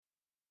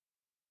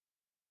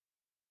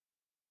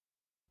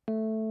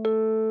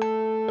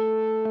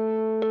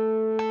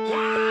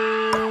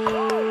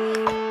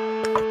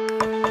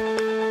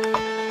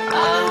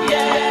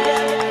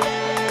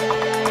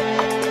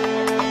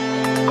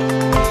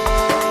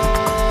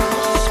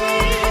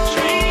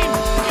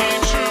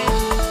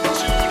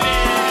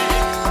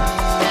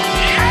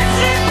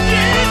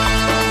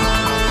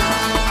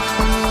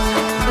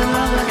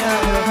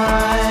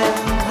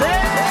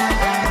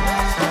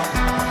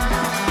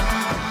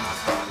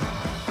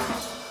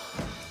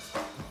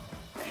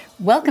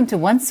Welcome to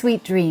One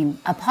Sweet Dream,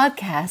 a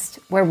podcast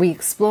where we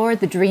explore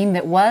the dream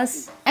that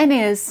was and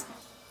is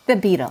the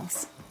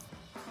Beatles.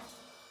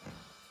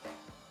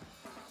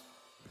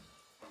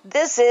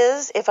 This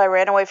is If I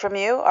Ran Away From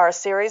You, our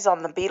series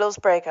on the Beatles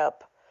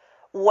breakup.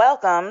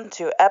 Welcome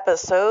to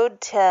episode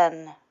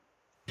 10.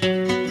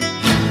 You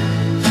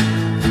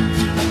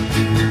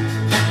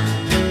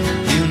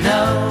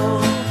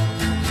know,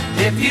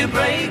 if you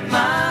break my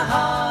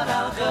heart,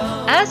 I'll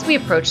go. As we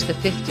approach the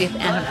 50th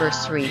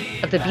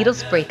anniversary of the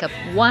Beatles' breakup,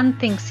 one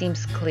thing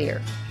seems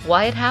clear.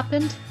 Why it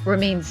happened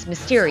remains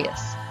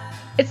mysterious.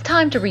 It's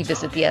time to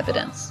revisit the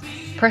evidence,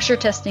 pressure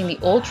testing the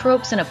old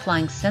tropes and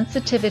applying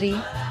sensitivity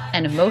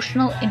and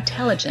emotional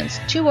intelligence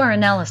to our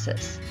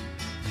analysis.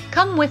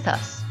 Come with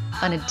us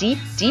on a deep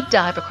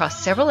dive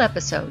across several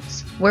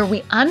episodes where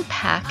we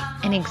unpack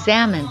and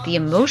examine the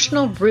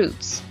emotional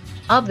roots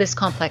of this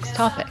complex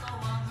topic.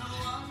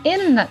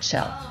 In a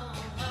nutshell,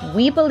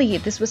 we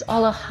believe this was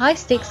all a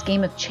high-stakes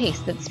game of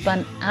chase that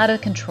spun out of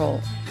control.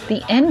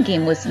 The end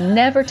game was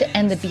never to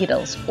end the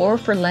Beatles or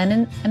for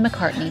Lennon and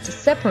McCartney to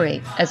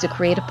separate as a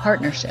creative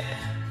partnership.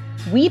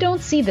 We don't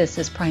see this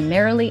as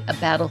primarily a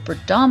battle for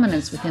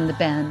dominance within the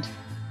band,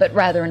 but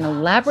rather an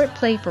elaborate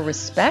play for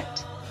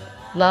respect,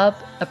 love,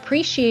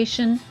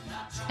 appreciation,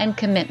 and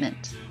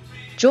commitment.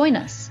 Join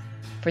us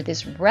for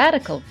this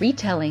radical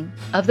retelling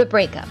of the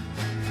breakup.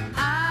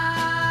 I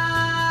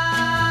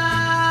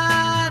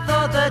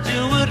thought that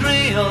you would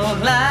realize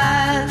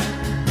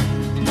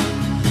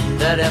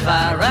that if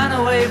I ran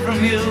away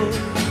from you,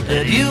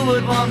 that you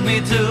would want me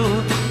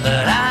to,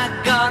 that I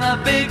got a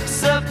big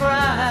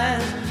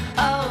surprise.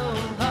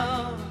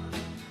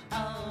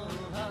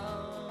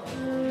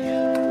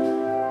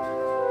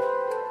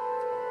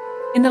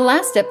 In the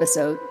last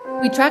episode,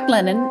 we tracked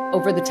Lennon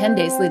over the 10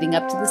 days leading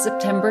up to the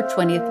September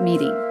 20th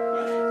meeting.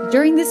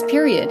 During this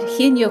period,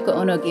 he and Yoko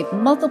Ono gave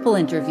multiple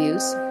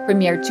interviews,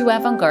 premiered 2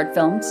 avant-garde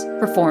films,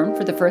 performed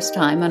for the first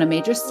time on a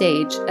major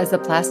stage as the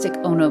Plastic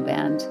Ono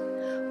Band,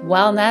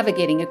 while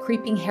navigating a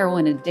creeping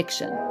heroin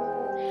addiction.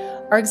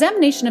 Our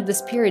examination of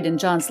this period in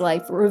John's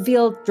life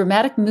revealed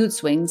dramatic mood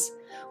swings,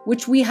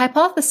 which we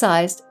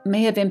hypothesized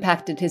may have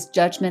impacted his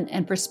judgment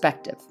and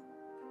perspective.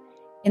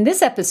 In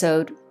this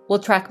episode, we'll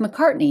track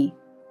McCartney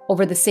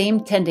over the same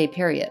 10-day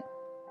period.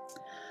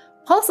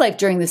 Paul's life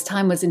during this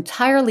time was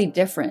entirely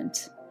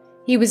different.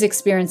 He was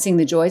experiencing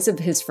the joys of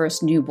his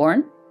first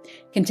newborn,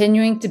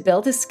 continuing to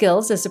build his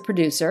skills as a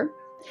producer,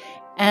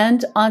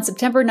 and on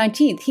September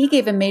 19th, he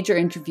gave a major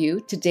interview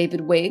to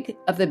David Wigg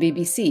of the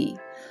BBC,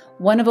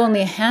 one of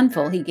only a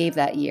handful he gave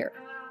that year.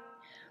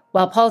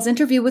 While Paul's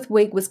interview with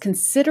Wigg was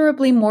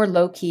considerably more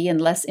low-key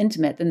and less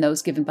intimate than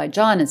those given by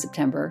John in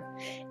September,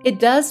 it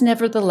does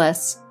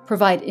nevertheless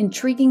provide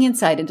intriguing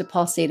insight into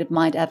Paul's state of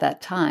mind at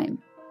that time.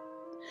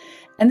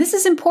 And this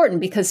is important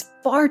because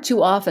far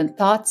too often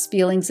thoughts,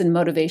 feelings, and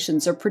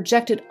motivations are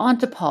projected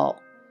onto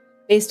Paul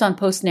based on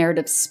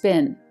post-narrative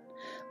spin,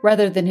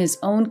 rather than his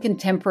own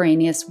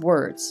contemporaneous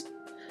words.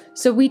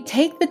 So we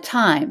take the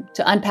time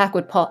to unpack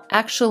what Paul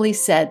actually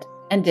said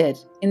and did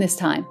in this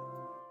time.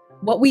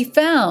 What we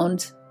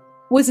found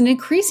was an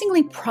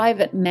increasingly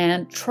private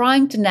man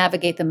trying to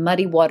navigate the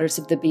muddy waters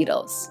of the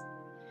Beatles.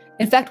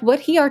 In fact,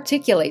 what he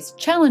articulates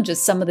challenges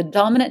some of the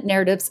dominant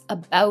narratives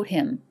about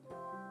him,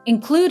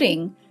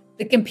 including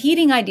the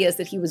competing ideas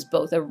that he was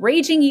both a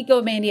raging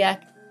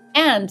egomaniac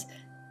and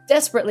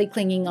desperately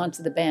clinging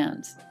onto the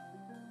band.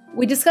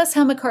 We discuss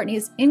how McCartney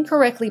is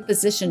incorrectly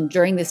positioned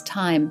during this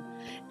time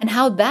and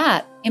how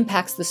that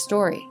impacts the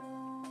story.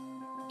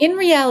 In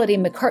reality,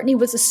 McCartney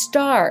was a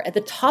star at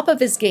the top of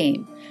his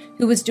game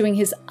who was doing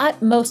his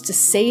utmost to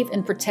save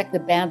and protect the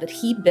band that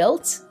he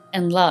built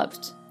and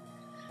loved.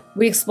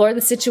 We explore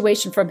the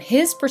situation from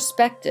his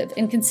perspective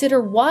and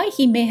consider why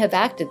he may have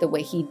acted the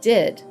way he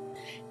did,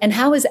 and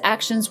how his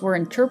actions were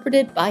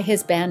interpreted by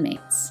his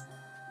bandmates.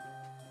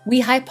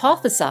 We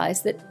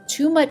hypothesize that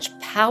too much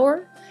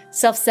power,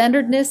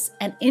 self-centeredness,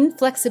 and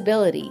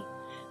inflexibility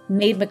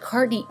made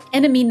McCartney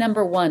enemy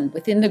number one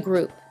within the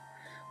group,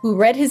 who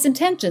read his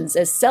intentions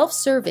as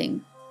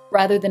self-serving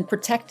rather than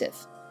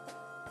protective.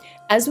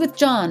 As with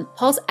John,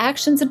 Paul's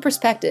actions and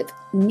perspective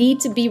need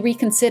to be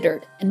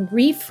reconsidered and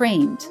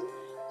reframed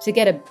to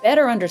get a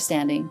better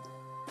understanding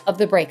of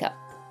the breakup.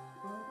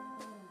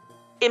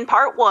 In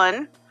part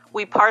 1,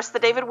 we parse the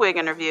David Wigg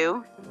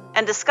interview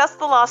and discuss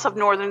the loss of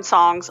Northern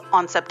Songs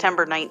on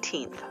September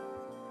 19th.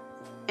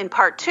 In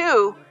part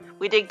 2,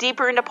 we dig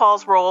deeper into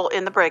Paul's role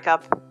in the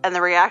breakup and the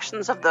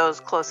reactions of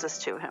those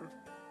closest to him.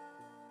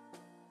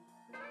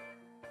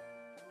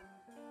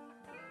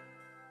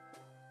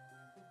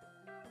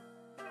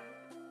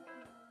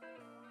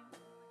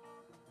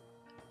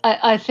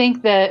 I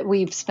think that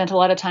we've spent a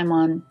lot of time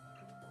on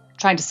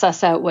trying to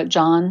suss out what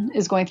John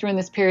is going through in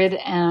this period.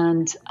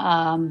 And,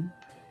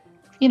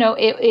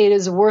 it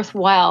is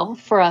worthwhile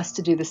for us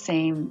to do the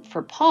same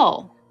for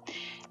Paul.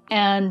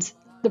 And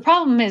the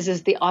problem is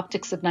the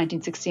optics of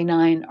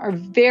 1969 are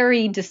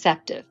very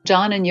deceptive.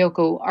 John and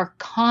Yoko are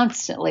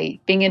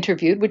constantly being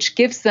interviewed, which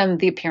gives them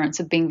the appearance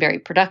of being very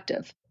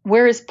productive.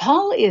 Whereas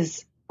Paul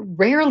is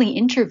rarely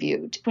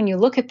interviewed. When you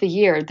look at the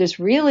year, there's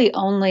really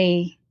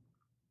only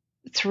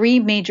 3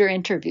 major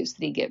interviews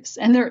that he gives,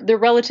 and they're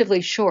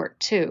relatively short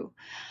too.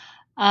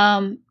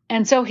 And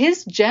so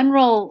his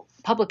general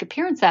public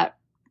appearance that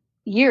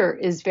year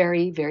is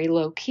very, very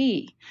low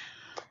key.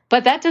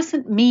 But that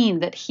doesn't mean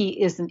that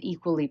he isn't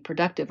equally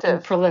productive or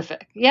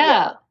prolific.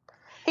 Yeah.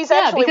 He's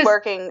actually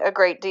working a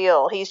great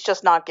deal. He's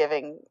just not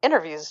giving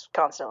interviews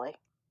constantly.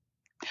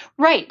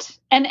 Right.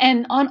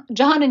 And on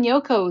John and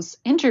Yoko's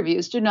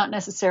interviews do not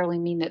necessarily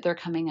mean that they're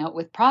coming out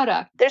with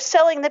product. They're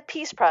selling the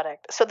peace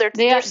product. So they're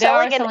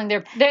selling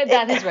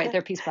that is right,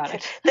 their peace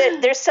product.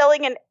 They're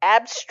selling an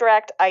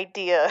abstract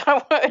idea,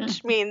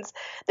 which means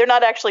they're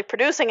not actually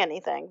producing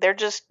anything. They're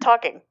just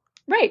talking.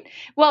 Right.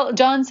 Well,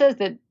 John says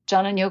that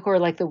John and Yoko are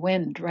like the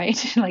wind,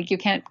 right? Like you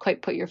can't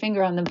quite put your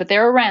finger on them, but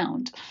they're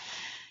around.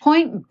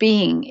 Point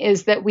being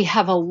is that we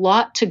have a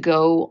lot to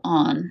go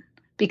on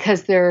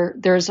because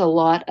there's a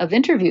lot of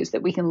interviews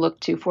that we can look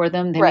to for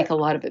them. They make a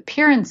lot of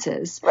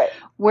appearances. Right.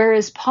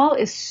 Whereas Paul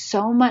is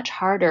so much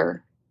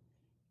harder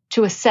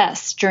to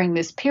assess during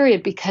this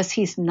period because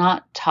he's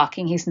not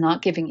talking, he's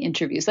not giving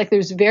interviews. Like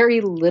there's very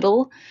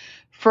little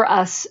for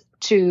us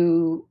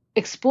to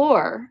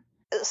explore.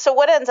 So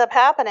what ends up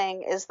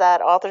happening is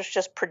that authors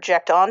just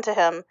project onto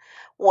him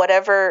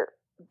whatever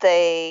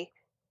they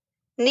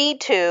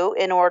need to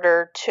in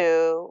order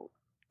to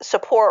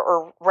support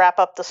or wrap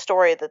up the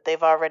story that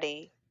they've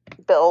already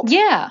built.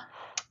 Yeah.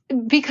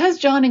 Because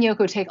John and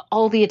Yoko take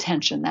all the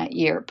attention that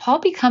year, Paul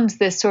becomes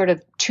this sort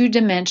of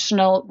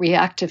two-dimensional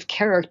reactive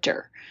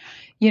character,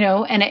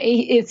 and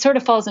it sort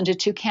of falls into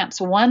 2 camps.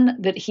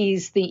 One, that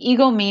he's the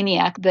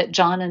egomaniac that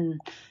John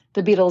and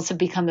the Beatles have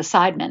become the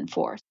sidemen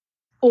for.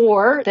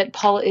 Or that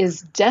Paul is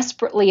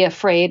desperately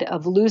afraid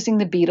of losing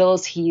the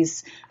Beatles.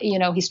 He's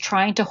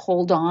trying to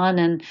hold on,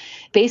 and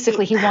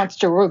basically he wants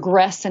to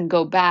regress and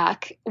go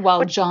back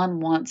while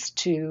John wants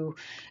to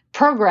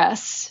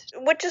progress.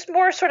 Which is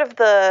more sort of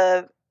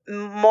the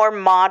more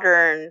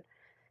modern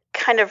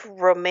kind of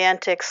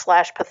romantic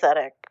 /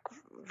 pathetic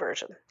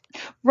version.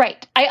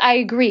 Right. I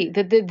agree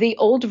that the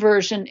old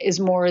version is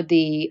more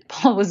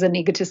Paul was an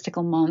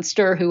egotistical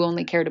monster who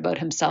only cared about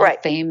himself,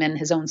 fame, and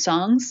his own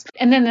songs.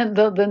 And then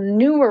the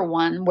newer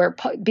one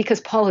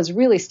because Paul has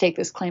really staked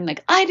this claim,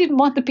 like, I didn't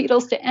want the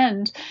Beatles to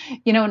end,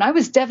 and I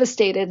was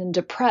devastated and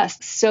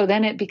depressed. So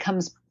then it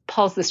becomes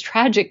Paul's this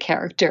tragic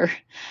character,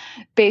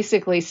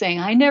 basically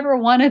saying, I never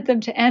wanted them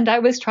to end. I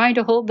was trying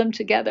to hold them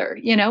together,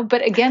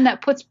 But again,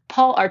 that puts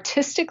Paul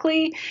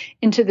artistically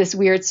into this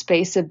weird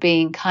space of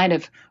being kind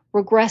of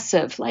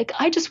regressive, like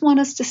I just want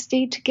us to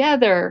stay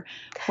together,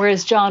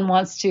 whereas John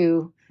wants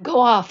to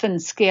go off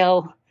and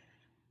scale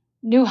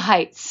new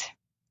heights.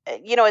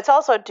 It's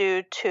also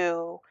due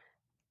to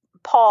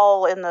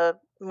Paul in the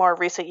more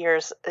recent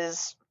years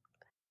is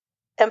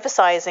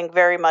emphasizing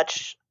very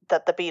much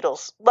that the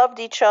Beatles loved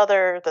each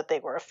other, that they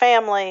were a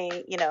family,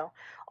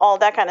 all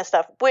that kind of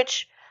stuff,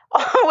 which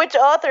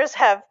authors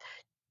have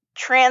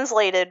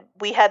translated,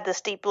 we had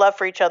this deep love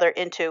for each other,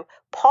 into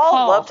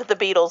Paul loved the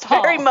Beatles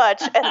very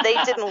much and they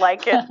didn't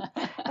like it.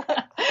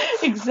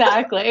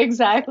 Exactly.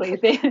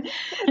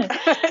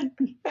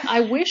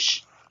 I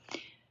wish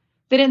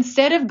that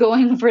instead of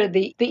going for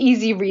the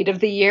easy read of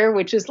the year,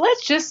 which is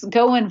let's just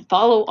go and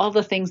follow all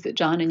the things that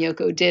John and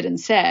Yoko did and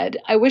said,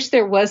 I wish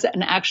there was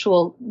an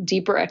actual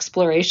deeper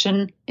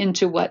exploration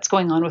into what's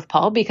going on with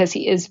Paul, because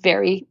he is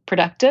very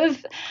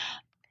productive.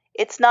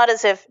 It's not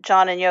as if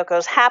John and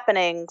Yoko's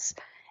happenings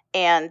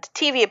and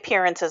TV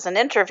appearances and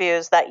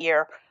interviews that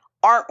year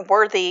aren't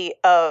worthy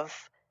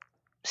of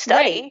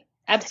study. Right.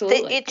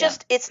 Absolutely.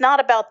 It's not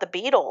about the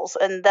Beatles,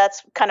 and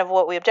that's kind of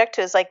what we object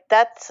to, is like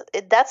that's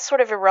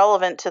sort of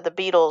irrelevant to the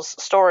Beatles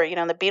story.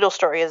 The Beatles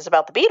story is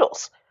about the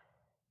Beatles.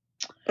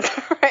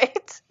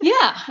 Right?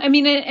 Yeah. I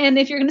mean, and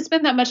if you're going to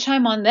spend that much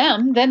time on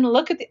them, then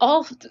look at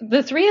all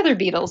the 3 other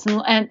Beatles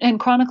and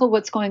chronicle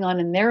what's going on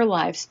in their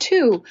lives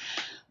too.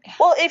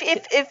 Well,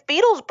 if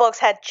Beatles books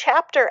had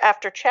chapter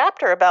after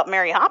chapter about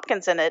Mary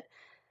Hopkins in it,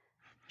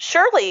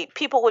 surely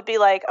people would be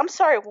like, I'm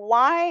sorry,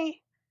 why?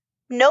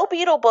 No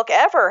Beatle book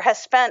ever has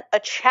spent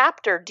a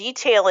chapter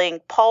detailing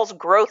Paul's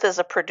growth as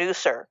a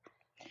producer.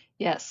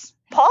 Yes.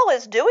 Paul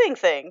is doing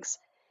things.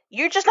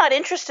 You're just not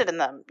interested in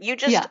them. You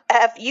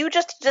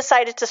just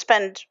decided to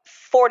spend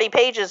 40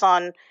 pages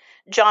on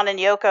John and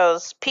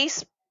Yoko's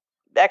peace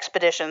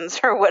expeditions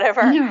or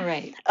whatever.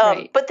 Right.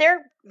 But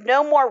they're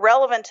no more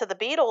relevant to the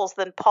Beatles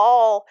than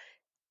Paul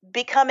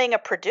becoming a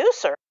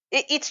producer.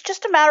 It's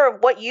just a matter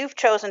of what you've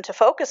chosen to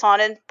focus on,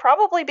 and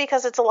probably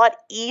because it's a lot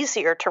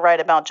easier to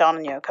write about John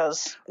and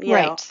Yoko's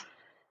exploits.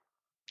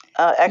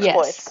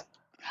 Yes.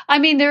 I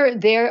mean,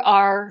 they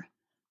are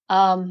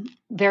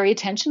very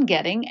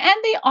attention-getting, and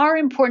they are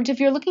important if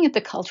you're looking at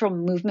the cultural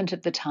movement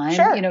of the time.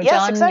 Sure.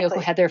 John and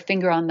Yoko had their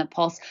finger on the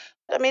pulse.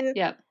 I mean,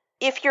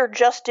 if you're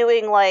just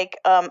doing like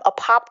a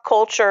pop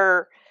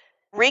culture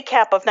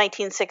recap of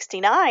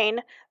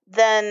 1969,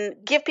 then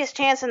Give Peace a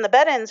Chance and the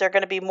Bed-Ins are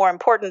going to be more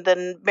important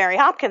than Mary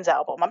Hopkins'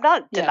 album. I'm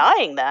not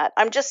denying that.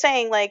 I'm just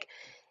saying, like,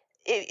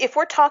 if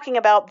we're talking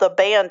about the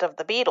band of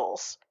the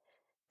Beatles,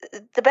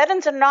 the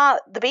Bettins are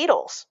not the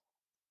Beatles.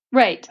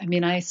 Right. I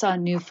mean, I saw a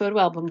new photo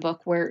album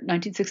book where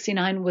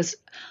 1969 was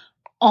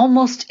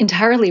almost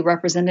entirely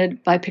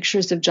represented by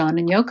pictures of John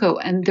and Yoko,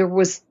 and there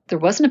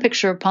wasn't a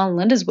picture of Paul and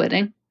Linda's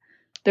wedding.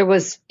 There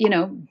was,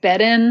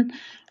 Bettin,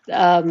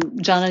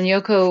 John and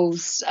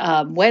Yoko's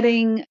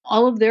wedding.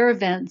 All of their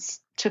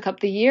events took up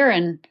the year,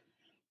 and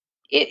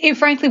it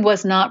frankly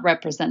was not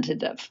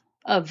representative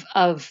of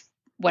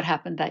what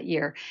happened that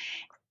year.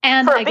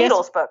 And for a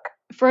Beatles book.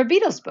 For a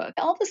Beatles book,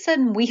 all of a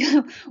sudden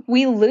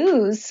we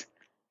lose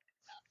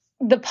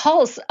the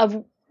pulse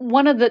of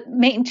one of the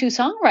main two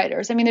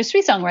songwriters. I mean, there's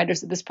three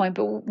songwriters at this point,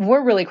 but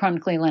we're really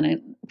chronicling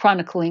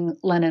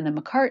Lennon and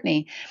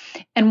McCartney,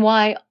 and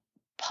why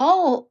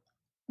Paul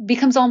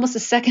becomes almost a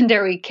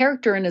secondary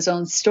character in his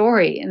own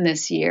story in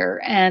this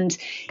year. And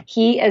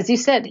he, as you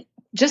said,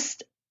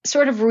 just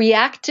sort of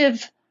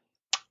reactive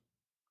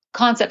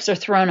concepts are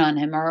thrown on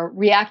him, or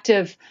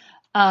reactive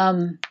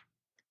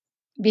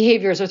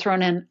behaviors are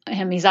thrown in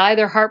him. He's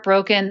either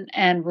heartbroken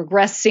and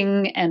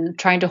regressing and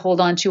trying to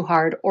hold on too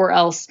hard, or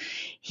else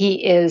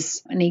he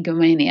is an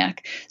egomaniac.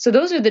 So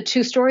those are the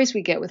two stories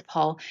we get with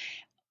Paul.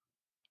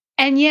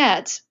 And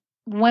yet,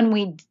 when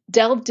we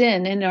delved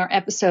in our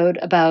episode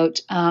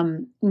about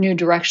New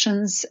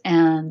Directions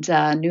and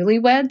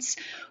Newlyweds,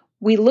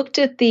 we looked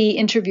at the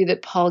interview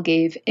that Paul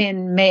gave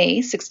in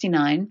May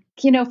 69.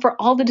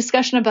 For all the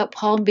discussion about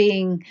Paul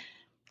being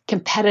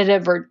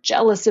competitive or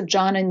jealous of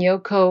John and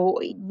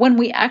Yoko, when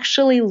we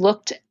actually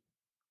looked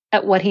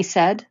at what he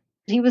said,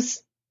 he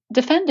was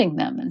defending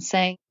them and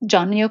saying,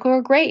 John and Yoko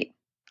are great,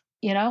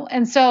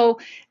 And so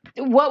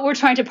what we're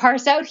trying to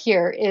parse out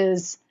here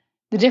is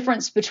the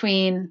difference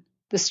between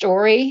the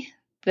story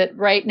that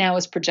right now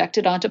is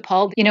projected onto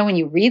Paul. When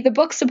you read the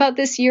books about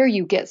this year,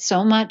 you get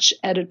so much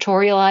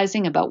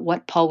editorializing about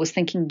what Paul was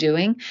thinking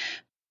doing.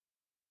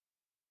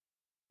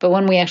 But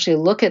when we actually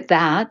look at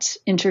that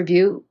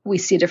interview, we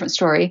see a different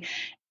story.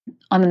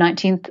 On the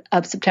 19th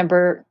of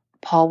September,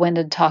 Paul went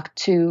and talked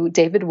to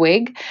David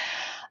Wigg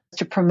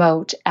to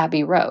promote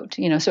Abbey Road.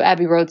 So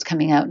Abbey Road's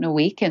coming out in a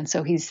week, and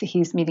so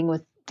he's meeting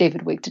with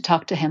David Wigg to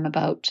talk to him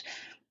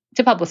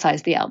to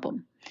publicize the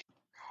album.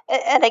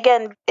 And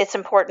again, it's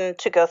important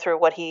to go through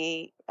what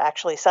he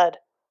actually said.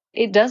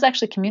 It does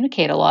actually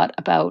communicate a lot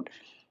about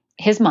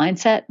his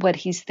mindset, what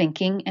he's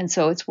thinking, and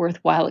so it's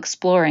worthwhile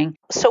exploring.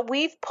 So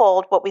we've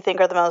pulled what we think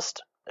are the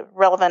most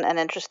relevant and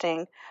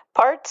interesting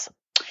parts.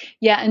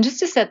 Yeah, and just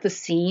to set the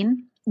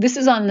scene, this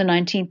is on the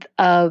 19th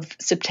of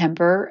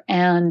September,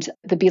 and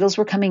the Beatles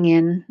were coming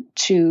in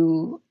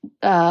to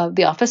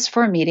the office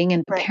for a meeting,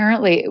 and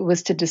apparently it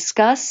was to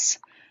discuss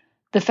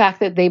the fact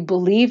that they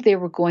believed they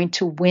were going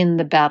to win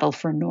the battle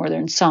for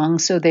Northern Song,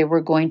 so they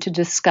were going to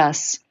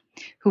discuss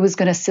who was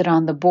going to sit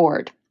on the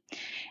board.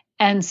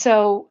 And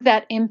so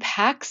that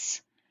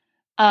impacts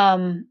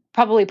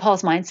probably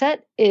Paul's mindset.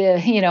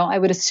 I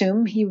would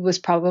assume he was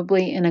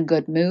probably in a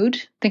good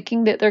mood,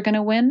 thinking that they're going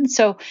to win.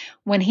 So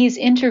when he's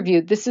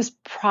interviewed, this is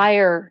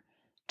prior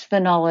to the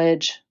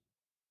knowledge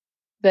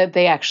that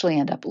they actually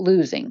end up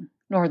losing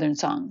Northern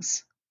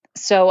Songs.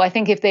 So I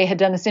think if they had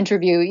done this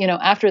interview,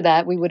 after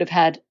that, we would have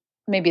had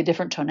maybe a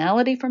different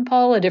tonality from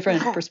Paul, a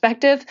different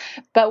perspective,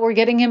 but we're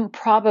getting him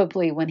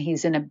probably when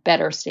he's in a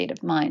better state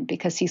of mind,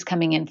 because he's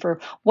coming in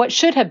for what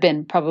should have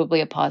been probably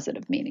a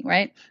positive meeting,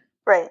 right?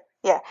 Right.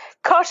 Yeah.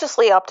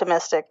 Cautiously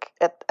optimistic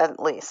at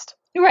least.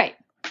 Right.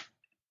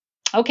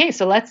 Okay,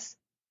 so let's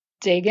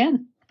dig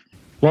in.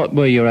 What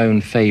were your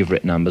own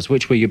favourite numbers?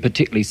 Which were you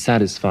particularly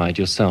satisfied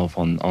yourself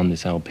on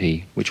this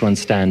LP? Which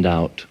ones stand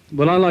out?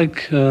 Well, I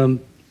like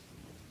Come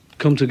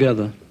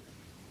Together.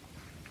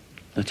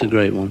 That's a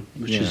great one,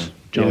 which is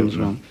John's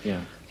one.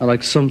 Yeah. I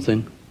like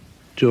Something,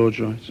 George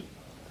writes.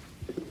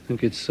 I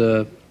think it's,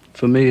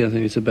 for me, I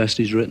think it's the best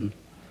he's written.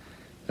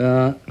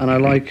 And I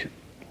like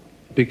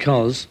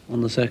Because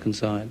on the second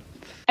side.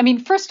 I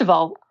mean, first of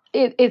all,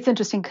 it's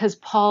interesting because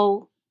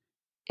Paul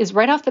is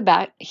right off the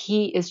bat,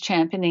 he is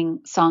championing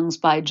songs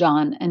by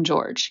John and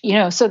George.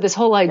 So this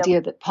whole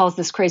idea that Paul's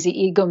this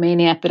crazy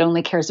egomaniac that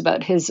only cares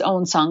about his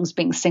own songs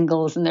being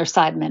singles and their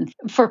sidemen.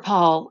 For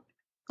Paul,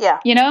 yeah.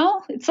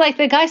 It's like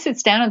the guy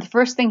sits down and the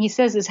first thing he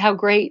says is how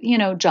great,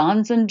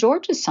 John's and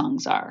George's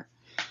songs are.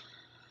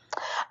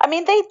 I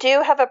mean, they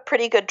do have a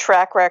pretty good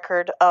track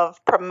record of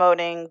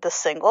promoting the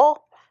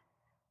single.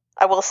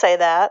 I will say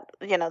that,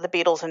 the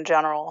Beatles in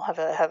general have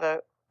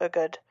a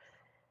good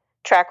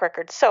track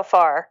record so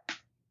far.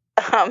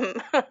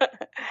 Not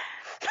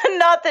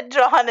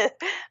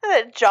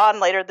that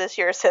John later this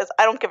year says,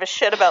 I don't give a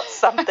shit about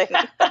something.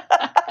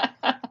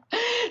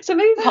 So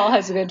maybe Paul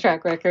has a good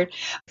track record.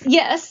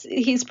 Yes,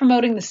 he's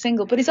promoting the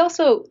single, but he's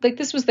also,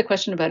 this was the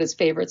question about his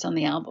favorites on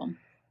the album,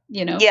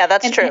 Yeah,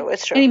 that's true.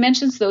 It's true. And he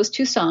mentions those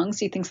two songs.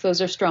 He thinks those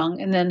are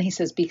strong. And then he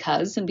says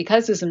Because, and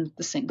Because isn't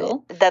the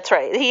single. That's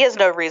right. He has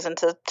no reason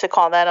to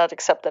call that out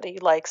except that he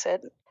likes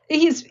it.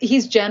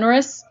 He's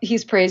generous.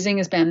 He's praising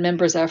his band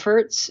members'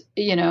 efforts.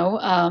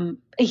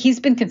 He's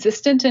been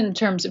consistent in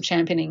terms of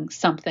championing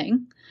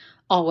something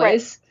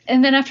always. Right.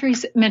 And then after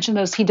he's mentioned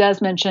those, he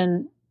does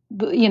mention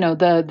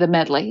the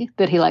medley,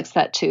 that he likes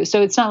that too.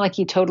 So it's not like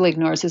he totally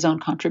ignores his own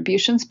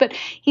contributions, but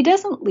he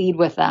doesn't lead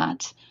with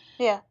that.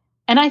 Yeah.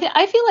 And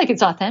I feel like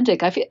it's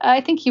authentic.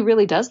 I think he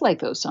really does like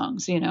those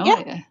songs,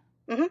 Yeah.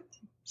 Mm-hmm.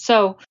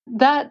 So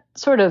that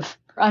sort of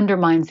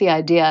undermines the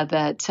idea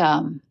that,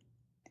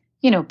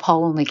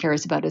 Paul only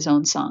cares about his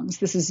own songs.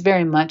 This is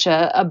very much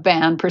a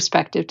band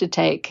perspective to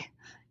take,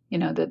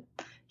 that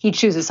he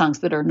chooses songs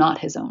that are not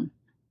his own.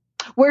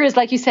 Whereas,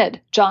 like you said,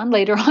 John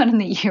later on in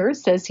the year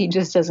says he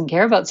just doesn't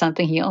care about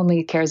something. He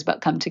only cares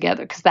about Come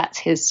Together because that's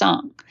his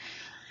song.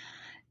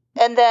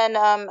 And then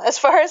as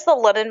far as the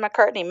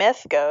Lennon-McCartney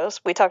myth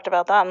goes, we talked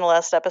about that in the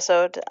last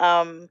episode.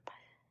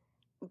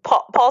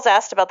 Paul's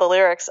asked about the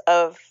lyrics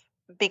of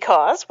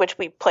Because, which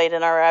we played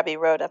in our Abbey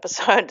Road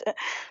episode.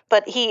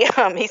 But he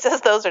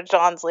says those are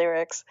John's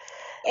lyrics.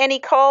 And he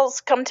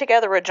calls Come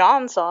Together a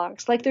John song.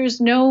 It's like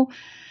there's no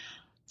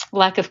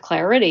lack of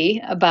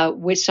clarity about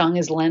which song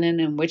is Lennon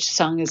and which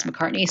song is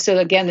McCartney. So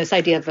again, this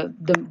idea of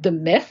the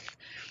myth,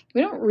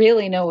 we don't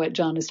really know what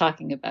John is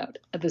talking about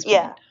at this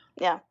point.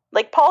 Yeah.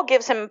 Like Paul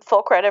gives him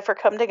full credit for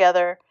Come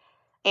Together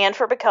and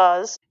for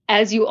Because.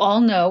 As you all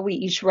know, we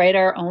each write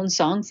our own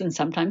songs and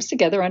sometimes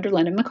together under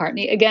Lennon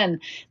McCartney.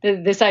 Again,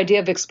 this idea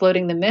of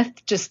exploding the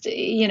myth, just,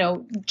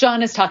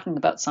 John is talking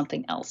about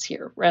something else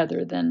here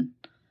rather than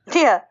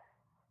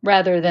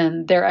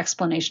their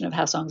explanation of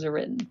how songs are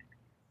written.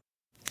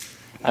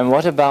 And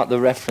what about the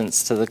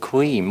reference to the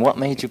Queen? What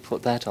made you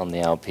put that on the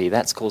LP?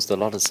 That's caused a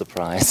lot of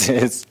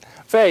surprises.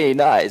 Very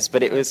nice,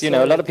 but it was,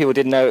 a lot of people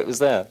didn't know it was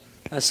there.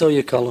 I saw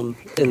your column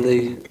in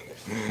the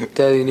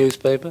daily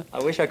newspaper.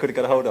 I wish I could have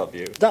got a hold of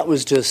you. That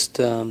was just,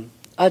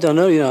 I don't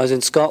know, I was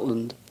in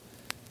Scotland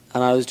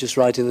and I was just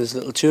writing this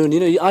little tune.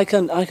 I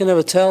can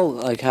never tell,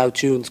 like, how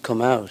tunes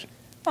come out.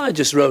 I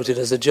just wrote it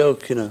as a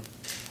joke,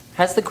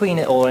 Has the Queen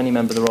or any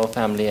member of the royal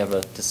family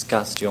ever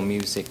discussed your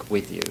music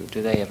with you?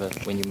 Do they ever,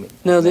 when you...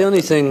 No, the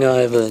only time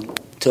I ever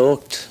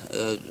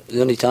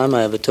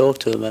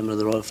talked to a member of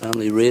the royal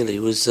family, really,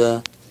 was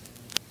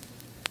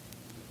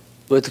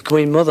with the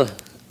Queen Mother,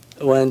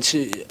 when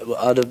she,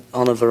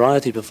 on a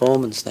variety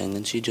performance thing,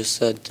 and she just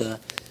said,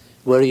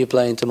 where are you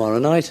playing tomorrow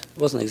night?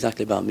 It wasn't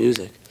exactly about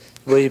music.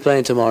 Where are you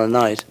playing tomorrow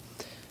night?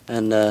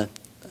 And I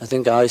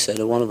think I said,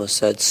 or one of us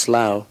said,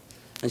 Slough.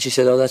 And she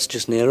said, oh, that's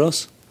just near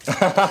us.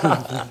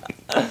 I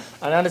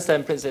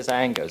understand Princess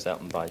Anne goes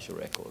out and buys your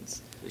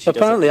records.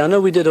 Apparently, I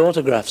know we did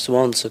autographs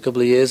once a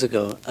couple of years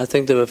ago. I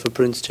think they were for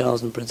Prince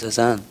Charles and Princess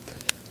Anne.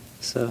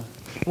 So,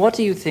 what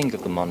do you think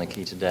of the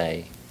monarchy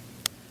today?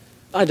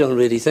 I don't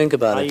really think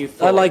about it.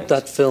 I like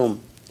that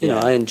film.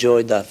 I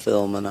enjoyed that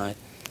film, and I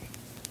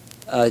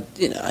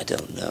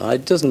don't know.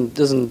 It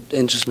doesn't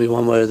interest me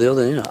one way or the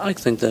other. I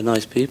think they're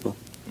nice people.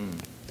 Mm.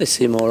 They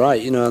seem all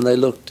right, and they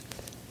looked.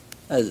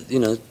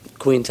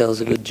 Queen tells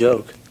a good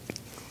joke,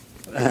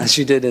 as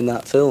she did in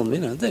that film.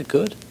 They're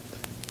good.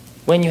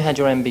 When you had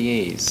your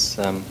MBEs,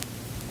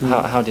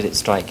 how did it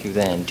strike you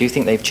then? Do you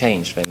think they've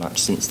changed very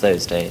much since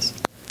those days?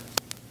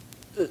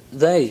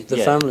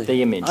 The family.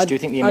 The image. Do you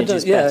think the image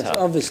is better? Yeah,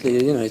 obviously,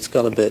 it's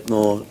got a bit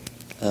more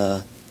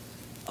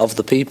of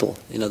the people.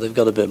 They've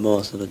got a bit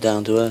more sort of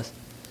down to earth.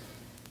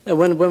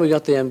 When we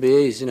got the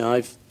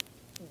MBEs,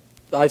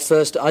 I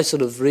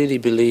sort of really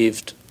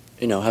believed,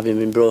 having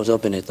been brought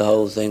up in it, the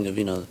whole thing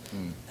of,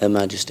 Her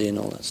Majesty and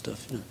all that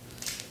stuff,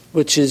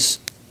 which is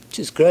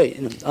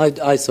great.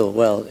 I thought,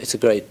 well, it's a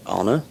great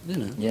honour,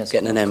 yes,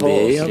 getting an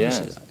MBE,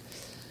 obviously.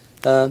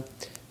 Yes.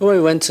 When we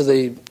went to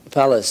the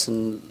palace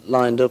and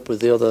lined up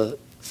with the other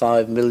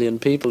 5 million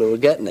people who were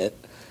getting it,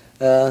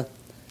 and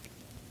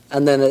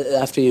then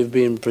after you've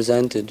been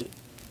presented,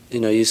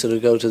 you sort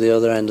of go to the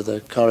other end of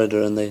the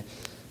corridor and they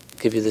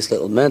give you this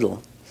little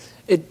medal.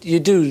 You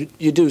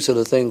do sort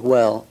of think,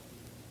 well,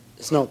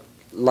 it's not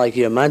like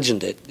you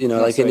imagined it,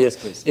 like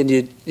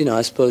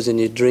I suppose in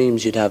your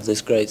dreams you'd have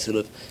this great sort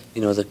of,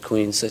 the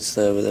Queen sits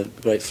there with her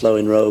great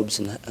flowing robes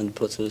and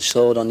puts a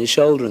sword on your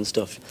shoulder and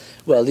stuff.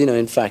 Well,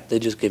 in fact, they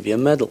just give you a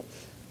medal.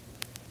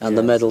 And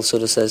the medal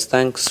sort of says,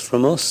 thanks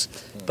from us.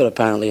 Yeah. But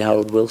apparently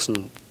Harold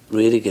Wilson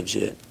really gives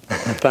you it.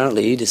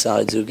 Apparently he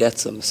decides who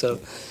gets them. So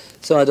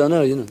I don't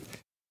know,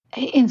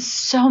 In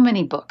so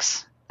many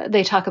books,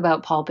 they talk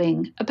about Paul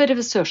being a bit of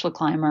a social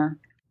climber.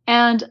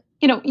 And,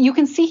 you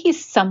can see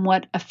he's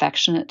somewhat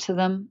affectionate to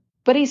them,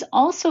 but he's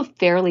also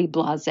fairly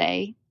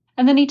blasé.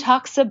 And then he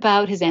talks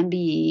about his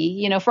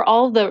MBE, for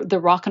all the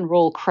rock and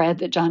roll cred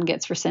that John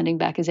gets for sending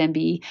back his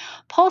MBE.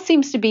 Paul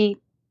seems to be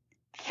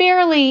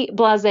fairly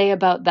blasé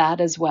about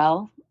that as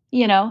well,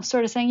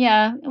 sort of saying,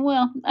 yeah,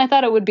 well, I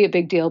thought it would be a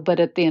big deal, but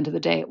at the end of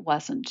the day, it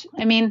wasn't.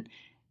 I mean,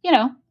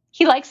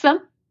 he likes them,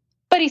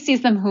 but he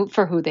sees them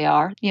for who they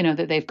are,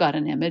 that they've got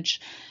an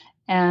image.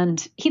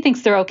 And he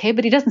thinks they're okay,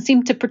 but he doesn't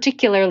seem to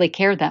particularly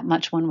care that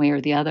much one way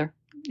or the other.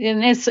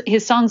 And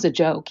his song's a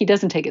joke. He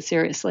doesn't take it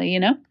seriously,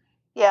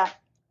 Yeah.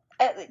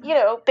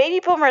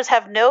 Baby boomers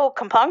have no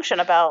compunction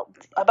about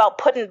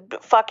putting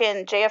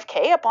fucking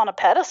JFK up on a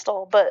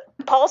pedestal. But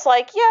Paul's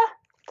like, yeah,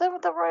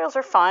 the royals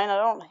are fine. I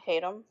don't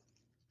hate them.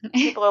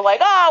 People are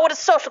like, oh, what a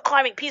social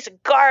climbing piece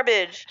of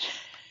garbage.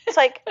 It's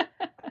like,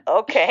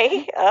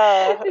 okay.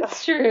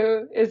 It's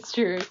true. It's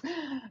true.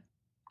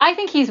 I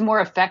think he's more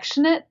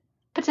affectionate,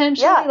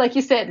 potentially. Yeah. Like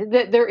you said,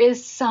 that there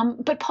is some,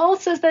 but Paul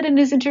says that in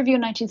his interview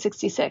in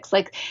 1966,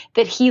 like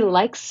that he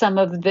likes some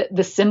of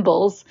the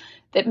symbols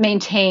that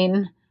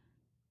maintain,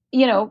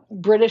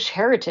 British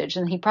heritage.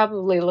 And he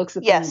probably looks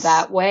at them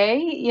that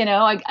way.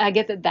 I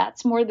get that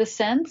that's more the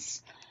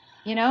sense,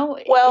 Well,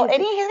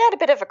 and he's got a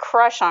bit of a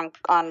crush on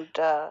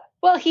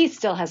well, he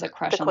still has a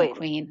crush on the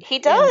Queen. He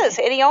does,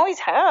 and he always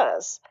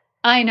has.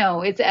 I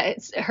know.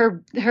 It's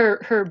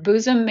her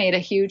bosom made a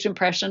huge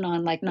impression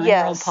on like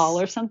 9-year-old Paul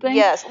or something.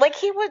 Yes, like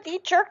he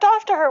jerked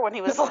off to her when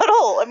he was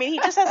little. I mean, he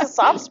just has a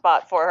soft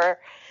spot for her.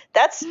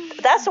 That's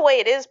the way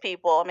it is,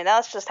 people. I mean,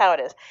 that's just how it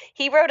is.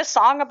 He wrote a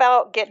song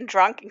about getting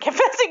drunk and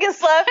confessing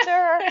his love to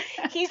her.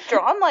 He's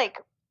drawn like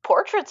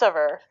portraits of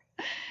her.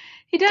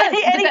 He does.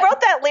 And he wrote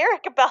that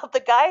lyric about the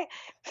guy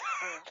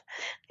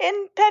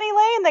in Penny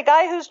Lane, the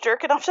guy who's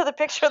jerking off to the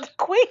picture of the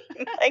Queen.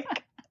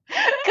 Like,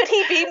 could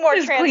he be more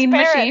His transparent? Queen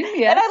machine,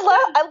 yes. And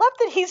I love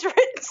that he's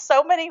written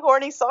so many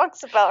horny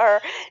songs about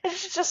her.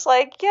 It's just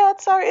like, yeah,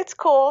 it's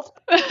cool.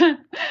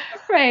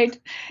 Right.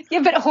 Yeah,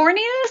 but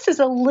horniness is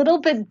a little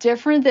bit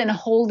different than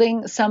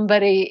holding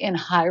somebody in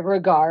high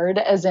regard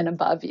as in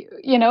above you.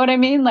 You know what I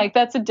mean? Like,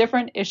 that's a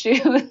different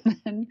issue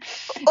than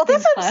well,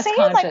 that's what I'm saying.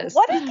 conscious.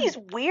 Like, what are these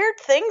weird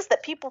things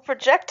that people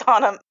project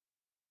on him?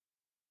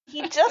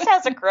 He just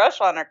has a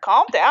crush on her.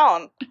 Calm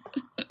down.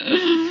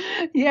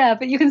 Yeah,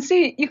 but you can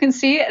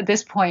see at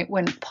this point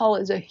when Paul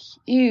is a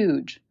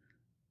huge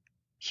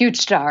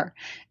star,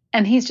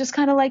 and he's just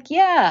kind of like,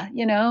 yeah,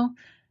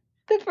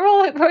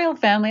 the royal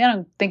family, I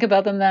don't think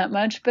about them that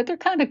much, but they're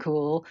kind of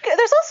cool. There's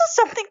also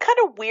something kind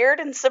of weird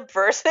and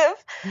subversive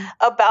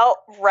about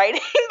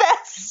writing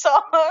that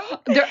song.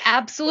 There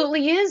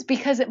absolutely is,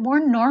 because it more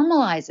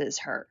normalizes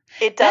her.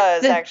 It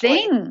does, That's the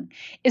thing,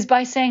 is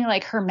by saying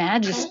like Her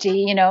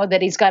Majesty,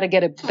 that he's got to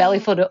get a belly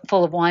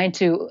full of wine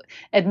to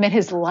admit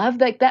his love.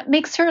 Like that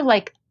makes her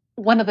like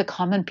one of the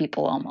common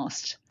people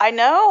almost. I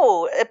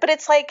know, but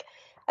it's like,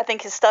 I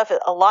think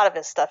a lot of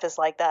his stuff is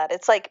like that.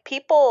 It's like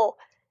people...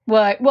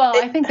 Well,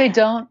 I think they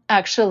don't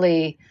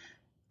actually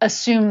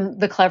assume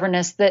the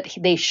cleverness that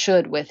they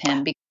should with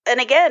him. And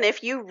again,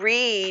 if you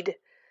read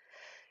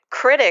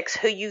critics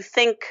who you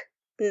think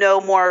know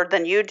more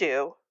than you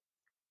do,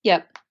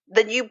 yep,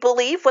 then you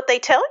believe what they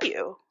tell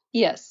you.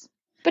 Yes.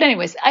 But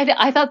anyways,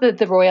 I thought that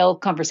the royal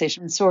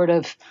conversation sort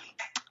of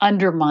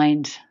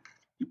undermined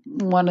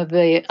one of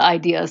the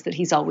ideas that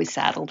he's always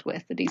saddled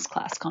with, that he's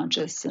class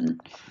conscious.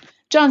 And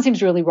John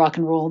seems really rock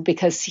and roll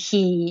because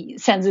he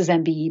sends his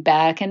MBE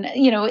back, and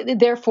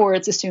therefore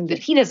it's assumed that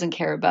he doesn't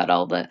care about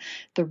all the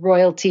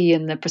royalty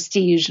and the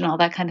prestige and all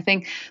that kind of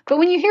thing. But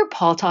when you hear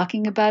Paul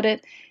talking about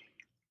it,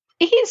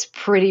 he's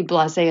pretty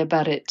blasé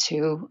about it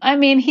too. I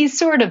mean, he's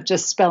sort of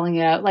just spelling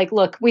it out like,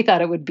 look, we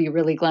thought it would be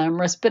really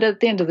glamorous, but at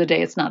the end of the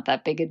day, it's not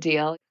that big a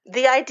deal.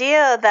 The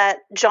idea that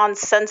John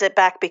sends it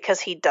back because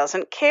he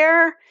doesn't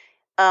care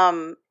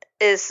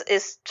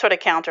is sort of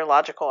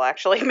counter-logical,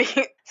 actually.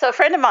 So a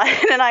friend of mine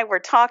and I were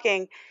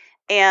talking,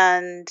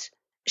 and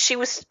she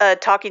was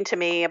talking to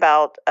me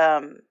about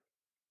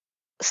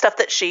stuff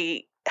that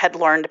she had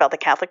learned about the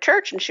Catholic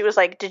Church. And she was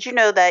like, did you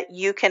know that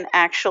you can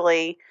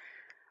actually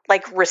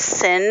like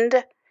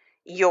rescind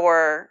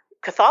your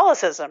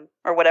Catholicism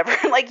or whatever?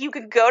 Like you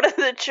could go to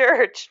the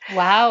church.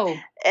 Wow.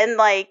 And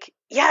like,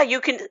 yeah,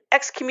 you can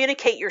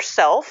excommunicate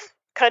yourself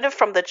kind of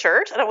from the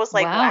church. And I was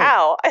like,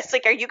 wow. I was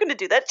like, are you going to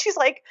do that? She's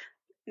like,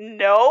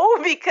 no,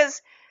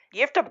 because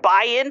you have to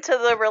buy into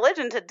the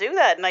religion to do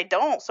that, and I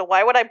don't. So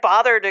why would I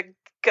bother to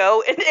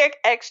go and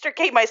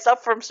extricate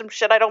myself from some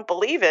shit I don't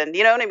believe in?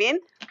 You know what I mean?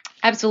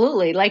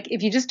 Absolutely. Like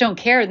if you just don't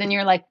care, then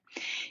you're like,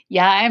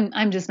 yeah,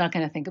 I'm just not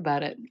going to think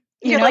about it.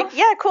 You're like,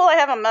 yeah, cool, I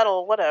have a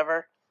medal,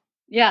 whatever.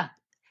 Yeah.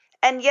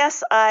 And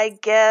yes, I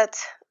get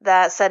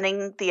that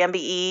sending the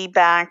MBE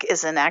back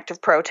is an act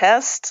of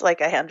protest.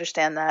 Like, I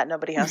understand that.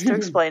 Nobody has to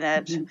explain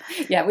it.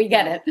 Yeah, we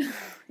get it.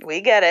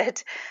 We get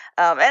it.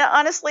 And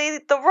honestly,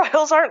 the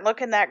Royals aren't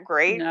looking that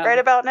great right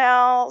about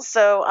now.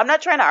 So I'm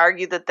not trying to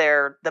argue that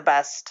they're the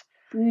best.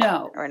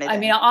 No. Or anything. I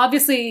mean,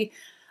 obviously,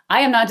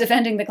 I am not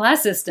defending the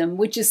class system,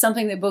 which is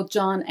something that both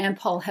John and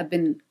Paul have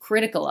been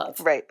critical of.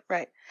 Right.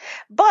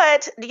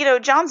 But,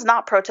 John's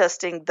not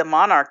protesting the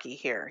monarchy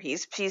here.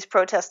 He's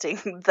protesting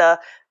the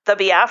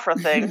Biafra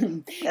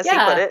thing, as he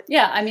put it.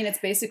 Yeah, I mean, it's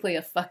basically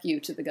a fuck you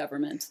to the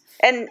government.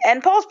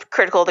 And Paul's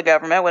critical of the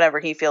government whenever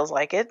he feels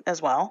like it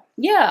as well.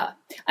 Yeah.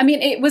 I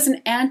mean, it was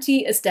an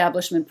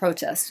anti-establishment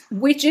protest,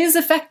 which is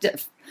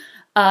effective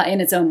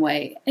in its own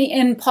way.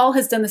 And Paul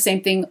has done the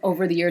same thing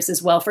over the years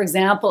as well. For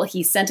example,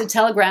 he sent a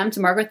telegram to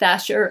Margaret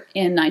Thatcher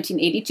in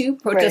 1982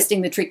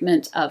 protesting the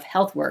treatment of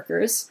health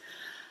workers.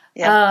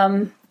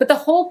 Yeah. But the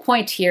whole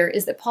point here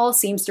is that Paul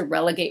seems to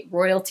relegate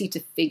royalty to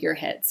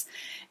figureheads.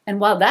 And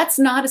while that's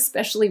not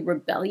especially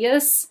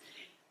rebellious,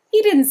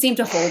 he didn't seem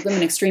to hold them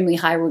in extremely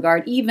high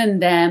regard, even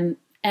then.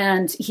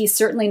 And he's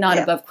certainly not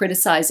above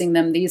criticizing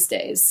them these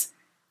days.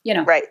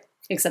 Right.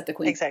 Except the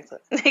Queen. Exactly.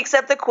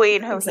 Except the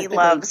Queen, whom he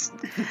loves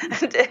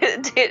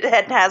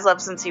and has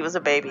loved since he was a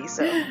baby.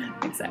 So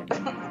Exactly.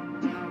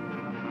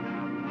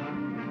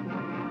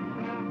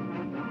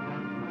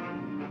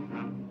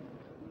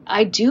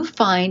 I do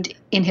find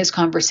in his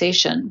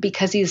conversation,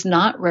 because he's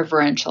not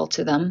reverential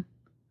to them,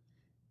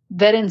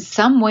 that in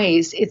some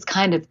ways it's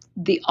kind of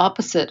the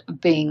opposite of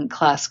being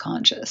class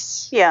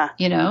conscious. Yeah.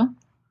 You know?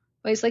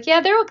 Well, he's like, yeah,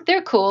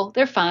 they're cool.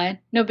 They're fine.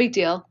 No big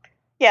deal.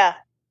 Yeah.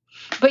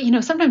 But, you know,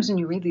 sometimes when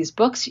you read these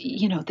books,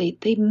 you know, they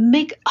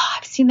make,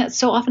 I've seen that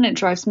so often. It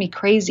drives me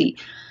crazy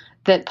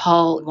that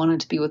Paul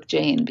wanted to be with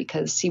Jane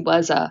because he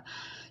was a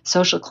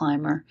social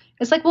climber.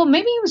 It's like, well,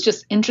 maybe he was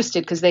just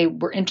interested because they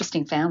were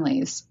interesting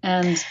families.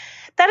 And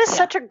that is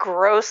such a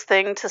gross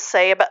thing to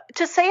say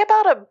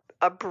about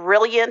a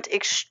brilliant,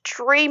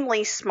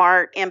 extremely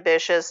smart,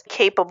 ambitious,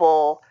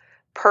 capable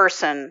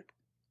person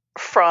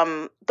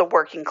from the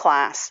working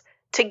class.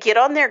 To get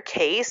on their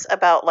case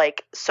about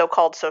like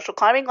so-called social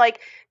climbing, like,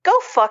 go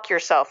fuck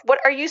yourself. What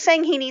are you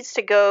saying? He needs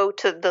to go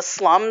to the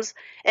slums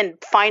and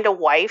find a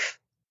wife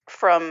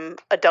from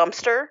a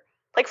dumpster?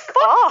 Like,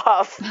 fuck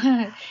off.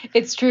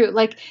 It's true.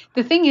 Like,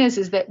 the thing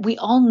is that we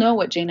all know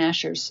what Jane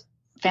Asher's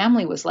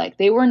family was like.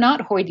 They were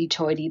not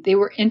hoity-toity. They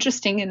were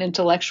interesting and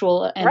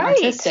intellectual and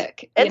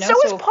artistic. And so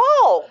is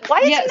Paul. Why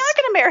is he not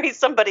going to marry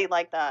somebody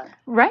like that?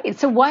 Right.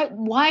 So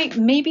why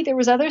maybe there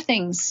was other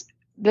things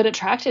that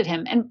attracted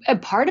him.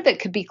 And part of it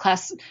could be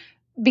class,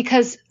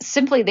 because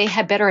simply they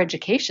had better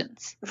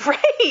educations.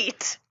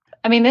 Right.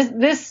 I mean,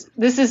 this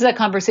is a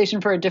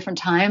conversation for a different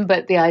time,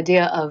 but the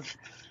idea of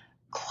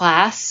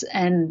class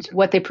and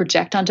what they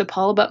project onto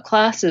Paul about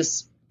class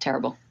is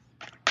terrible.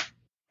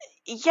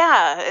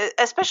 Yeah,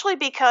 especially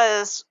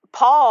because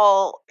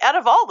Paul, out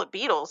of all the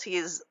Beatles, he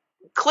is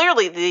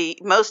clearly the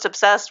most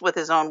obsessed with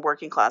his own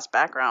working class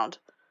background.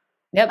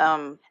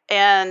 Yep.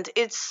 And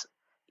it's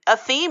a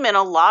theme in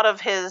a lot of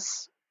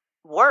his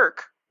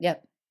work.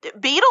 Yep.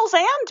 Beatles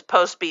and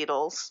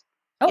post-Beatles.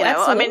 Oh,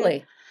 absolutely. I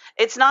mean,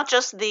 it's not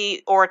just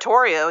the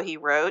oratorio he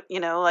wrote, you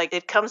know, like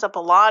it comes up a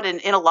lot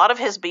in a lot of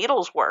his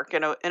Beatles work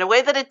in a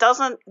way that it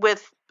doesn't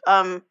with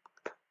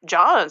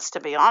John's, to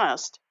be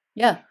honest.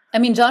 Yeah. I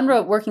mean, John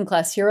wrote Working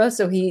Class Hero,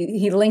 so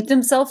he linked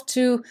himself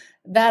to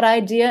that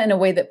idea in a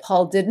way that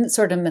Paul didn't,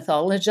 sort of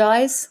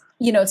mythologize,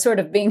 you know, sort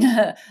of being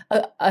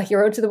a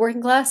hero to the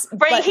working class.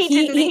 Right. But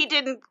He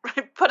didn't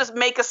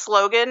make a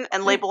slogan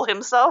and label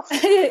himself.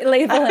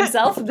 Label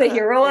himself the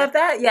hero of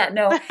that. Yeah,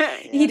 no,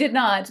 he did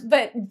not.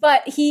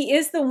 But he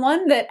is the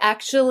one that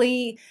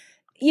actually,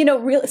 you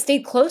know,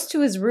 stayed close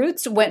to his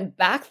roots, went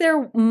back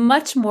there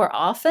much more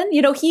often.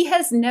 You know, he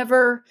has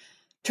never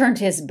turned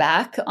his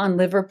back on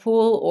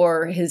Liverpool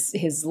or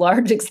his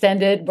large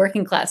extended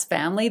working class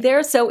family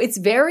there. So it's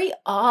very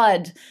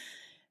odd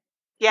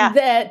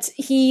that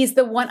he's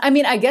the one. I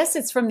mean, I guess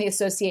it's from the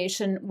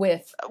association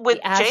with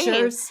the Ashers.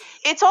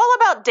 Jane. It's all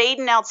about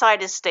Dayton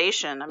outside his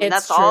station. I mean,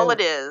 that's all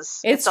it is.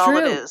 It's all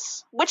it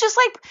is. Which is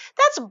like,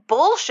 that's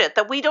bullshit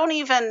that we don't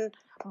even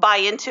buy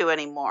into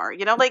anymore.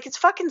 You know, like, it's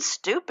fucking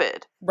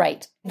stupid.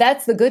 Right.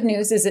 That's the good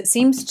news, is it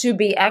seems to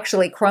be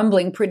actually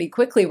crumbling pretty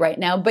quickly right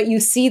now, but you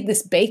see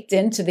this baked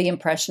into the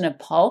impression of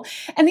Paul.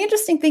 And the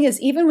interesting thing is,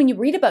 even when you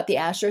read about the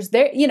Ashers,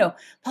 there, you know,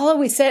 Paul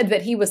always said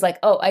that he was like,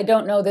 oh, I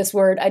don't know this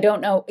word. I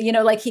don't know, you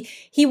know, like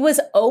he was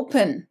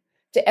open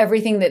to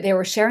everything that they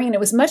were sharing. And it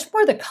was much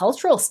more the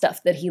cultural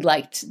stuff that he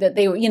liked, that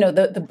they, you know,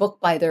 the book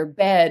by their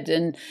bed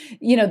and,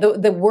 you know,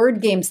 the word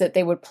games that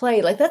they would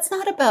play. Like, that's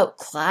not about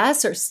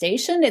class or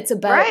station. It's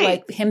about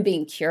like him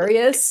being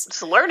curious.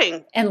 It's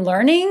learning.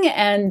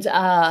 And,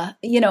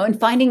 you know, and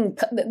finding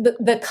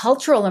the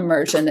cultural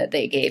immersion that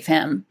they gave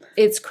him.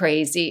 It's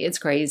crazy. It's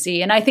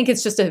crazy. And I think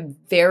it's just a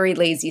very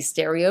lazy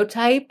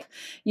stereotype.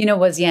 You know,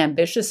 was he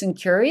ambitious and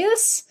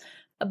curious?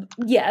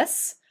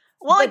 Yes.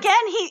 Well, again,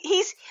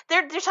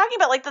 they're talking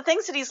about like the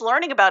things that he's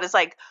learning about is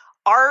like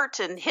art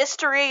and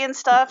history and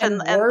stuff and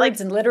words like,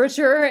 and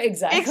literature.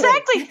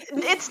 Exactly.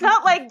 It's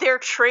not like they're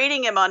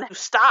training him on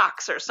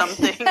stocks or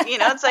something. You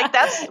know, it's like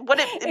that's what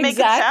it makes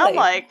it sound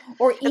like.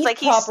 Or eat like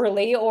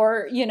properly,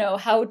 or, you know,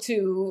 how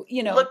to,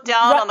 you know, look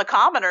down on the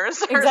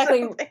commoners.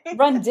 Exactly.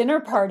 Run dinner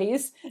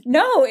parties.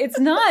 No, it's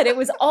not. It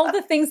was all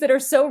the things that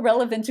are so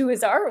relevant to his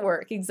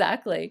artwork.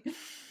 Exactly.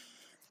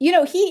 You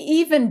know, he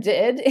even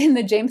did in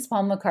the James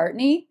Paul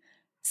McCartney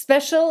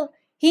special,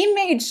 he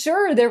made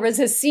sure there was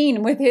a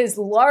scene with his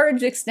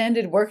large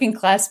extended working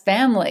class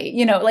family.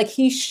 You know, like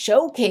he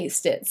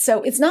showcased it.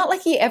 So it's not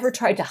like he ever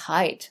tried to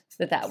hide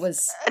that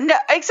was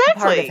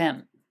part of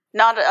him.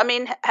 I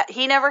mean,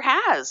 he never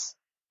has.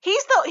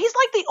 He's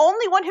like the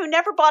only one who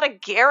never bought a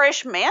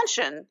garish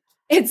mansion.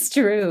 It's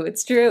true.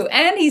 It's true.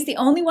 And he's the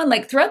only one,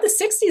 like throughout the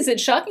 60s, it's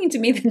shocking to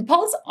me that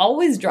Paul's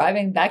always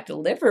driving back to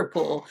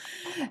Liverpool,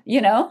 you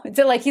know?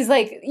 So like, he's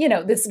like, you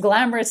know, this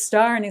glamorous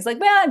star, and he's like,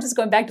 well, I'm just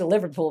going back to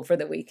Liverpool for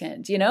the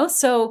weekend, you know?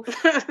 So,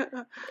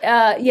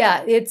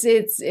 yeah,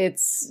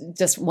 it's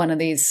just one of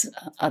these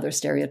other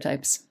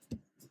stereotypes.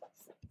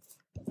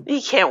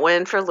 He can't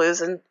win for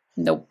losing.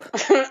 Nope.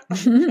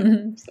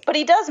 But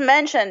he does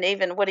mention,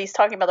 even when he's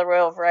talking about the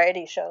Royal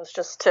Variety shows,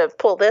 just to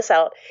pull this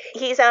out,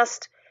 he's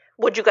asked,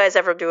 would you guys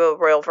ever do a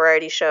Royal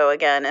Variety show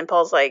again? And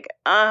Paul's like,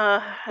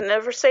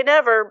 never say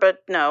never,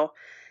 but no,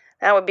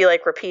 that would be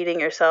like repeating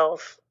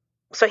yourself.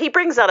 So he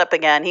brings that up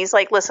again. He's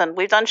like, listen,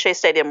 we've done Shea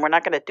Stadium. We're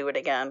not going to do it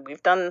again.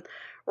 We've done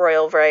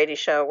Royal Variety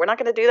Show. We're not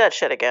going to do that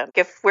shit again.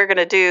 If we're going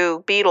to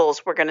do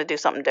Beatles, we're going to do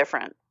something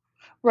different.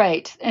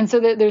 Right. And so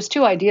there's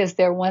two ideas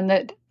there. One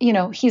that,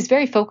 he's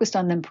very focused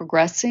on them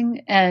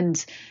progressing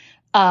and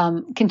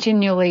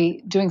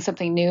continually doing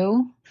something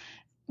new.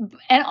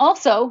 And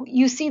also,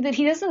 you see that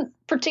he doesn't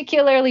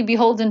particularly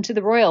beholden to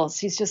the royals.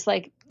 He's just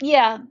like,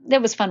 yeah,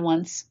 that was fun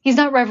once. He's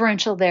not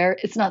reverential there.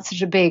 It's not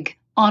such a big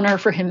honor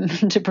for him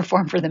to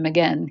perform for them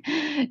again.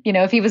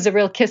 If he was a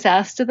real kiss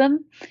ass to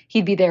them,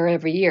 he'd be there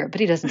every year,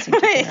 but he doesn't seem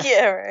to care.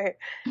 Yeah, right.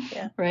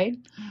 Yeah. Right?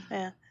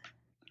 Yeah.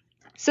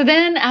 So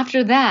then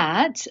after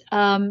that,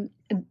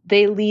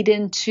 they lead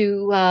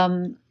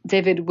into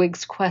David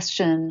Wigg's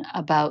question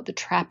about the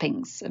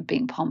trappings of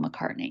being Paul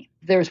McCartney.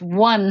 There's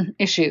one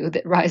issue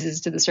that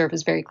rises to the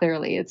surface very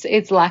clearly.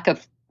 It's lack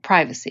of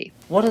privacy.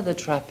 What are the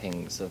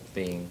trappings of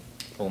being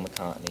Paul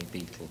McCartney,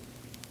 Beatle,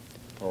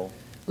 Paul?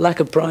 Lack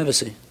of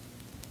privacy.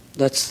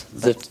 That's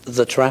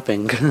the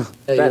trapping.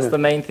 That's the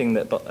main thing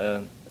that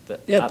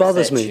it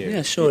bothers me. You.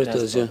 Yeah, sure it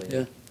does.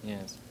 Yeah.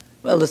 Yes.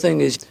 Well, the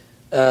thing is,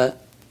 I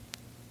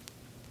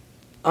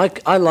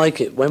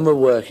like it when we're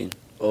working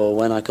or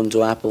when I come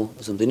to Apple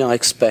or something. I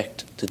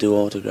expect to do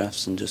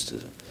autographs and just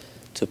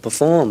to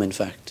perform. In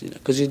fact,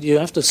 because you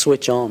have to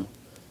switch on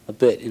a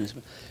bit.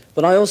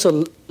 But I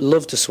also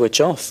love to switch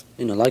off.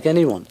 Like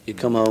anyone, you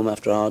come home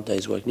after a hard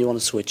day's work and you want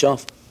to switch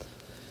off.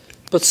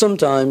 But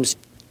sometimes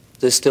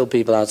there's still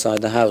people outside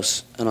the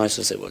house, and I sort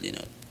of say, well,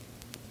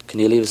 can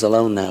you leave us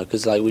alone now?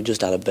 Because we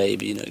just had a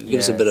baby, give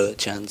us a bit of a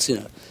chance,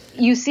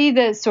 You see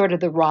the sort of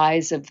the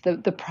rise of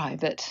the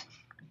private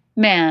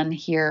man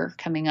here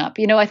coming up.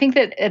 I think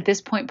that at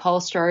this point,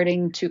 Paul's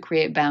starting to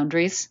create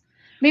boundaries.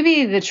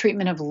 Maybe the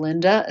treatment of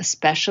Linda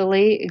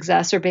especially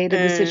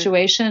exacerbated the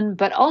situation,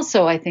 but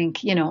also I think,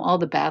 all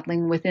the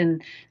battling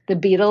within the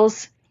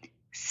Beatles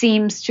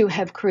seems to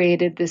have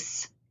created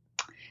this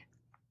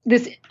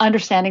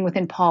understanding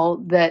within Paul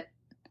that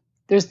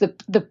there's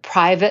the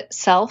private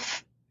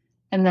self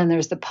and then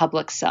there's the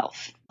public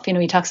self.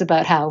 He talks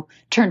about how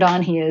turned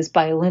on he is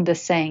by Linda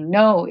saying,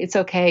 no, it's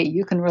okay.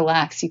 You can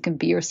relax. You can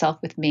be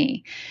yourself with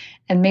me.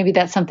 And maybe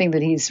that's something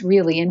that he's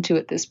really into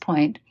at this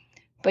point.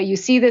 But you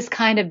see this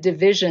kind of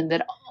division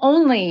that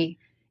only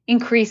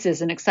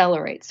increases and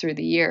accelerates through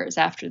the years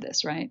after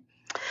this, right?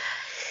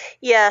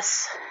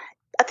 Yes.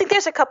 I think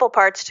there's a couple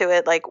parts to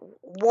it. Like,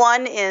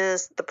 one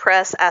is the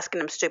press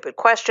asking him stupid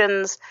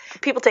questions,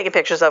 people taking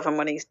pictures of him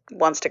when he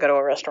wants to go to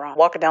a restaurant,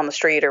 walking down the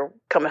street or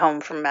coming home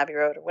from Abbey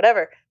Road or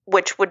whatever,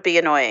 which would be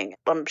annoying.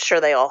 I'm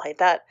sure they all hate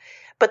that.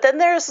 But then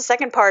there's the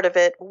second part of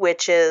it,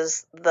 which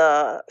is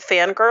the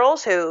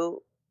fangirls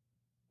who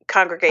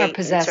congregate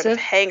and sort of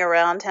hang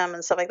around him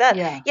and stuff like that.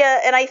 Yeah,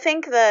 and I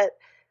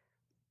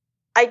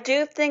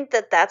do think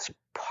that that's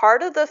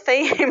part of the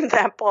fame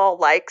that Paul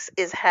likes,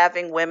 is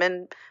having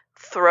women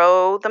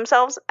throw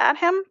themselves at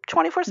him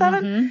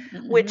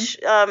 24/7, which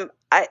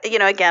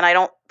again, I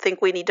don't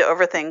think we need to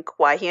overthink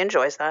why he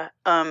enjoys that.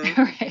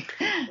 Right.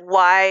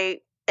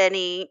 Why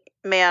any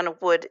man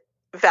would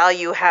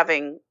value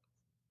having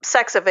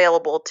sex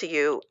available to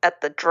you at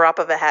the drop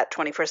of a hat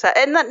 24/7,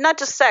 and not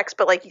just sex,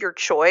 but like your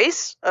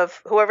choice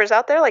of whoever's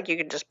out there. Like, you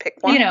can just pick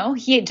one.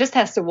 He just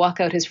has to walk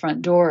out his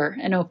front door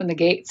and open the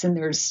gates, and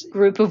there's a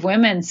group of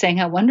women saying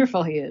how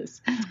wonderful he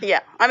is.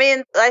 Yeah, I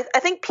mean, I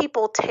think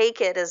people take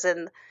it as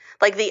in,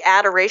 like, the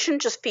adoration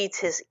just feeds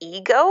his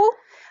ego,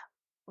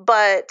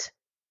 but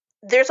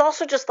there's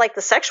also just like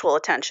the sexual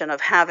attention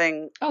of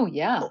having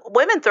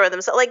women throw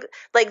themselves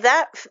like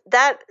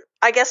that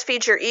I guess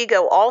feeds your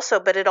ego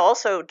also, but it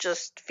also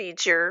just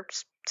feeds your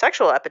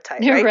sexual appetite,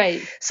 right?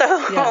 Right. So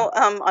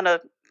on a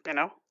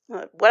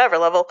whatever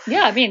level.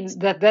 Yeah, I mean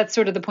that's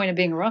sort of the point of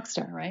being a rock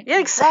star, right? Yeah,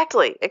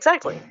 exactly.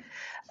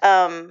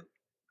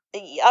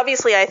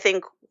 Obviously, I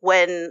think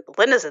when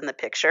Linda's in the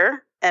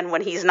picture and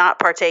when he's not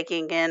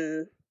partaking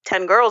in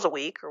 10 girls a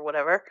week or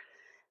whatever,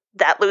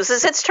 that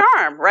loses its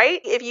charm,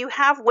 right? If you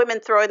have women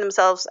throwing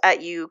themselves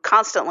at you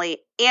constantly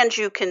and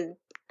you can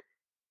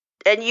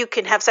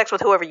have sex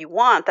with whoever you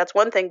want, that's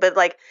one thing. But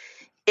like,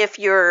 if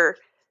you're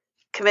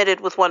committed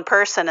with one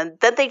person and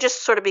then they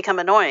just sort of become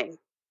annoying,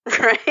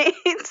 right?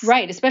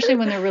 Right, especially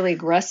when they're really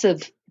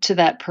aggressive to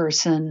that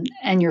person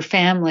and your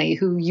family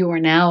who you are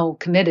now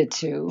committed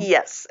to.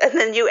 Yes, and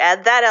then you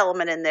add that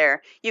element in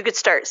there, you could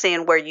start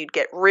seeing where you'd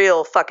get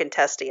real fucking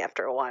testy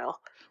after a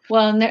while.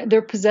 Well, and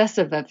they're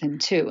possessive of him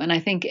too. And I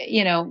think,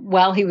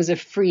 while he was a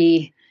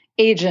free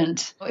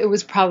agent, it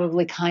was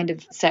probably kind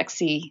of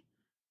sexy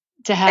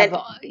to have,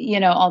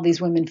 all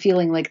these women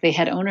feeling like they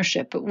had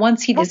ownership. But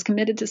once he is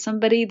committed to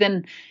somebody,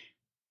 then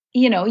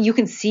you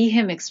can see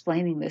him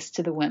explaining this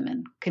to the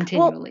women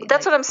continually. Well,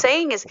 that's what I'm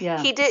saying is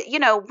he did,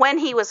 when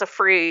he was a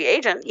free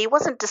agent, he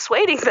wasn't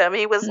dissuading them.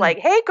 He was like,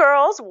 hey,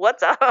 girls,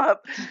 what's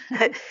up?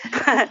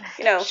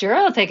 Sure,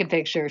 I'll take a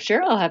picture.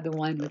 Sure, I'll have the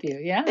wine with you.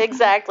 Yeah.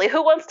 Exactly.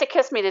 Who wants to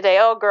kiss me today?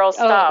 Oh, girls,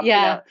 stop.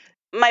 Yeah.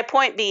 My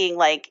point being,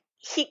 like,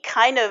 he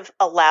kind of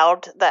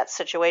allowed that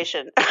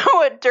situation.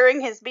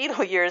 During his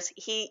Beatle years,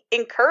 he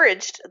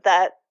encouraged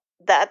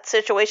that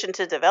situation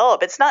to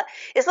develop. It's not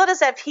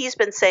as if he's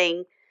been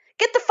saying,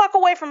 get the fuck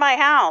away from my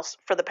house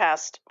for the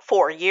past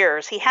 4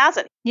 years. He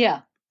hasn't.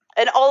 Yeah.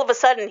 And all of a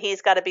sudden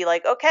he's got to be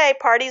like, okay,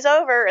 party's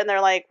over. And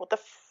they're like,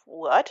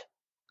 what?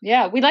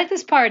 Yeah, we like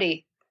this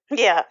party.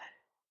 Yeah.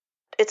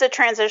 It's a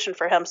transition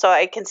for him. So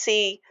I can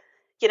see,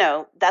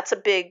 that's a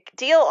big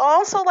deal.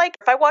 Also, like,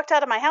 if I walked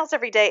out of my house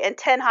every day and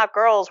 10 hot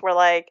girls were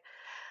like,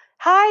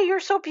 hi, you're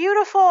so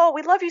beautiful.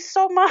 We love you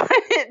so much.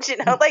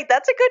 Like,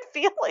 that's a good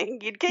feeling.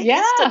 You'd get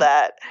used to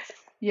that.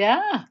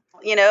 Yeah.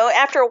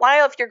 After a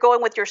while, if you're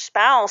going with your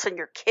spouse and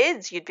your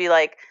kids, you'd be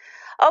like,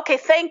 okay,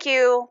 thank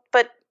you,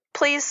 but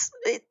please,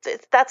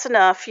 that's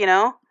enough,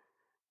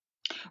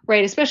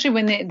 Right, especially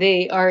when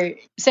they are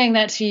saying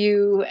that to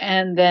you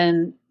and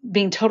then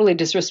being totally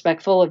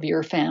disrespectful of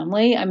your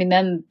family. I mean,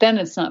 then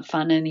it's not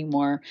fun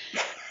anymore.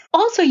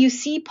 Also, you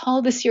see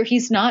Paul this year,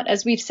 he's not,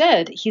 as we've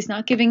said, he's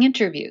not giving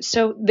interviews.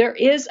 So there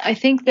is, I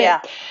think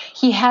that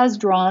he has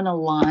drawn a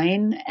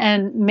line,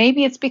 and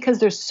maybe it's because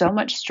there's so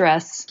much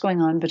stress going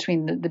on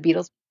between the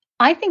Beatles.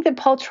 I think that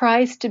Paul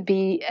tries to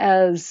be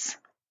as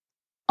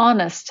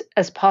honest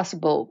as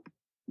possible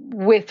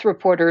with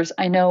reporters.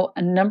 I know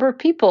a number of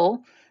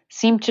people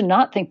seem to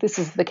not think this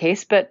is the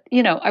case, but,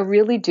 I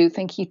really do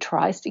think he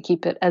tries to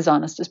keep it as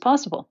honest as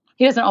possible.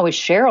 He doesn't always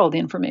share all the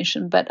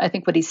information, but I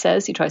think what he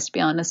says, he tries to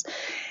be honest.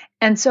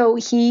 And so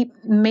he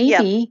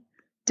maybe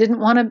didn't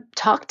want to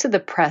talk to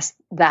the press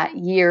that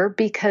year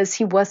because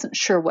he wasn't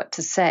sure what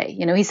to say.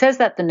 He says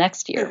that the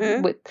next year.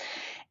 Mm-hmm.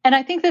 And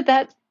I think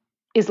that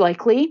is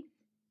likely,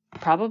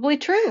 probably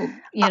true,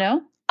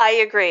 I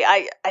agree.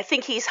 I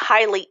think he's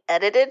highly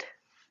edited.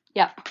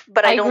 Yeah.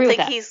 But I don't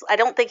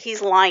think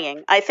he's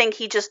lying. I think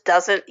he just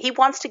he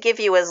wants to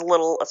give you as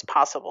little as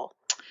possible.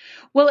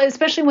 Well,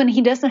 especially when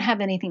he doesn't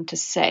have anything to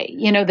say,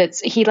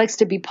 he likes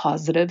to be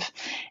positive.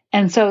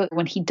 And so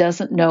when he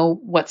doesn't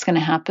know what's going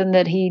to happen,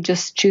 that he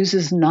just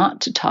chooses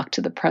not to talk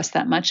to the press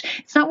that much.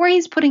 It's not where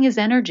he's putting his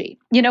energy.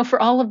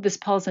 For all of this,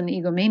 Paul's an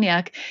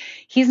egomaniac.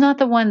 He's not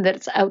the one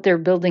that's out there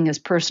building his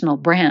personal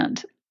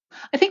brand.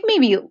 I think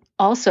maybe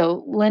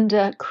also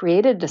Linda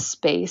created a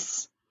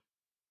space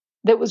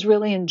that was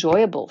really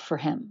enjoyable for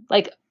him.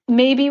 Like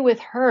maybe with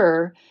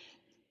her,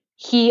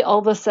 he all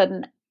of a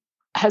sudden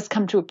has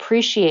come to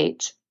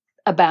appreciate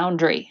a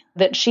boundary,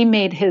 that she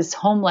made his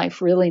home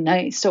life really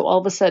nice. So all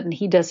of a sudden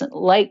he doesn't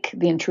like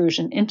the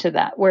intrusion into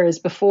that. Whereas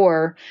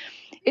before,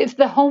 if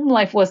the home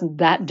life wasn't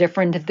that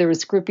different, if there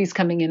was groupies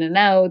coming in and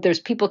out, there's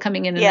people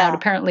coming in and out,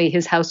 apparently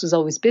his house was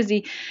always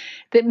busy,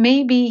 that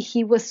maybe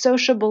he was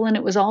sociable and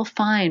it was all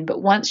fine.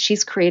 But once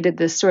she's created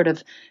this sort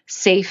of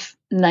safe,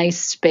 nice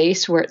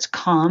space where it's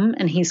calm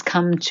and he's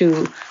come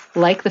to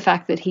like the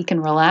fact that he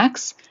can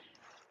relax,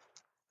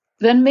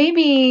 then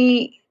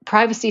maybe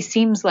privacy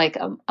seems like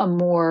a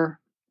more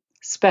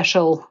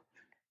special,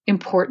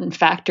 important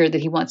factor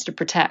that he wants to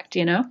protect,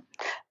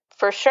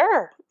 For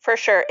sure.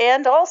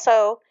 And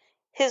also,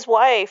 his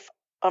wife,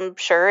 I'm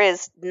sure,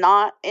 is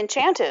not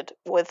enchanted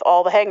with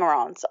all the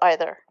hanger-ons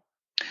either.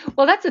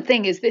 Well, that's the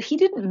thing, is that he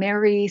didn't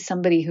marry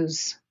somebody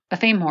who's a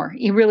fame whore.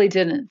 He really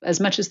didn't, as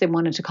much as they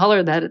wanted to call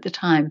her that at the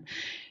time.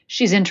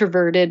 She's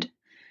introverted.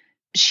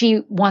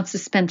 She wants to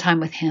spend time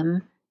with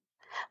him.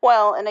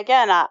 Well, and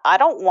again, I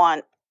don't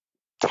want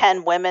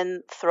 10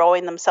 women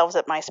throwing themselves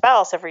at my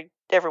spouse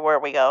everywhere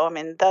we go. I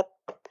mean, that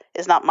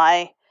is not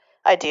my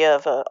idea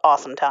of an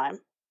awesome time.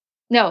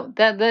 No,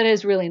 that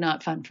is really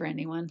not fun for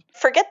anyone.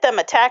 Forget them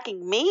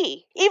attacking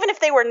me. Even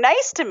if they were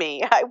nice to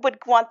me, I would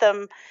want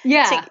them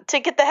to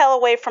get the hell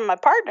away from my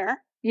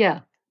partner.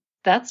 Yeah,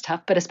 that's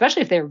tough, but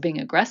especially if they were being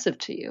aggressive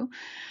to you.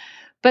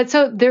 But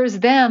so there's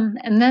them,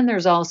 and then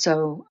there's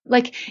also,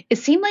 like, it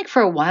seemed like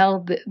for a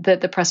while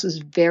that the press was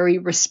very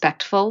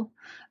respectful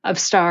of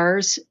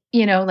stars.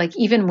 Like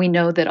even we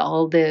know that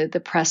all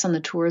the press on the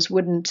tours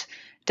wouldn't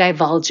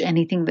divulge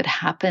anything that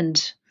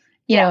happened.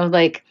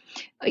 Like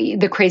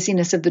the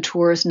craziness of the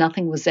tours,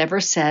 nothing was ever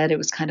said. It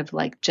was kind of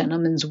like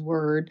gentleman's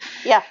word.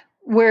 Yeah.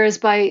 Whereas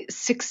by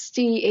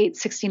 68,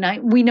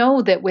 69, we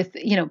know that with,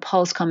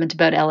 Paul's comment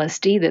about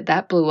LSD,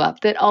 that blew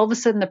up, that all of a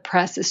sudden the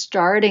press is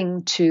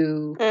starting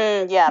to be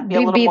a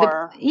little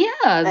more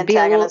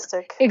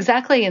antagonistic.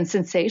 Exactly, and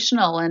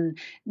sensational, and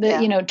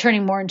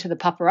turning more into the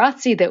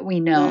paparazzi that we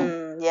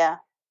know. Yeah.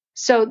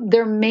 So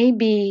there may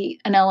be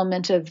an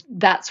element of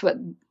that's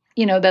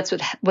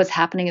what's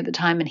happening at the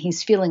time, and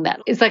he's feeling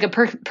that. It's like a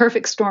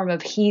perfect storm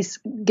of he's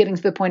getting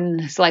to the point in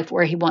his life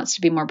where he wants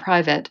to be more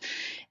private,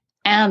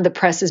 and the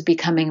press is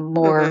becoming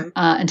more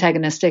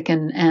antagonistic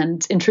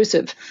and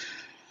intrusive.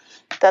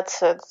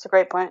 That's a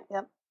great point.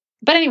 Yep.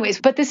 But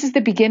anyways, this is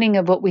the beginning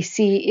of what we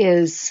see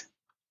is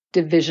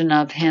division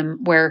of him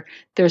where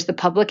there's the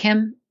public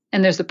him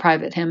and there's the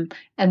private him,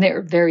 and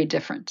they're very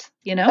different,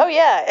 you know? Oh,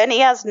 yeah. And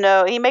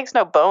he makes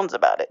no bones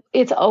about it.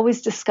 It's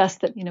always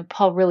discussed that,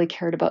 Paul really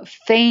cared about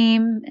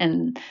fame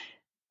and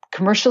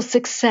commercial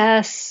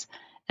success,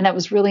 and that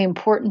was really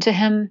important to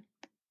him.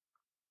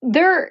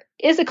 There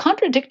is a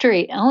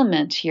contradictory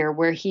element here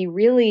where he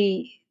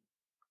really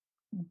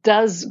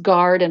does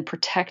guard and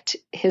protect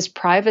his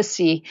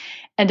privacy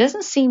and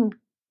doesn't seem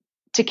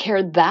to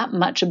care that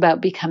much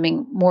about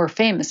becoming more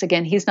famous.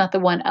 Again, he's not the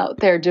one out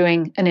there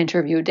doing an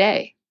interview a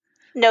day.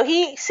 No,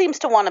 he seems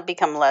to want to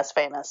become less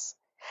famous.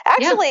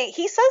 Actually,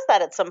 He says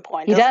that at some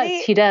point.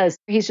 He does.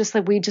 He's just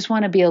like, we just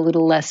want to be a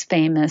little less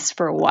famous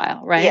for a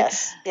while, right?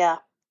 Yes, yeah.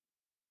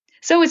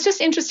 So it's just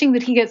interesting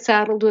that he gets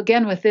saddled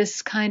again with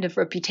this kind of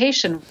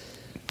reputation.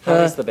 How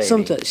is the baby?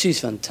 Sometimes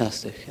she's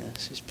fantastic. Yeah,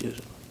 she's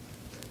beautiful.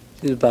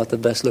 She's about the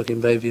best looking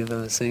baby you've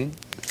ever seen.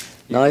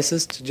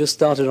 Nicest. Just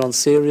started on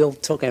cereal.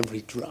 Took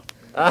every drop.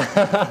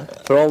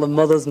 For all the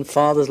mothers and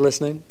fathers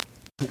listening.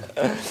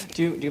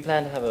 Do you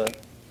plan to have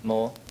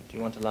more? Do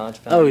you want a large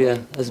family? Oh yeah,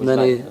 as Would you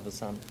many. like to have a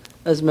son?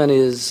 As many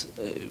as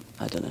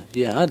I don't know.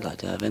 Yeah, I'd like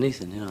to have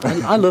anything.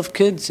 I love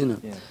kids. Yeah.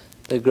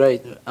 They're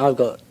great.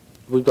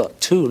 We've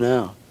got 2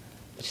 now,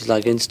 which is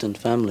like instant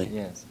family.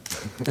 Yes.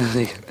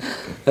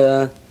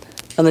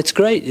 And it's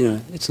great.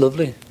 It's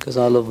lovely because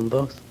I love them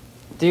both.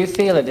 Do you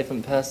feel a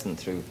different person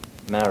through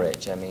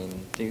marriage? I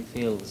mean, do you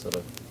feel sort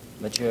of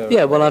mature?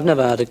 Yeah, well, I've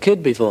never had a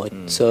kid before,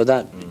 so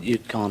that you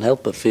can't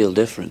help but feel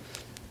different.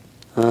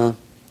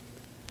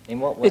 In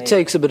what way? It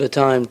takes a bit of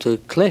time to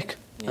click.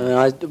 Yeah.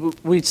 I mean,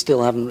 it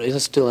still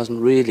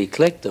hasn't really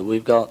clicked that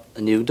we've got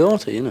a new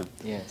daughter.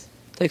 Yes.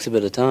 It takes a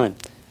bit of time.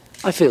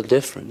 I feel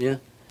different. Yeah,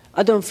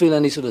 I don't feel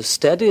any sort of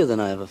steadier than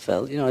I ever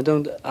felt.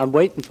 I'm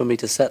waiting for me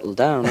to settle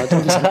down. I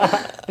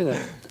don't.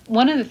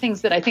 One of the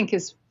things that I think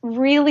is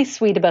really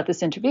sweet about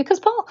this interview, because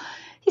Paul,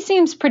 he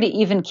seems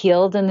pretty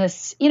even-keeled in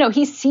this,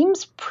 he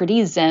seems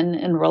pretty zen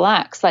and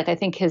relaxed. Like, I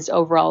think his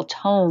overall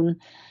tone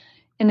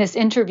in this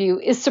interview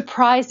is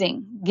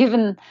surprising,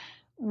 given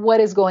what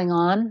is going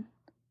on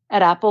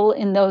at Apple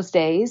in those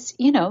days.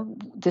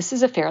 This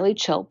is a fairly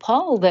chill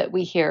Paul that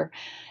we hear.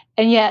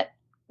 And yet,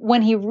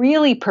 when he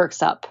really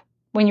perks up,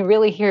 when you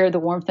really hear the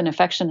warmth and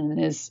affection in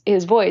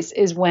his voice,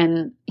 is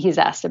when he's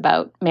asked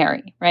about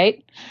Mary,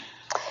 right?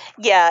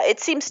 Yeah, it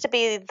seems to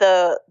be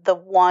the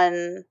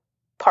one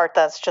part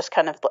that's just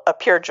kind of a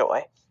pure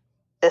joy,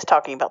 is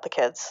talking about the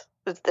kids.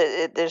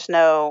 There's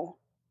no...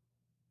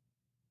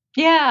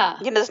 Yeah.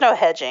 There's no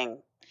hedging.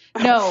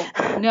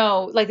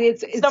 No. Like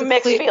it's no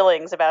mixed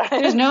feelings about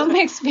it. There's no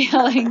mixed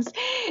feelings.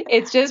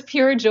 It's just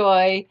pure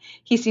joy.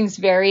 He seems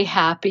very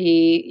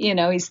happy.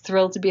 He's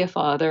thrilled to be a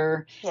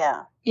father.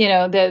 Yeah.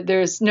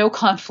 There's no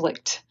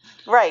conflict.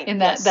 Right. In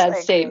that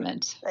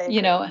statement.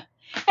 And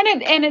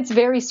it's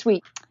very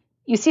sweet.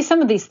 You see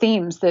some of these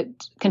themes that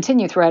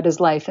continue throughout his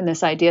life, and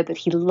this idea that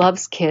he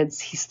loves kids,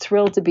 he's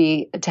thrilled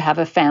to have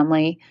a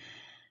family,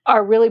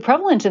 are really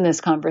prevalent in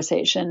this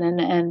conversation.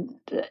 And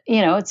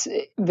it's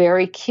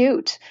very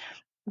cute.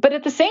 But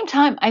at the same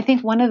time, I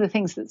think one of the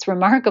things that's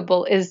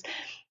remarkable is,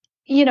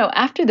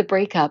 after the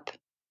breakup,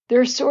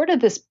 there's sort of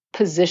this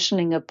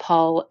positioning of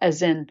Paul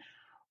as in,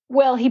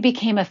 well, he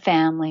became a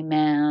family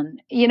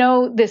man.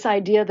 This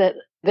idea that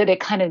it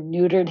kind of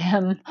neutered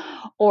him,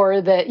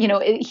 or that,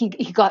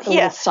 he got a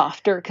little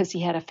softer because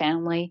he had a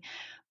family.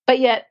 But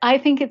yet I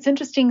think it's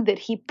interesting that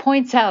he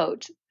points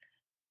out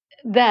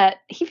that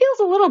he feels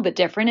a little bit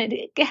different.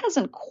 It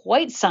hasn't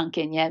quite sunk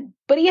in yet,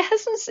 but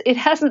it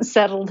hasn't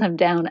settled him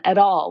down at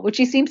all, which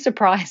he seems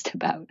surprised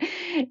about,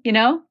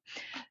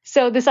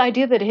 So this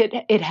idea that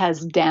it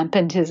has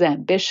dampened his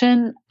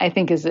ambition, I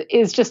think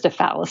is just a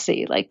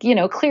fallacy. Like,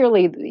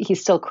 clearly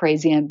he's still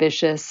crazy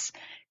ambitious.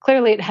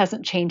 Clearly it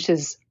hasn't changed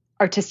his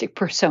artistic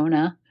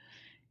persona.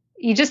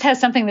 He just has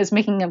something that's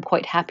making him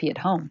quite happy at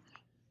home.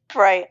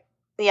 Right.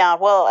 Yeah.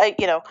 Well,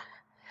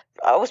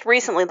 I was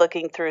recently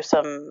looking through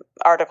some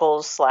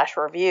articles /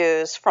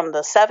 reviews from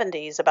the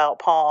 70s about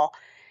Paul,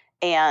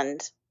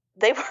 and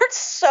they were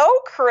so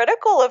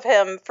critical of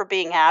him for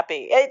being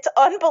happy. It's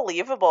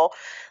unbelievable.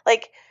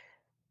 Like,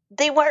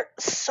 they were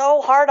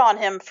so hard on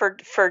him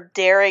for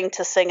daring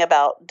to sing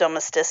about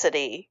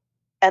domesticity.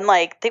 And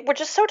they were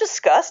just so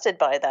disgusted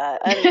by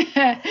that.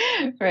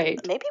 And right.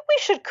 Maybe we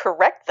should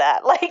correct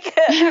that.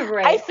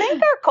 Right. I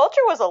think our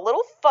culture was a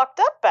little fucked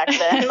up back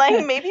then.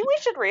 Maybe we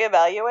should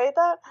reevaluate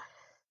that.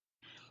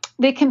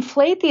 They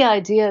conflate the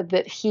idea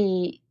that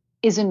he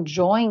is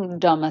enjoying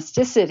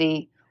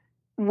domesticity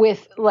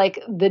with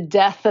the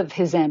death of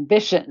his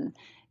ambition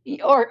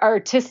or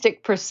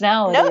artistic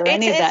personality or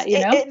any of that,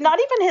 not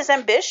even his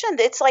ambition.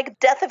 It's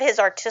death of his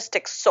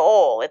artistic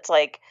soul. It's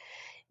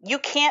you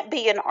can't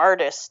be an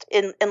artist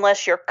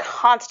unless you're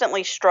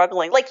constantly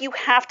struggling. You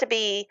have to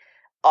be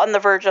on the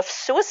verge of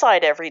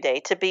suicide every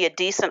day to be a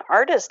decent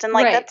artist. And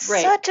that's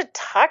such a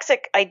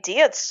toxic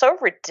idea. It's so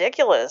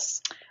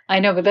ridiculous. I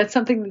know, but that's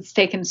something that's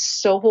taken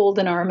so hold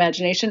in our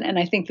imagination. And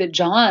I think that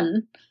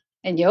John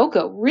And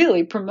Yoko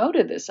really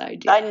promoted this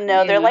idea. I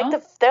know they're like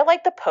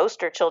the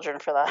poster children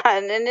for that,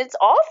 and it's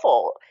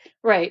awful.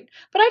 Right.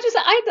 But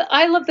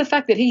I love the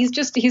fact that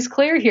he's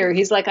clear here.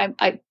 He's like,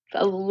 I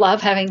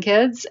love having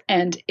kids,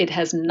 and it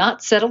has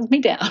not settled me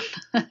down.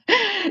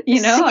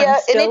 I'm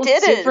still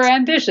super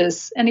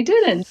ambitious, and he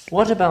didn't.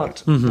 What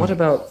about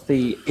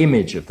the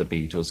image of the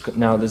Beatles?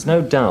 Now, there's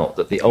no doubt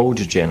that the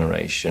older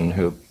generation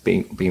who have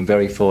been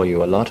very for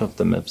you, a lot of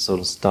them have sort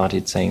of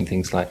started saying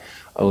things like,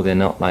 oh, they're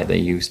not like they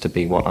used to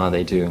be. What are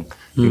they doing?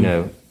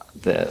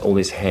 All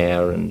this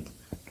hair and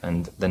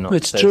they're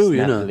not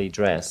snappily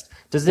dressed.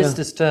 Does this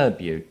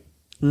disturb you?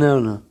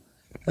 No.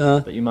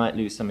 But you might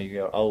lose some of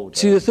your old...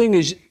 See, the thing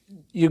is,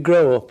 you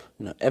grow up.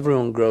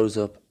 Everyone grows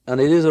up. And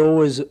it is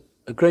always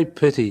a great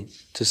pity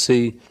to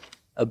see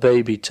a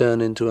baby turn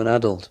into an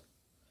adult.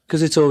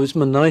 Because it's always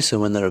nicer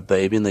when they're a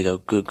baby and they go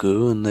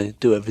goo-goo and they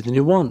do everything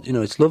you want.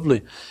 It's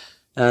lovely.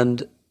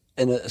 And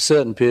in a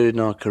certain period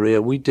in our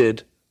career, we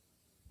did...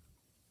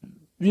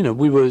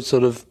 we were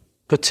sort of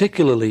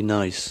particularly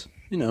nice.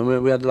 We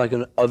had like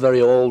a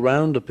very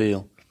all-round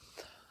appeal.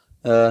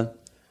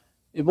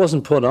 It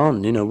wasn't put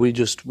on,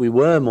 we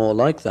were more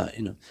like that,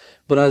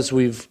 But as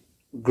we've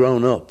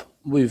grown up,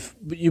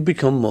 you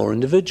become more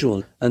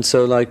individual. And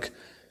so, like,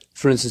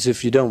 for instance,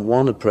 if you don't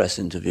want a press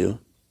interview,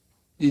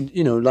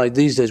 like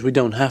these days, we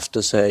don't have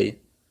to say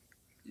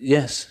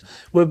yes.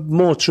 We're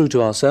more true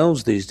to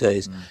ourselves these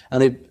days.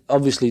 And it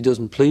obviously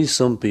doesn't please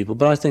some people,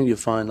 but I think you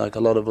find like a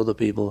lot of other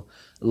people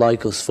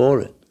like us for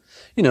it.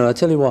 I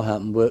tell you what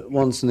happened.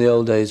 Once in the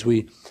old days,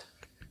 we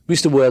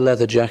used to wear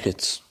leather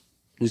jackets.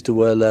 We used to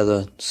wear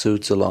leather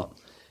suits a lot.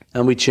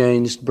 And we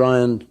changed.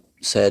 Brian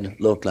said,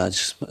 look,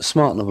 lads,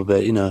 smarten up a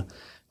bit,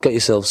 get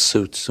yourselves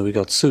suits. So we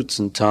got suits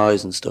and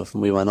ties and stuff,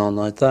 and we went on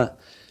like that.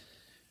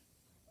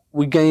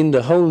 We gained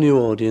a whole new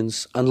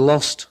audience and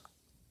lost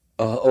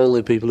all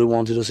the people who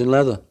wanted us in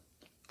leather.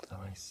 Oh,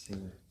 I see.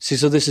 See,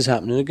 so this is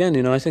happening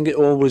again. I think it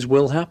always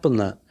will happen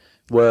that,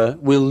 where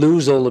we'll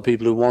lose all the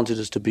people who wanted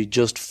us to be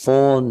just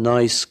 4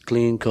 nice,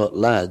 clean-cut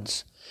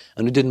lads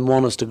and who didn't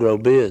want us to grow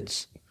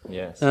beards.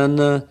 Yes.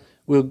 And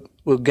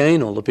we'll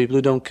gain all the people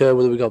who don't care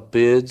whether we got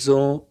beards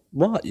or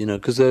what,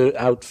 because they're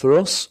out for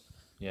us,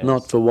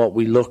 not for what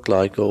we look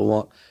like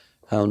or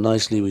how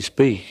nicely we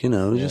speak,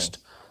 just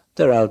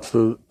they're out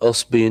for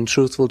us being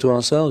truthful to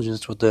ourselves.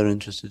 That's what they're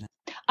interested in.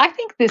 I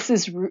think this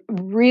is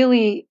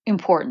really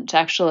important,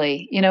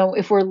 actually.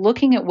 If we're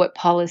looking at what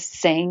Paul is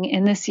saying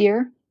in this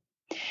year,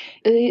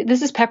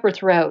 this is peppered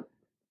throughout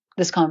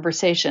this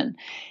conversation,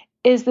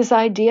 is this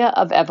idea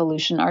of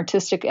evolution,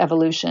 artistic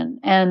evolution.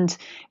 And,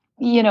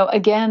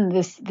 again,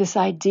 this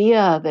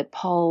idea that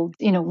Paul,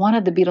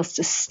 wanted the Beatles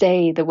to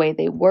stay the way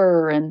they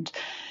were, and,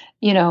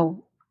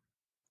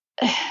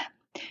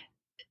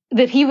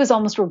 that he was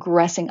almost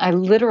regressing. I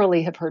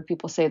literally have heard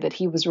people say that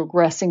he was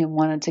regressing and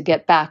wanted to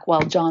get back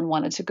while John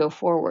wanted to go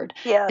forward.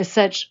 Yeah. It's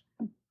such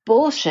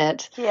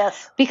bullshit.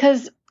 Yes.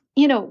 Because,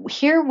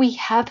 here we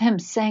have him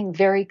saying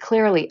very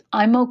clearly,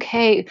 I'm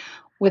okay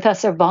with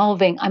us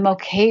evolving. I'm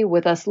okay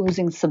with us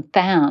losing some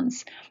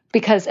fans,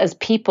 because as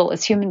people,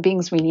 as human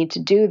beings, we need to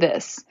do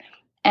this.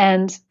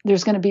 And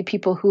there's going to be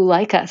people who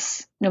like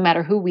us, no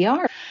matter who we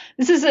are.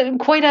 This is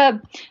quite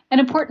an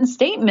important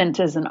statement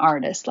as an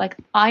artist. Like,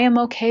 I am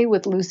okay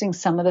with losing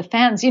some of the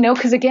fans,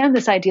 because again,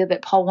 this idea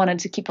that Paul wanted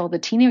to keep all the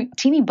teeny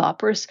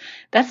boppers,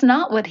 that's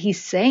not what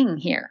he's saying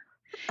here.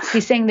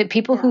 He's saying that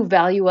people who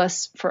value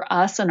us for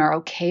us and are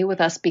okay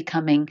with us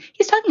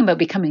he's talking about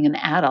becoming an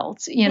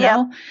adult,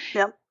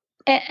 Yep.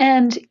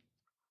 And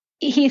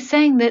he's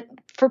saying that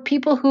for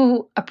people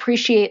who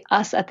appreciate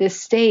us at this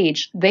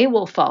stage, they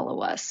will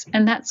follow us,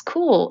 and that's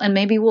cool. And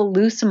maybe we'll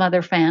lose some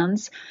other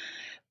fans,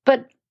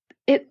 but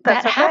that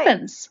okay.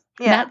 happens.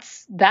 Yeah.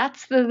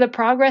 That's the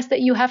progress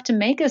that you have to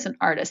make as an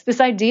artist. This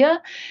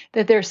idea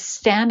that they're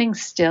standing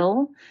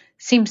still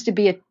seems to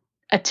be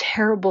a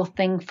terrible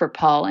thing for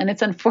Paul, and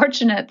it's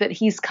unfortunate that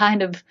he's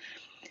kind of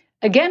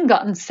again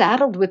gotten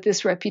saddled with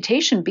this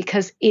reputation,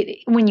 because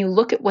when you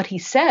look at what he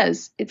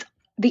says, it's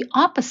the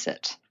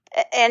opposite.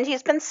 And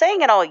he's been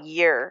saying it all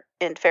year,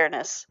 in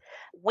fairness.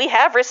 We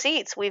have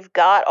receipts. We've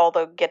got all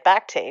the Get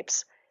Back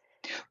tapes.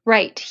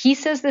 Right. He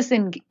says this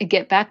in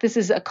Get Back. This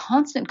is a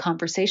constant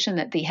conversation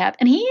that they have.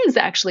 And he is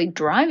actually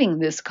driving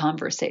this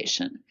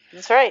conversation.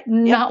 That's right.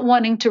 Not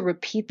wanting to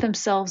repeat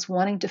themselves,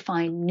 wanting to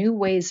find new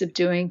ways of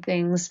doing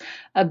things,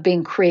 of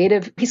being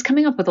creative. He's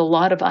coming up with a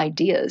lot of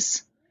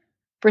ideas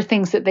for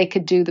things that they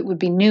could do that would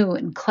be new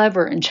and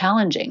clever and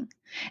challenging.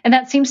 And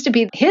that seems to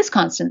be his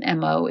constant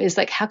MO, is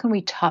like, how can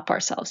we top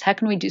ourselves? How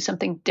can we do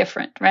something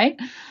different, right?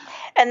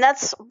 And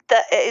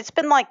it's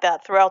been like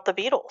that throughout the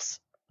Beatles.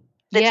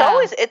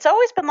 It's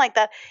always been like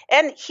that.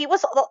 And he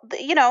was,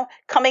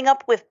 coming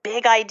up with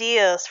big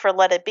ideas for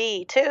Let It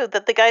Be too,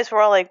 that the guys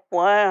were all like,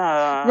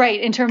 wow.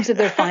 Right. In terms of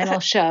their final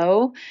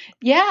show.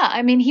 Yeah.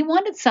 I mean, he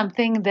wanted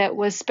something that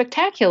was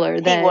spectacular.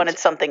 He wanted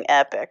something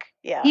epic.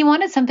 Yeah. He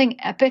wanted something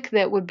epic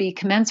that would be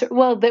commensurate.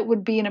 Well, that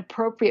would be an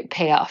appropriate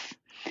payoff.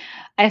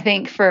 I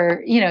think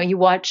for, you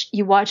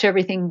watch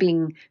everything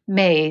being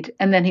made,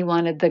 and then he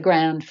wanted the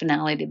grand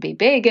finale to be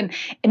big. And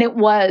it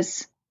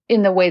was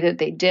in the way that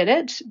they did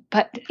it.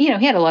 But, he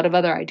had a lot of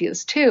other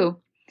ideas too.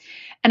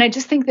 And I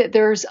just think that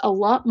there's a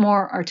lot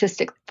more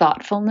artistic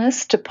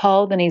thoughtfulness to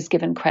Paul than he's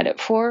given credit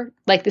for.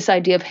 Like this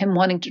idea of him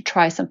wanting to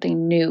try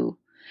something new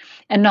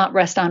and not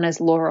rest on his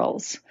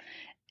laurels.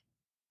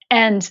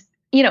 And,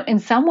 in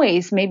some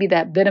ways, maybe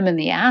that bit him in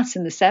the ass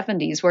in the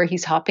 70s, where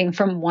he's hopping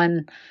from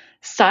one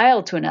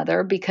style to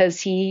another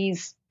because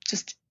he's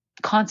just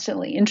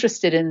constantly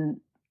interested in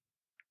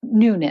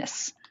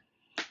newness.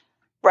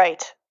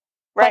 Right.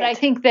 But I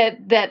think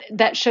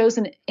that shows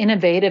an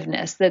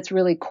innovativeness that's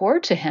really core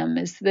to him,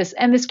 is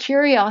this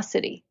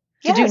curiosity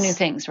to do new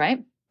things,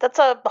 right? That's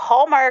a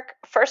hallmark,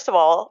 first of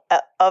all,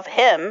 of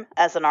him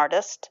as an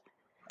artist.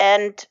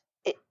 And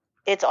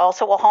it's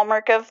also a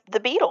hallmark of the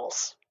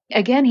Beatles.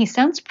 Again, he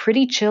sounds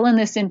pretty chill in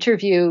this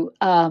interview.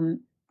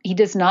 He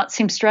does not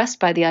seem stressed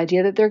by the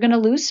idea that they're going to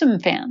lose some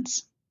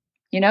fans.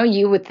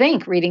 You would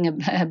think, reading a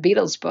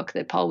Beatles book,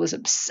 that Paul was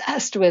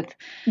obsessed with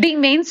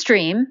being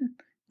mainstream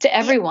to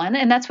everyone.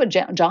 And that's what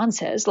John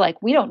says.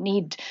 Like, we don't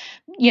need,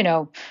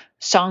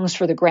 songs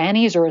for the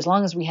grannies, or as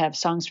long as we have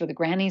songs for the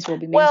grannies, we'll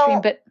be mainstream.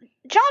 Well, but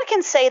John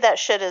can say that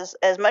shit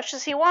as much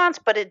as he wants,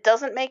 but it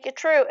doesn't make it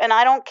true. And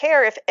I don't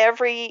care if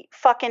every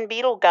fucking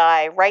Beatle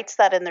guy writes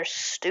that in their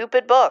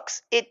stupid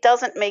books. It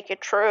doesn't make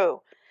it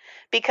true.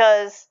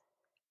 Because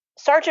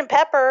Sgt.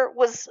 Pepper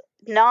was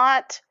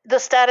not the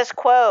status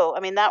quo.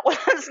 I mean, that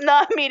was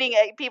not meeting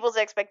people's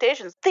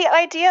expectations. The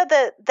idea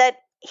that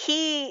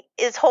he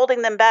is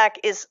holding them back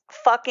is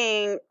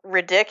fucking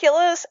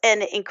ridiculous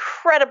and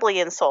incredibly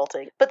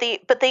insulting. But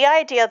the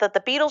idea that the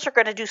Beatles are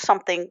going to do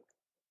something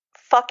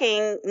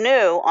fucking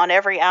new on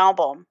every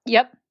album.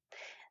 Yep.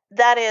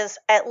 That is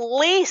at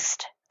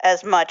least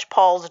as much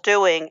Paul's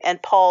doing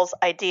and Paul's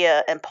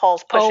idea and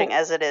Paul's pushing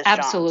as it is John's.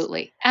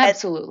 Absolutely.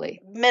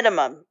 Absolutely. At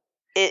minimum.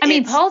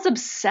 Paul's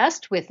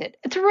obsessed with it.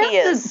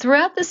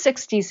 Throughout the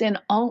 60s, in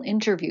all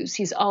interviews,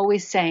 he's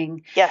always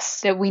saying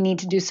that we need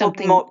to do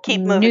something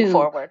keep moving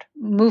forward.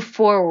 Move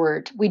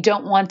forward. We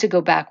don't want to go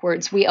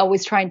backwards. We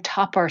always try and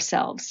top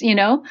ourselves,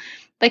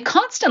 Like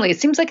constantly. It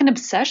seems like an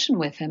obsession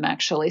with him,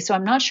 actually. So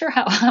I'm not sure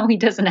how he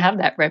doesn't have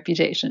that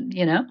reputation,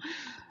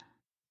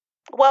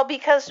 Well,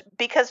 because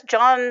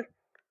John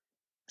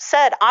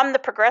said, I'm the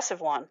progressive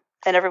one.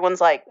 And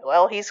everyone's like,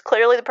 well, he's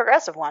clearly the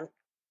progressive one.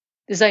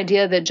 This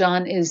idea that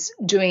John is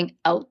doing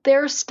out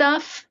there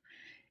stuff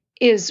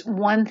is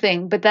one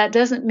thing, but that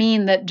doesn't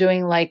mean that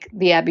doing like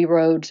the Abbey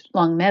Road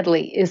long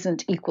medley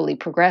isn't equally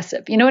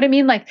progressive. You know what I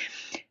mean? Like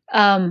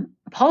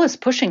Paul is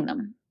pushing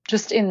them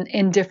just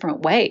in different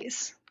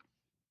ways.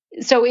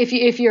 So if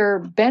your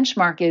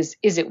benchmark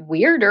is it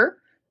weirder,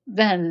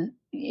 then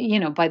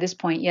by this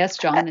point, yes,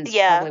 John is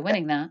probably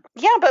winning that.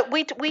 Yeah, but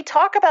we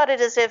talk about it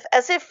as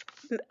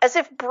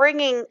if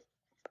bringing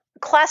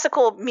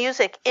classical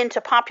music into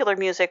popular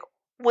music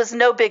was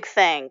no big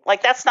thing.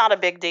 Like, that's not a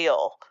big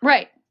deal.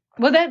 Right.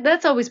 Well,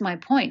 that's always my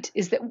point,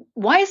 is that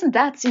why isn't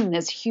that seen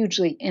as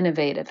hugely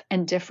innovative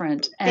and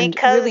different and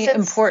really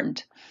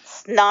important?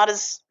 It's not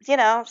as,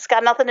 it's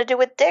got nothing to do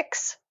with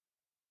dicks.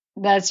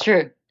 That's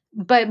true.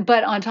 But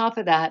on top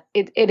of that,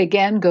 it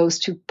again goes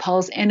to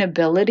Paul's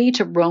inability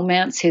to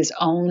romance his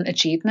own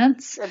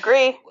achievements.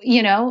 Agree.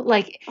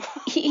 Like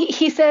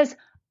he says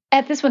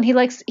at this one, he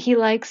likes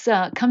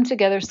Come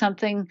Together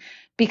Something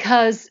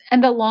because,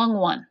 and the long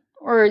one,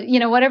 or,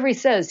 whatever he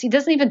says. He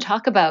doesn't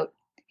talk about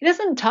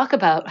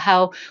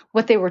how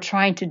what they were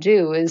trying to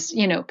do is,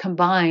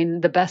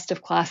 combine the best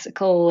of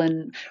classical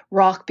and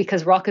rock,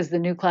 because rock is the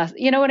new class.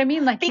 You know what I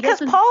mean? Like,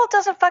 because Paul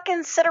doesn't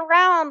fucking sit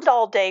around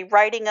all day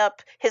writing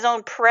up his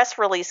own press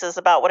releases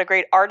about what a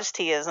great artist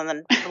he is, and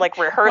then like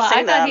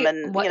rehearsing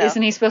them.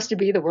 Isn't he supposed to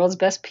be the world's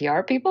best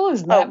PR people?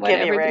 Isn't that what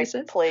everybody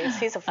says? Please,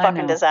 he's a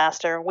fucking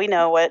disaster. We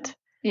know it.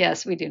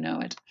 Yes, we do know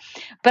it.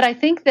 But I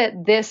think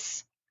that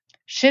this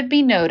should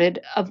be noted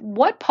of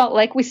what Paul,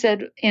 like we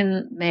said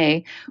in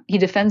May, he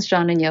defends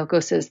John and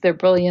Yoko, says they're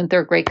brilliant,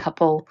 they're a great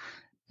couple,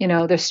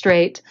 they're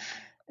straight,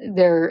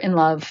 they're in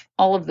love,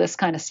 all of this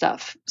kind of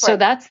stuff. Right. So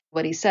that's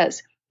what he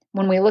says.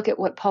 When we look at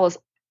what Paul is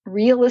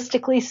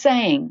realistically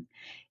saying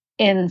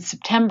in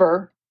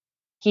September,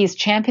 he's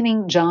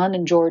championing John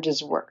and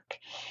George's work.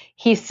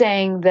 He's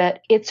saying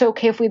that it's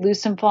okay if we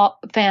lose some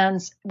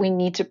fans, we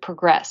need to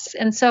progress.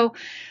 And so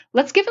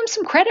let's give him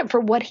some credit for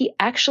what he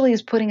actually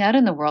is putting out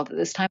in the world at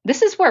this time.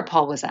 This is where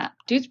Paul was at.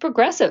 Dude's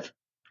progressive.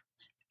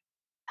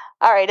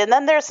 All right. And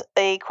then there's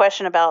a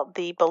question about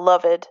the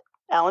beloved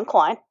Alan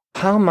Klein.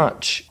 How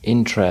much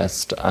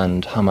interest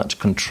and how much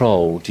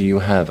control do you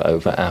have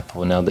over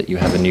Apple now that you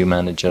have a new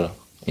manager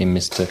in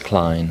Mr.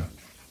 Klein?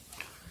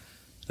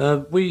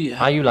 Are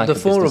you like the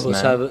four of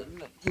us have.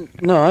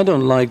 No, I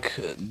don't like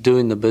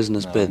doing the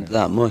business bit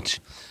that much,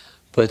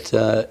 but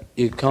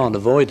you can't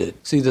avoid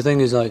it. See, the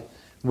thing is, like,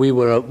 we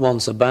were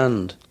once a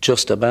band,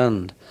 just a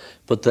band,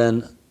 but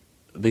then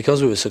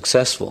because we were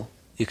successful,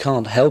 you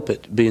can't help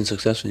it being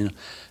successful.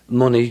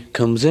 Money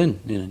comes in,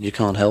 you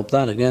can't help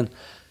that again.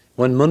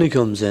 When money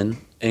comes in,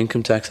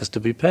 income tax has to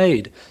be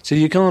paid. So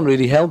you can't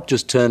really help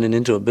just turning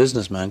into a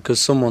businessman because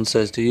someone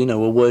says to you,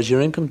 well, where's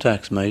your income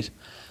tax, mate?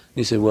 And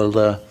you say,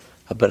 well,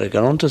 I better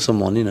get on to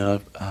someone, I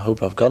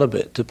hope I've got a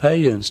bit to pay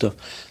you and stuff.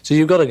 So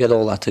you've got to get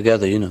all that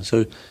together,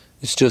 So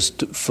it's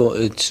just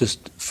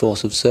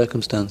force of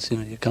circumstance,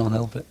 you can't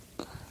help it.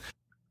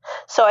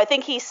 So I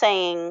think he's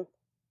saying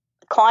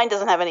Klein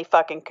doesn't have any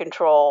fucking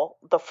control.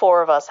 The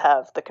four of us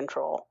have the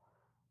control.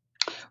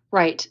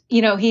 Right.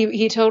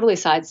 He totally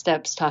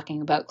sidesteps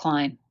talking about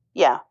Klein.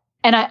 Yeah.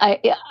 And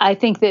I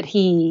think that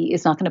he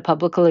is not going to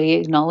publicly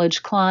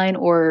acknowledge Klein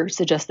or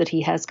suggest that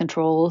he has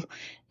control.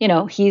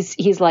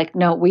 He's like,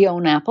 no, we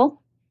own Apple.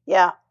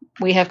 Yeah.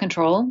 We have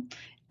control.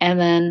 And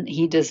then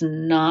he does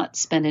not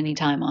spend any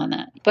time on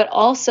that. But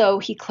also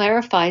he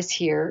clarifies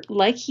here,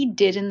 like he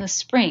did in the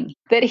spring,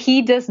 that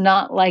he does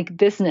not like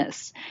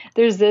business.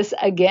 There's this,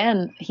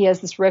 again, he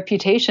has this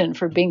reputation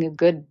for being a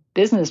good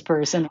business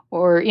person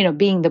or,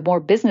 being the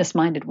more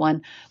business-minded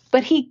one.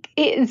 But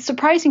it's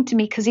surprising to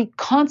me because he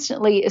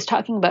constantly is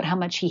talking about how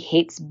much he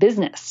hates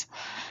business.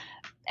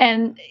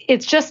 And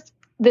it's just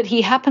that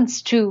he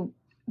happens to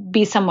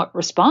be somewhat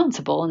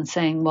responsible and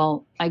saying,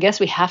 well, I guess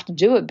we have to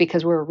do it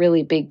because we're a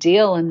really big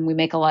deal and we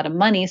make a lot of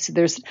money. So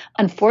there's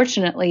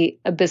unfortunately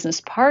a business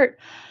part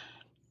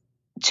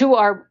to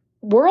our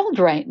world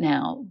right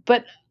now.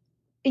 But,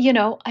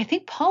 I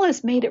think Paul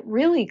has made it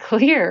really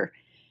clear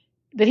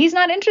that he's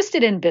not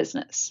interested in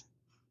business.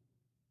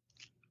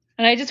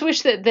 And I just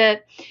wish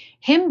that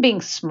him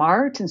being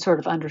smart and sort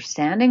of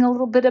understanding a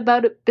little bit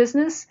about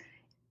business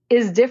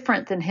is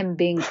different than him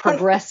being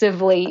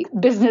progressively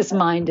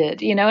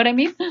business-minded. You know what I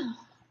mean?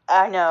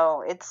 I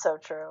know. It's so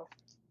true.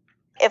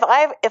 If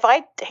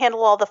I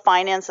handle all the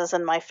finances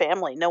in my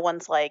family, no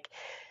one's like,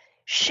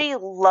 she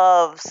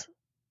loves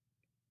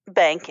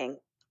banking.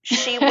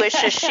 She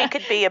wishes she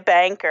could be a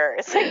banker.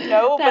 It's like,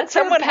 no, but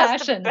someone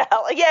has to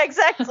balance. Yeah,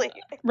 exactly.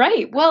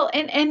 Right. Well,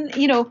 and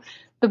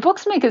the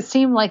books make it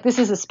seem like this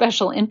is a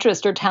special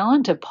interest or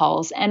talent of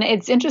Paul's, and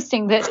it's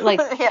interesting that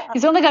Yeah.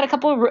 He's only got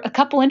a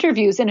couple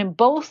interviews, and in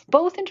both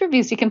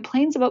interviews he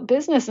complains about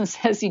business and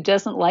says he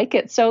doesn't like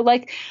it. So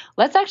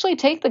let's actually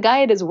take the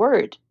guy at his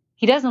word.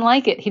 He doesn't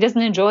like it. He doesn't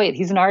enjoy it.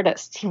 He's an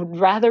artist. He would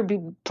rather be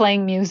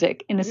playing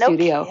music in a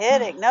studio.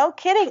 No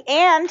kidding.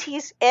 And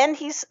he's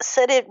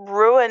said it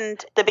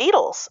ruined the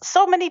Beatles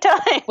so many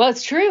times. Well,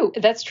 it's true.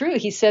 That's true.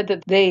 He said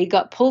that they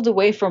got pulled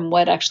away from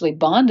what actually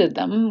bonded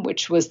them,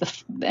 which was the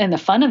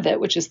fun of it,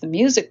 which is the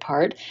music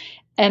part,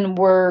 and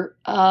were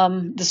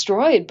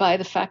destroyed by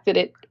the fact that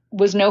it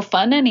was no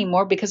fun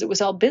anymore because it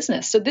was all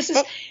business. So this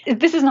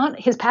is not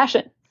his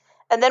passion.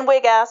 And then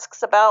Wig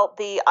asks about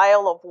the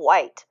Isle of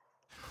Wight.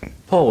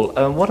 Paul,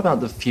 what about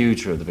the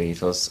future of the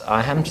Beatles?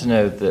 I happen to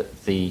know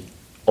that the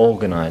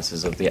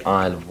organisers of the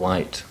Isle of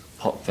Wight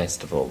Pop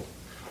Festival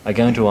are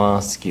going to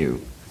ask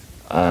you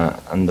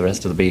and the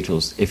rest of the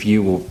Beatles if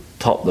you will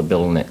top the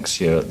bill next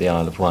year at the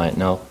Isle of Wight.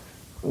 Now,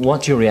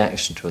 what's your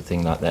reaction to a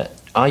thing like that?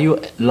 Are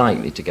you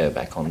likely to go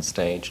back on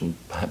stage and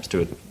perhaps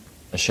do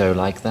a show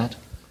like that?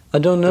 I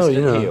don't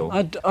know,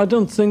 I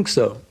don't think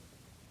so.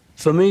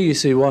 For me, you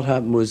see, what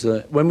happened was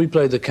that when we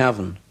played the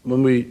Cavern,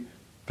 when we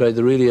played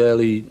the really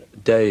early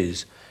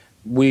days,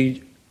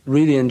 we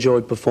really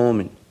enjoyed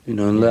performing,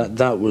 and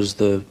that was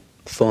the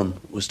fun,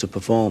 was to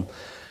perform.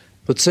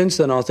 But since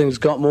then, our things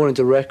got more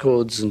into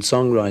records and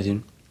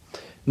songwriting,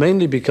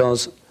 mainly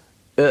because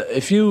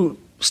if you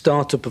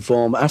start to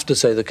perform, after,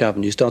 say, the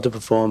Cavern, you start to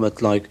perform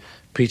at, like,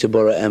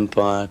 Peterborough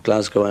Empire,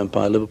 Glasgow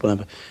Empire, Liverpool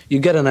Empire, you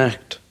get an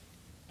act.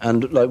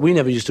 And, we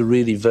never used to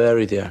really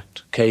vary the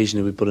act.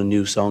 Occasionally we put a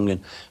new song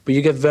in. But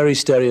you get very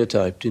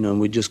stereotyped, and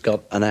we just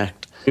got an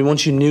act.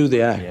 Once you knew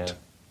the act,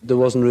 there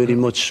wasn't really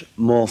much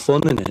more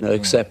fun in it,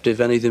 except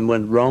if anything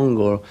went wrong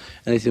or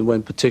anything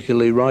went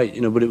particularly right,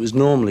 but it was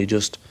normally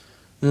just,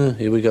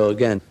 here we go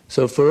again.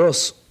 So for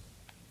us,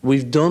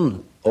 we've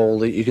done all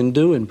that you can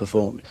do in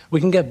performing.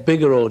 We can get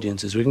bigger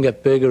audiences, we can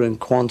get bigger in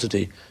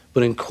quantity,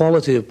 but in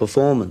quality of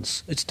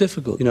performance, it's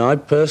difficult. I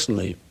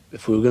personally,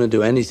 if we were going to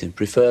do anything,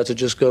 prefer to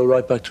just go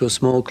right back to a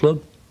small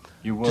club.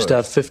 You would. Just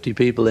have 50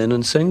 people in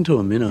and sing to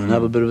them, and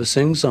have a bit of a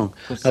sing-song.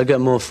 I'd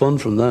get more fun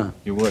from that.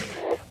 You would.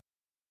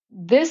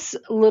 This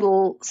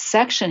little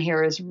section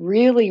here is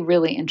really,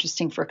 really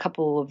interesting for a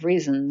couple of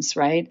reasons,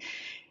 right?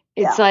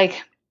 It's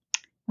like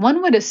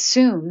one would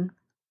assume,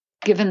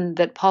 given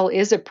that Paul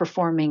is a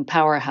performing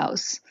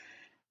powerhouse,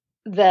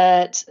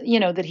 that,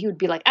 that he would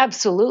be like,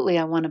 absolutely,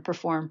 I want to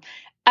perform.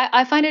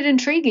 I find it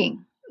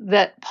intriguing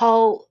that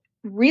Paul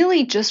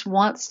really just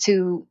wants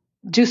to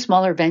do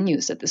smaller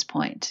venues at this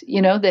point,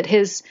 that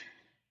his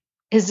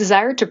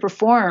desire to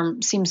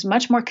perform seems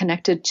much more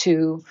connected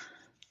to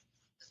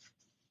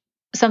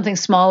something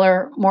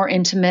smaller, more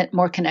intimate,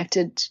 more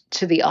connected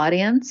to the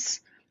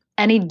audience.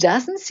 And he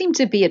doesn't seem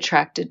to be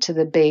attracted to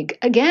the big.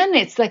 Again,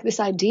 it's like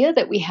this idea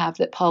that we have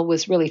that Paul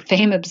was really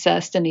fame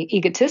obsessed and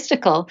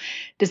egotistical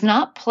does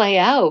not play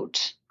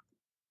out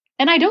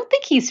And I don't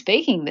think he's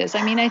faking this.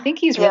 I mean, I think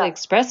he's really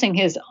expressing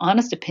his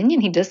honest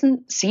opinion. He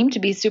doesn't seem to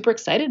be super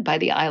excited by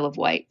the Isle of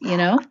Wight, you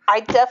know?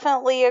 I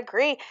definitely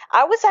agree.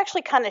 I was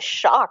actually kind of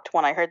shocked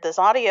when I heard this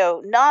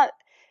audio, not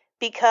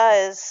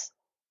because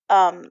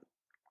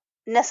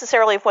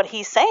necessarily of what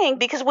he's saying,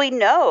 because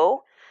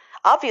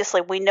obviously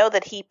we know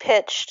that he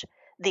pitched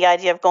the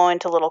idea of going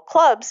to little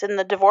clubs in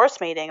the divorce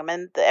meeting. I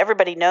mean,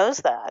 everybody knows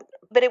that.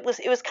 But it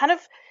was kind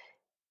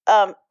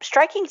of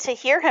striking to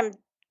hear him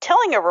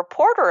telling a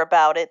reporter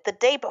about it the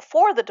day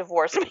before the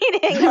divorce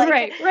meeting.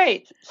 Like,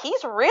 right.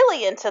 He's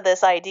really into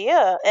this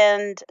idea.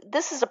 And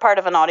this is a part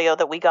of an audio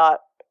that we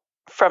got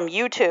from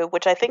YouTube,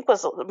 which I think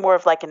was more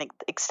of like an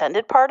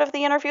extended part of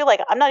the interview.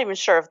 Like, I'm not even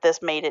sure if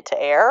this made it to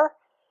air.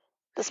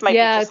 This might be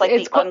just like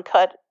the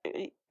uncut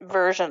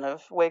version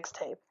of Wig's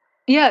tape.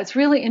 Yeah, it's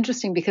really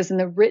interesting because in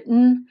the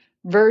written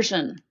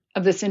version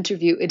of this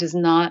interview, it does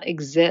not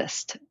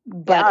exist,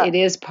 but it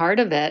is part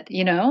of it,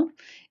 you know?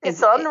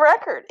 It's on the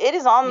record. It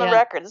is on the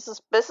record.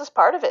 This is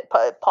part of it.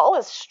 Paul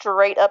is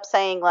straight up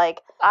saying,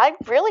 like, I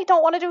really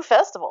don't want to do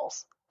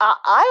festivals.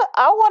 I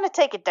want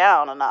to take it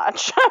down a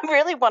notch. I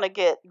really want to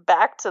get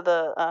back to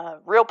the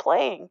real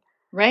playing.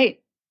 Right.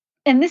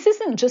 And this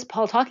isn't just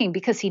Paul talking,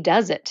 because he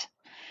does it.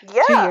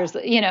 Yeah. 2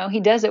 years, he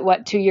does it,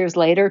 2 years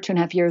later,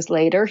 2.5 years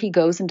later, he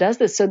goes and does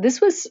this. So this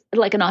was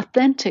like an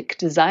authentic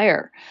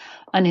desire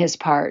on his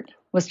part,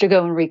 was to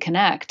go and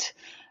reconnect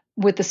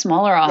with the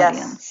smaller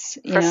audience.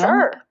 Yes, for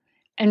sure.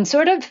 And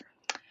sort of,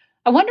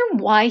 I wonder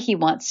why he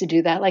wants to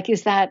do that. Like,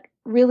 is that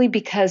really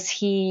because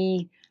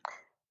he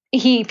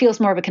feels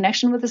more of a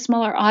connection with a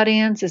smaller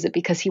audience? Is it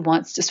because he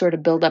wants to sort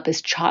of build up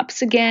his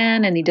chops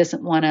again and he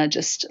doesn't want to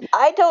just...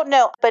 I don't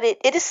know, but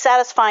it is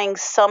satisfying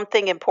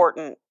something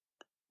important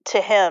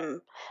to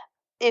him.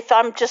 If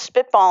I'm just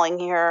spitballing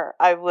here,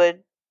 I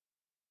would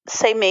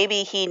say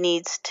maybe he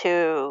needs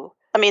to...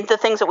 I mean, the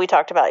things that we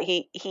talked about,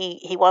 he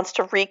wants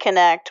to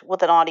reconnect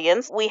with an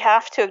audience. We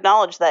have to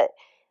acknowledge that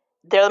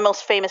they're the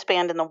most famous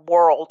band in the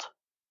world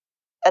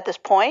at this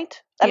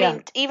point. I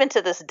mean, even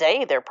to this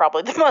day, they're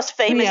probably the most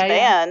famous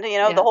band,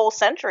 the whole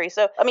century.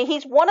 So, I mean,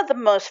 he's one of the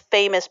most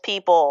famous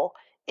people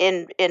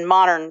in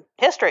modern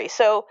history.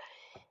 So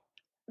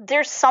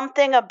there's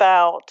something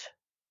about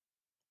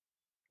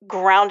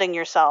grounding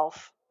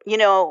yourself,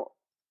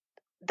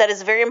 that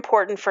is very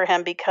important for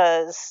him,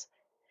 because,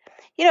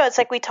 it's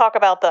like we talk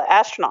about the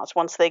astronauts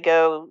once they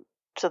go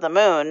to the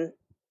moon.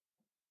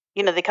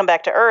 They come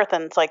back to Earth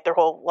and it's like their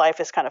whole life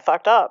is kind of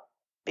fucked up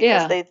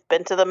because they've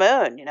been to the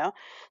moon,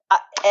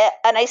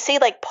 and I see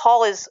like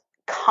Paul is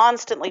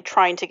constantly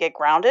trying to get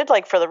grounded,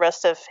 like for the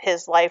rest of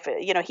his life.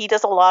 He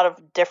does a lot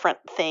of different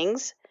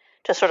things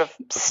to sort of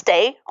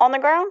stay on the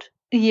ground.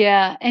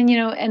 Yeah.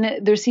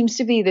 And, there seems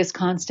to be this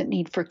constant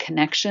need for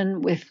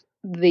connection with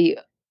the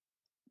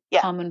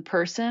common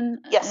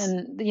person. Yes.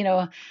 And,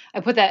 I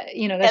put that,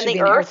 that should be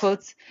in air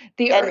quotes.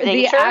 The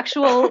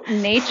actual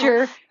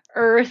nature.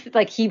 Earth,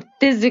 like he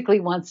physically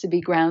wants to be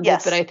grounded,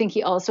 but I think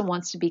he also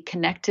wants to be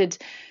connected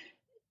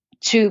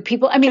to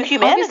people. I mean,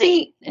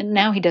 obviously, and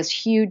now he does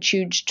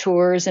huge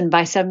tours, and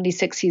by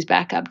 76 he's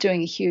back up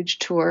doing a huge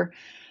tour.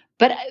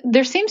 But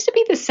there seems to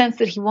be this sense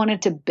that he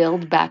wanted to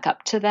build back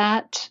up to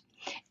that,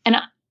 and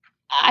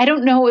I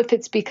don't know if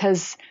it's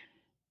because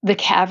the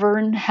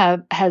Cavern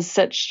has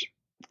such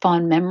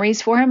fond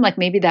memories for him. Like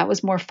maybe that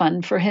was more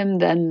fun for him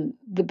than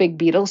the big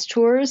Beatles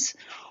tours.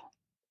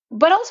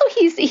 But also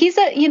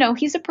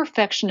he's a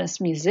perfectionist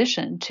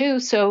musician too.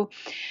 So,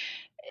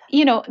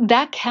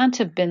 that can't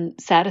have been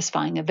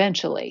satisfying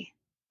eventually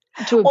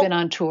to have been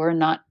on tour and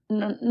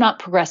not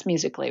progress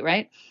musically,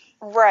 right?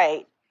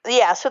 Right.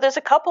 Yeah. So there's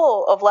a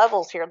couple of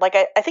levels here. Like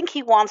I think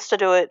he wants to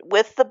do it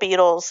with the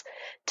Beatles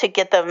to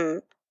get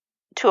them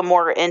to a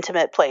more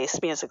intimate place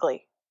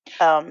musically.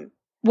 Well,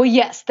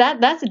 yes,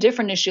 that's a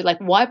different issue. Like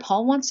why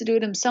Paul wants to do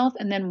it himself,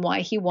 and then why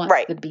he wants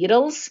the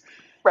Beatles.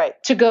 Right.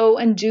 To go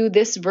and do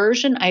this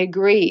version, I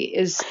agree,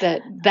 is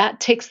that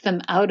takes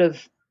them out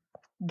of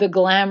the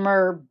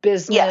glamour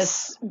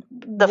business,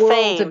 the world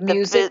fame, of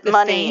music, the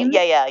money. fame,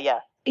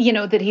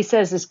 Yeah. That he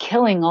says is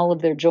killing all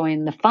of their joy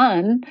and the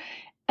fun,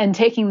 and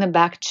taking them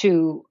back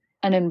to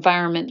an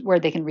environment where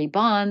they can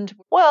rebond.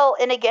 Well,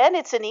 and again,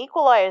 it's an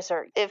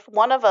equalizer. If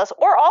one of us,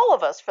 or all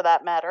of us for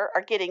that matter,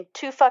 are getting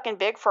too fucking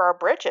big for our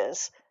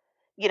britches,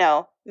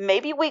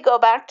 maybe we go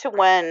back to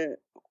when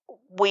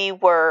we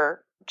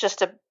were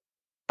just a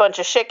bunch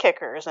of shit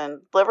kickers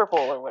in Liverpool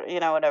or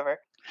whatever.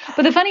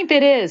 But the funny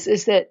bit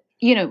is that,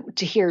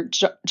 to hear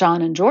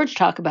John and George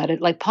talk about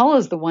it, like Paul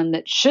is the one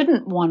that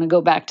shouldn't want to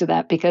go back to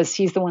that because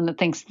he's the one that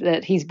thinks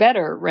that he's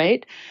better,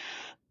 right?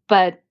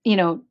 But,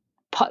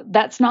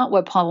 that's not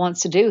what Paul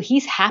wants to do.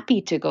 He's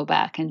happy to go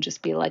back and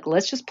just be like,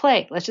 let's just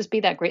play. Let's just be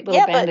that great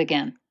little band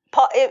again.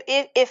 Paul,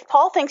 if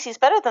Paul thinks he's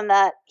better than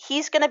that,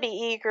 he's going to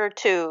be eager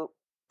to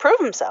prove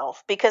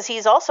himself because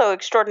he's also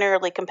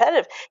extraordinarily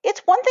competitive.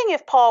 It's one thing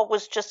if Paul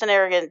was just an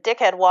arrogant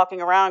dickhead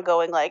walking around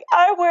going like,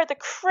 I wear the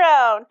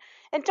crown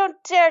and don't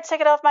dare take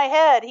it off my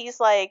head. He's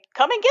like,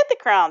 come and get the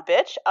crown,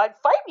 bitch. I'd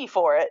fight me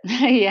for it.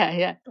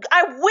 Yeah.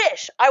 I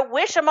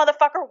wish a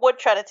motherfucker would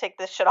try to take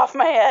this shit off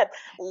my head.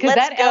 Because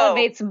that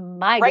elevates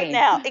my right game.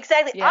 now.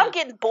 Exactly. Yeah. I'm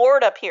getting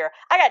bored up here.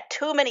 I got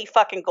too many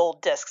fucking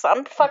gold discs.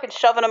 I'm fucking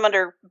shoving them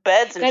under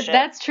beds and shit.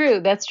 That's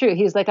true.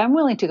 He's like, I'm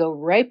willing to go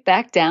right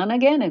back down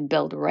again and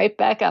build right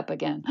back up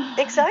again.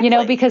 Exactly.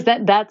 Because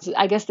that's,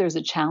 I guess there's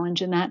a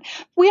challenge in that.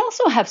 We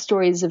also have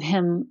stories of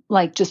him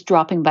like just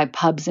dropping by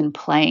pubs and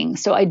playing.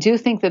 So I do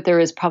think that there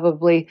is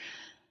probably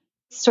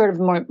sort of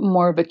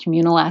more of a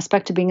communal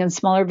aspect to being in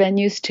smaller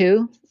venues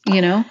too,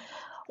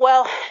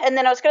 Well, and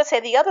then I was going to say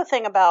the other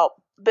thing about,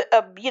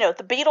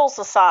 the Beatles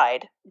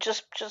aside,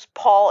 just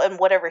Paul and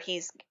whatever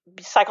he's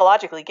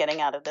psychologically getting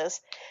out of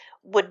this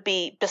would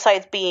be,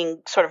 besides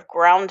being sort of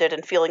grounded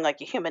and feeling like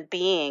a human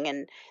being,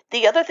 and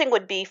the other thing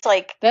would be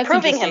like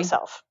proving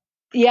himself.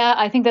 Yeah,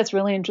 I think that's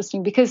really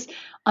interesting because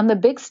on the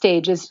big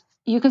stages,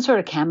 you can sort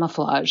of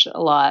camouflage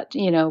a lot,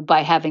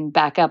 by having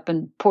backup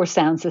and poor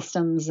sound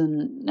systems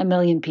and a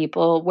million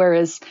people.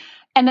 Whereas,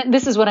 and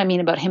this is what I mean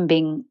about him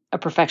being a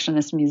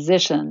perfectionist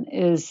musician,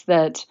 is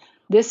that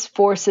this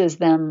forces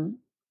them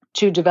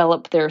to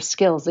develop their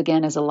skills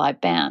again as a live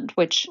band,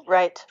 which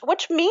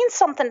means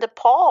something to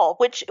Paul,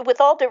 which,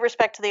 with all due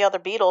respect to the other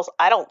Beatles,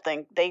 I don't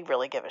think they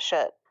really give a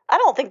shit. I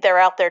don't think they're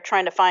out there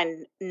trying to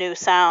find new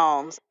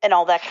sounds and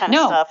all that kind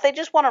of stuff. They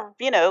just want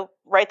to,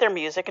 write their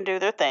music and do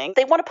their thing.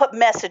 They want to put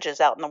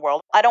messages out in the world.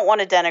 I don't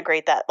want to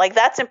denigrate that. Like,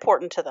 that's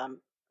important to them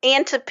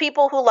and to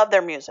people who love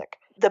their music.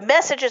 The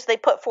messages they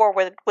put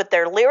forward with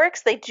their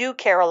lyrics, they do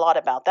care a lot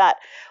about that.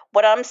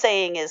 What I'm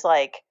saying is,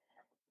 like,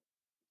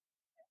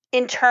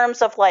 in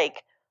terms of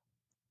like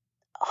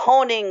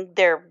honing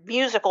their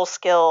musical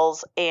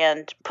skills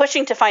and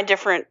pushing to find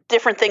different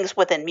things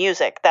within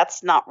music,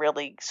 that's not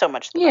really so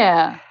much.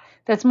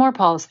 That's more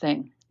Paul's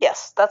thing.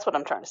 Yes, that's what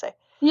I'm trying to say.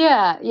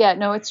 Yeah,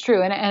 no, it's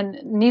true, and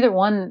neither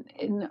one's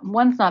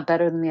not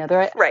better than the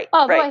other. Right.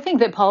 Although I think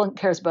that Paul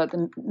cares about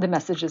the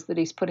messages that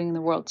he's putting in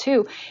the world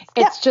too.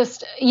 It's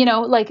just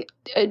like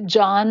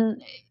John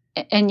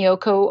and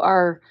Yoko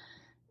are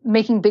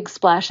making big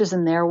splashes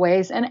in their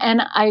ways, and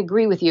I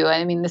agree with you.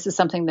 I mean, this is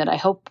something that I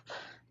hope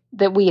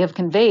that we have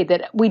conveyed,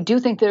 that we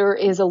do think there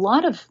is a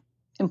lot of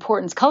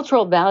importance,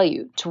 cultural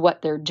value to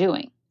what they're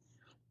doing.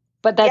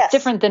 But that's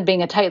different than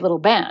being a tight little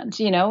band,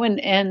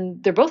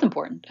 and they're both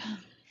important.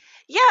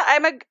 Yeah,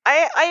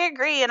 I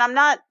agree, and I'm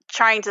not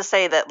trying to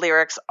say that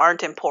lyrics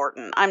aren't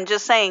important. I'm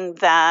just saying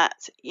that,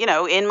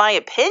 in my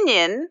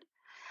opinion,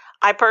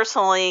 I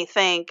personally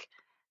think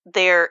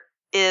there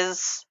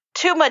is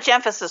too much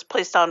emphasis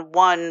placed on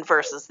one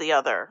versus the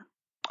other.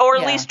 Or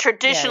at least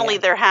traditionally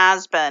there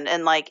has been,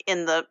 and like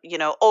in the,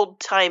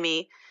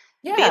 old-timey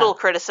Beatle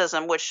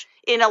criticism, which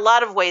in a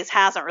lot of ways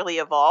hasn't really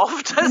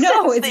evolved.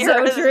 No, it's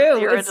so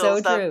true. It's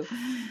so true.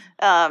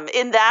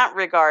 In that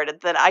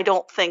regard, that I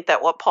don't think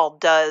that what Paul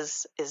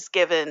does is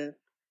given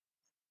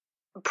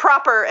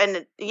proper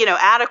and,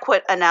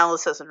 adequate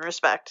analysis and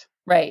respect.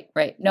 Right.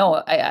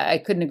 No,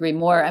 I couldn't agree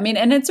more. I mean,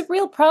 and it's a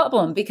real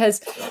problem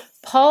because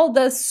Paul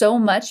does so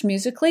much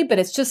musically, but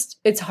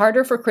it's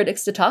harder for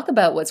critics to talk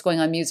about what's going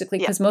on musically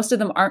because most of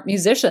them aren't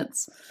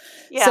musicians.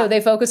 Yeah. So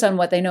they focus on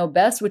what they know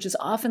best, which is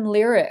often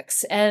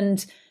lyrics.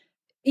 And,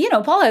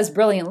 Paul has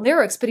brilliant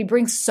lyrics, but he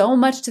brings so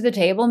much to the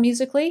table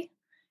musically.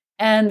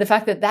 And the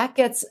fact that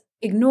gets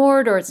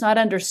ignored or it's not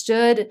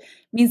understood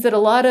means that a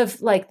lot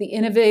of like the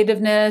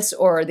innovativeness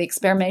or the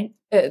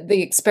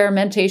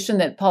experimentation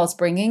that Paul's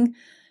bringing,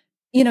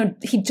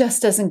 he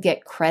just doesn't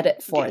get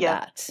credit for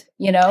that,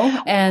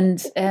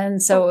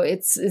 and so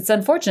it's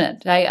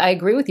unfortunate. I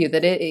agree with you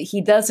that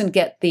he doesn't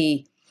get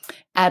the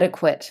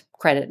adequate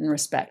credit and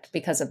respect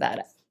because of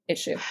that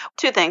issue.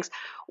 Two things.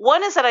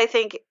 One is that I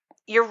think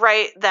you're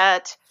right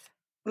that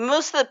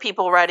most of the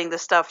people writing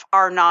this stuff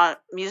are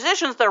not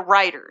musicians, they're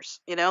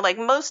writers, like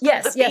most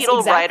of the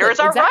Beatle writers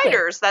are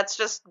writers. That's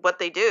just what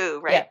they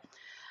do, right? Yeah.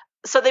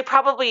 So they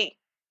probably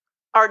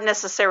aren't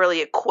necessarily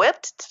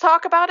equipped to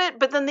talk about it.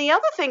 But then the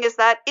other thing is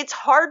that it's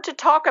hard to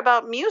talk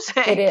about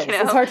music. It is.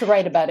 It's hard to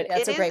write about it.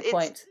 That's a great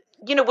point.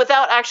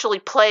 Without actually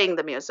playing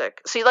the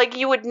music. So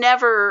you would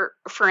never,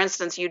 for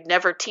instance, you'd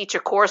never teach a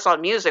course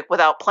on music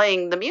without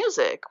playing the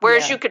music.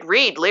 Whereas you could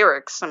read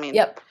lyrics. I mean,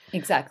 yep,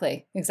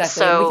 exactly.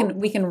 So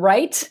we can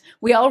write.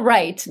 We all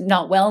write,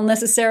 not well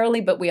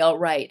necessarily, but we all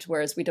write.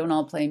 Whereas we don't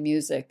all play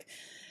music.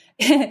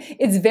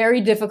 It's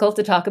very difficult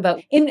to talk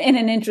about in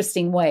an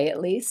interesting way,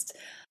 at least.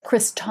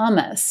 Chris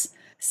Thomas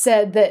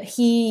said that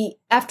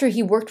after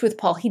he worked with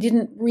Paul, he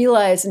didn't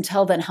realize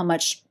until then how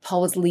much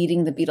Paul was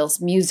leading the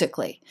Beatles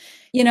musically.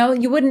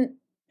 You wouldn't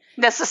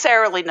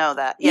necessarily know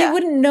that. Yeah. You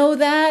wouldn't know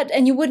that,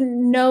 and you wouldn't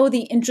know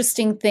the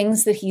interesting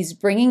things that he's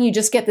bringing. You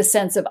just get the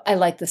sense of, I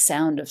like the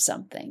sound of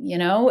something,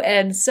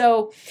 And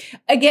so,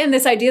 again,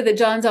 this idea that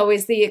John's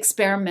always the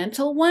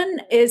experimental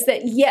one is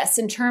that, yes,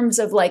 in terms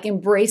of like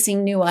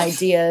embracing new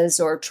ideas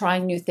or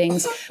trying new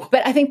things,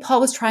 but I think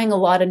Paul was trying a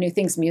lot of new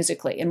things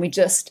musically, and we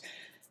just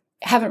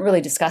haven't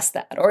really discussed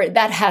that, or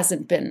that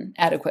hasn't been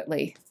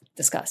adequately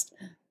discussed.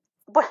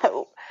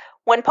 Well,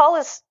 when Paul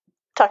is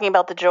talking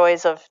about the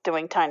joys of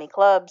doing tiny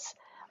clubs,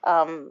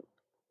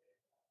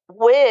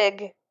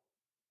 Wig,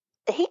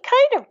 he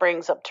kind of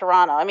brings up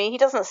Toronto. I mean, he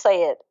doesn't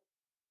say it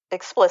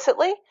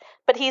explicitly,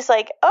 but he's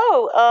like,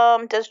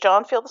 "Oh, does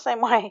John feel the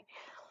same way?"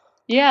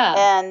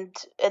 Yeah. And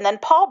then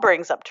Paul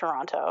brings up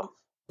Toronto.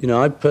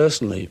 I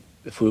personally,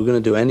 if we were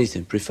going to do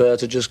anything, prefer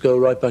to just go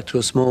right back to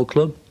a small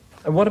club.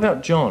 And what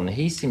about John?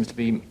 He seems to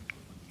be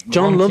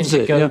John wanting loves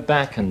to it, go yeah.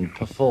 back and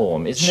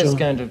perform. Isn't this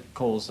going to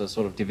cause a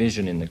sort of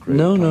division in the group?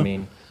 No. I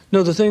mean,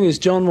 No, the thing is,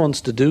 John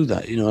wants to do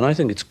that, and I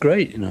think it's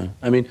great,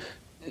 I mean,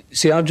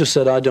 see, I've just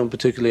said I don't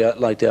particularly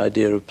like the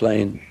idea of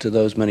playing to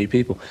those many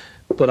people,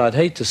 but I'd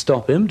hate to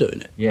stop him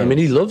doing it. Yes. I mean,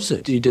 he loves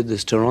it. He did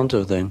this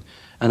Toronto thing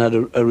and had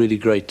a really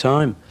great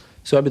time.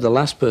 So I'd be the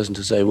last person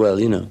to say, well,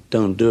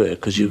 don't do it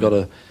because you've got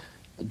to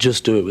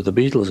just do it with the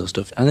Beatles and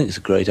stuff. I think it's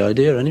a great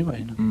idea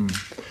anyway.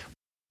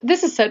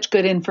 This is such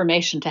good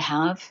information to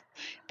have,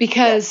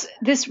 because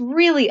this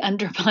really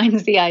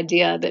undermines the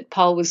idea that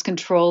Paul was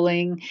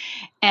controlling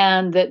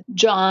and that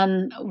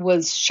John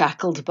was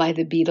shackled by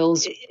the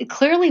Beatles.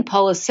 Clearly,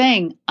 Paul is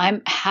saying,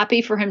 I'm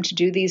happy for him to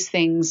do these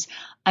things.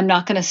 I'm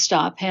not going to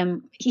stop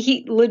him.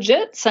 He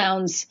legit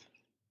sounds,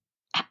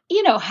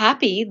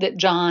 happy that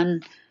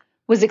John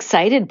was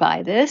excited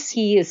by this.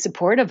 He is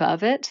supportive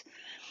of it.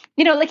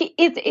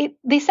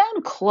 They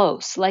sound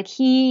close. Like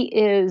he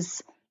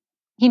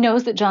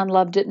knows that John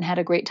loved it and had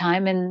a great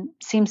time and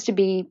seems to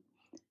be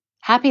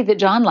happy that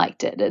John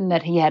liked it and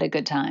that he had a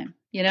good time,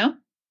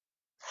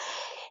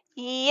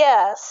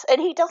 Yes,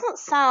 and he doesn't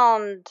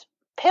sound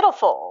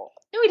pitiful.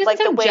 No, he doesn't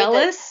sound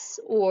jealous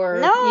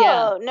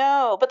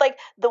No. But like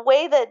the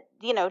way that,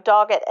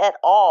 Doggett et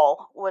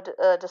al. Would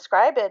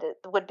describe it, it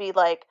would be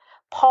like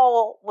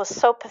Paul was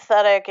so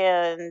pathetic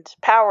and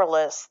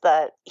powerless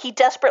that he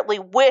desperately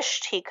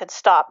wished he could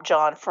stop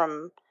John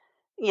from,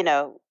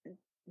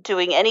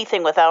 doing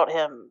anything without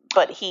him,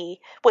 but he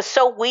was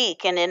so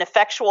weak and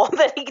ineffectual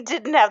that he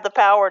didn't have the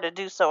power to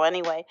do so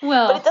anyway.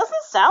 Well, but it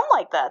doesn't sound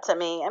like that to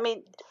me. I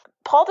mean,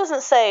 Paul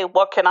doesn't say,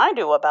 what can I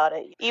do about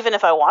it? Even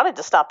if I wanted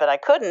to stop it, I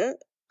couldn't.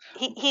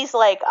 He's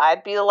like,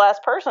 I'd be the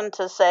last person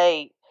to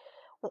say,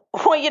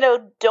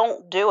 well,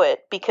 don't do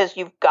it because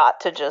you've got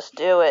to just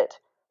do it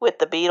with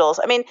the Beatles.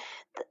 I mean,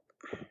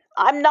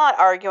 I'm not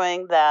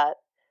arguing that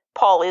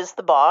Paul is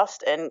the boss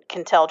and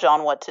can tell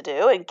John what to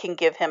do and can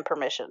give him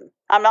permission.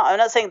 I'm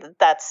not saying that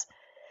that's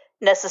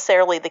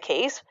necessarily the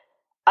case.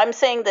 I'm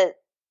saying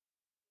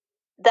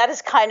that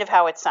is kind of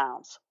how it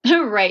sounds.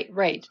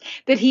 Right.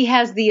 That he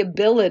has the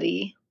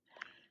ability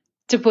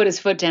to put his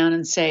foot down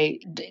and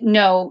say,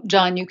 no,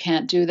 John, you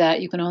can't do that.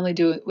 You can only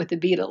do it with the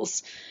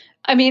Beatles.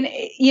 I mean,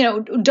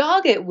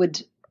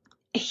 Doggett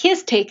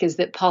his take is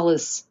that Paul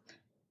is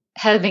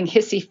having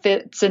hissy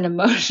fits and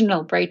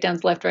emotional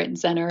breakdowns left, right, and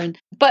center.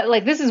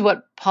 But this is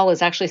what Paul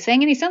is actually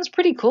saying, and he sounds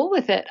pretty cool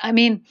with it. I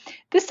mean,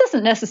 this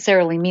doesn't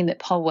necessarily mean that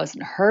Paul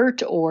wasn't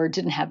hurt or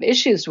didn't have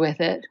issues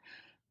with it,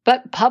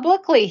 but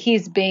publicly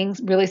he's being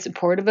really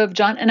supportive of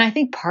John, and I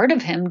think part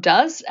of him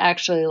does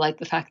actually like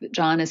the fact that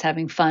John is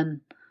having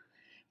fun,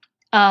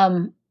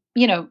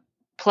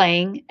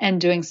 playing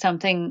and doing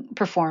something,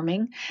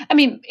 performing. I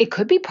mean, it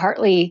could be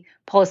partly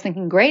Paul is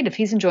thinking, great, if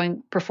he's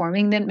enjoying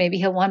performing, then maybe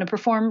he'll want to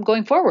perform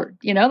going forward.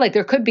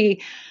 There could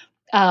be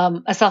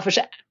a selfish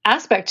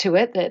aspect to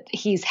it that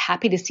he's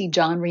happy to see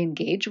John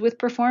re-engage with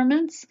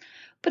performance.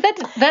 But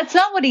that's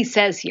not what he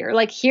says here.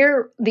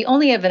 Here, the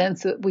only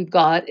evidence that we've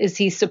got is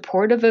he's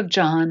supportive of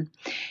John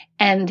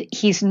and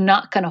he's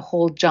not going to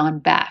hold John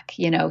back.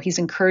 He's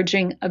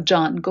encouraging of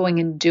John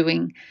going and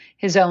doing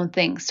his own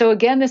thing. So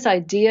again, this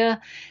idea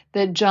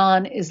that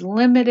John is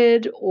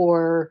limited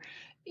or,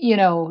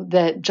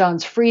 that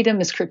John's freedom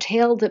is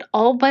curtailed at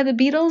all by the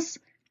Beatles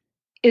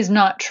is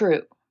not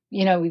true.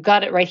 We've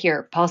got it right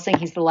here. Paul's saying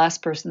he's the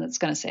last person that's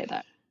going to say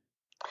that.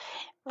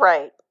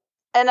 Right.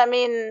 And I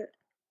mean,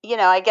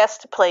 I guess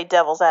to play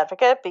devil's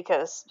advocate,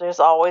 because there's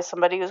always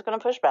somebody who's going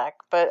to push back.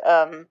 But,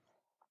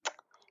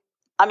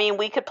 I mean,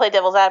 we could play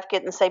devil's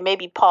advocate and say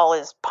maybe Paul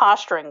is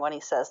posturing when he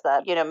says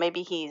that.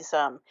 Maybe he's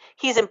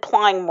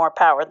implying more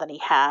power than he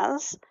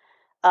has.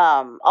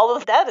 Although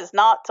that is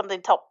not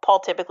something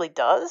Paul typically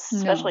does,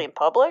 especially in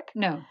public.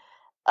 No.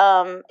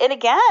 And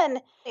again,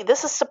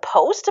 this is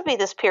supposed to be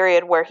this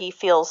period where he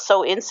feels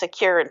so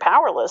insecure and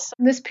powerless.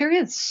 This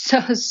period's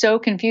so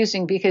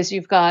confusing because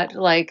you've got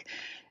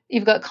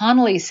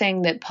Connolly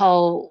saying that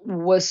Paul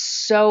was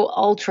so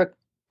ultra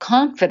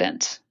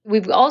confident.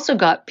 We've also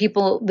got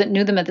people that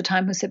knew them at the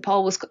time who said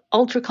Paul was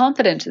ultra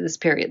confident in this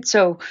period.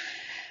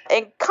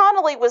 And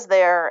Connolly was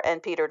there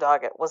and Peter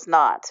Doggett was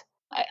not.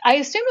 I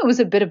assume it was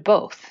a bit of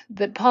both,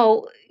 that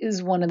Paul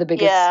is one of the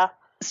biggest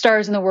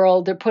stars in the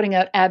world. They're putting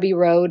out Abbey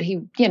Road.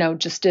 He,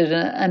 just did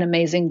an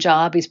amazing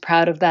job. He's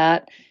proud of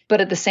that.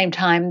 But at the same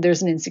time,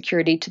 there's an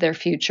insecurity to their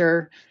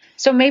future.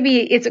 So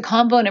maybe it's a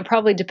combo, and it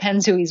probably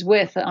depends who he's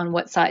with on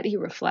what side he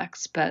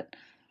reflects. But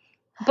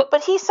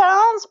he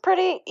sounds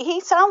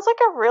like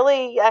a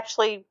really,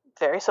 actually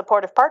very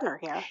supportive partner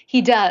here.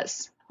 He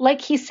does.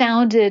 Like he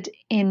sounded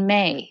in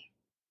May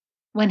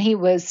when he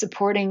was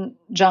supporting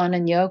John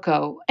and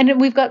Yoko. And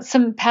we've got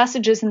some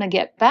passages in the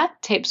Get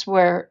Back tapes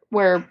where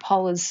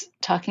Paul is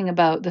talking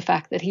about the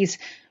fact that he's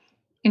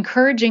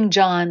encouraging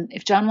John,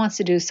 if John wants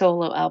to do a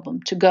solo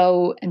album, to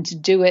go and to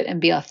do it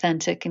and be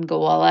authentic and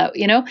go all out.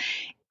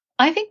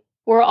 I think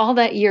where all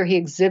that year he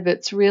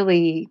exhibits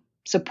really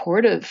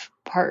supportive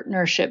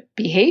partnership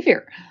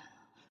behavior.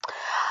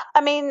 I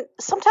mean,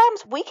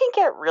 sometimes we can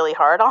get really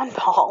hard on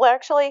Paul,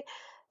 actually,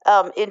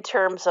 in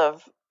terms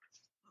of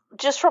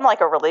just from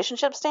like a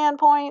relationship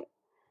standpoint.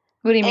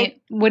 What do you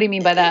mean? What do you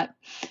mean by that?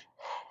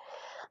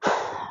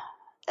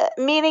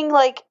 Meaning,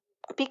 like,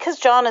 because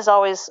John is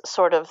always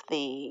sort of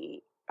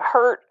the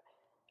hurt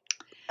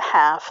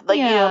half, like,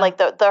 like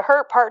the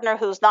hurt partner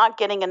who's not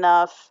getting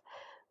enough,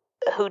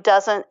 who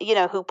doesn't,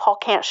 who Paul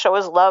can't show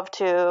his love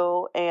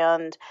to,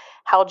 and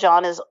how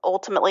John is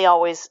ultimately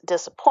always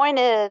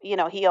disappointed.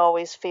 He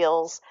always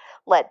feels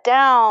let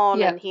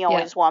down, and he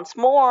always wants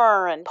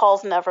more, and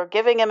Paul's never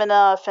giving him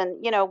enough. And,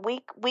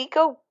 we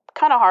go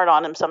kind of hard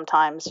on him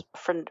sometimes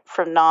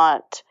for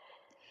not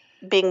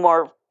being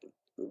more,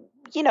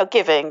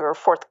 giving or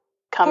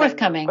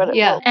forthcoming.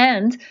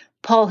 And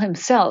Paul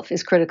himself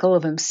is critical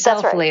of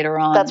himself later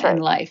on in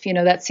life.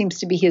 That seems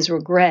to be his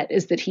regret,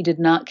 is that he did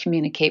not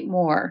communicate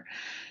more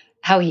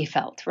how he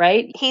felt,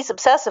 right? He's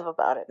obsessive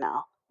about it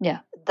now. Yeah.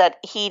 That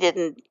he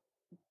didn't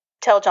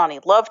tell John he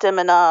loved him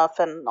enough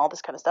and all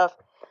this kind of stuff.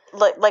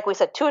 Like we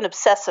said, to an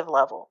obsessive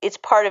level. It's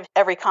part of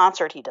every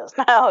concert he does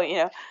now,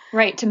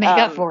 Right, to make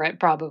up for it,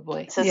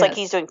 probably. So it's like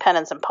he's doing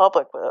penance in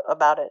public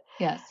about it.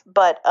 Yes.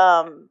 But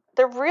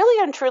there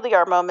really and truly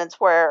are moments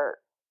where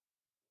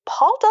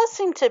Paul does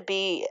seem to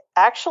be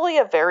actually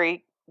a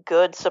very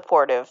good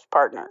supportive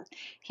partner.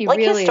 He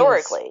really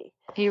historically.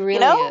 Is. He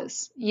really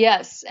is.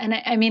 Yes. And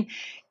I mean,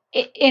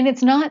 and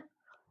it's not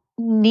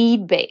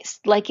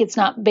need-based. Like, it's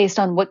not based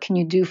on what can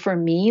you do for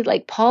me.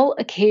 Like, Paul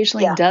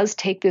occasionally does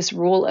take this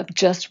role of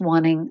just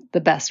wanting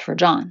the best for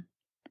John.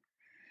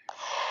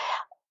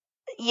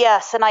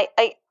 Yes. And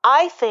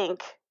I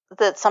think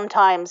that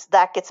sometimes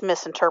that gets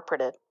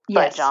misinterpreted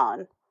by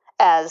John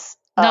as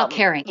not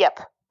caring. Yep.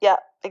 Yeah,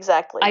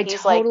 exactly.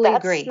 He's totally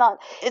agree.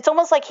 It's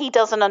almost like he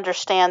doesn't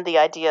understand the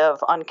idea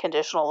of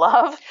unconditional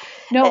love.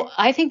 No,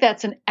 I think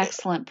that's an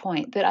excellent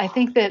point. That I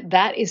think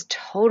that is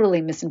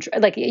totally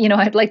misinterpreted. Like,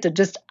 I'd like to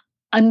just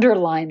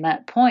underline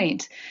that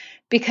point,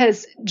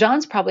 because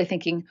John's probably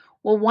thinking,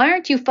 well, why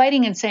aren't you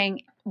fighting and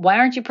saying, why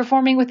aren't you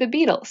performing with the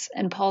Beatles?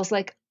 And Paul's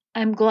like,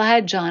 I'm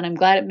glad, John. I'm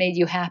glad it made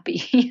you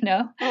happy,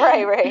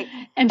 Right.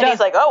 And John, he's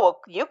like, oh,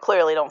 well, you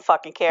clearly don't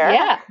fucking care.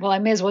 Yeah. Well, I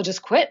may as well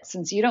just quit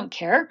since you don't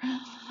care.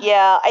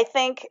 Yeah. I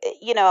think,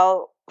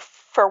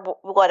 for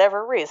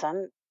whatever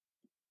reason,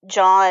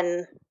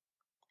 John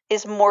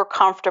is more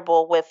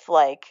comfortable with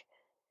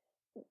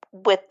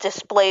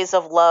displays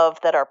of love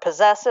that are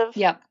possessive.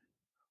 Yeah.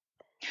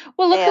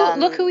 Well,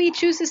 look who he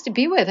chooses to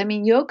be with. I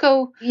mean,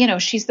 Yoko,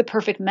 she's the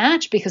perfect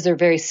match because they're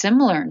very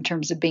similar in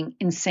terms of being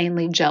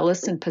insanely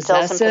jealous and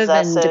possessive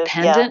and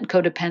dependent,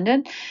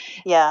 codependent.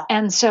 Yeah.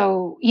 And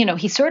so,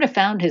 he sort of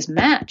found his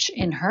match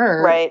in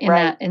her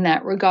in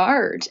that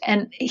regard.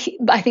 And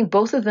I think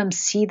both of them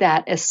see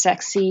that as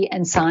sexy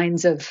and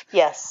signs of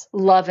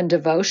love and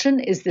devotion,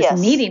 is this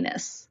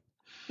neediness.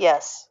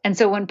 Yes. And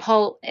so when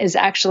Paul is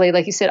actually,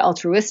 like you said,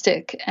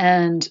 altruistic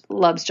and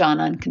loves John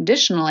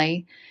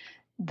unconditionally,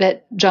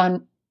 that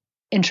John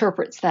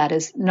interprets that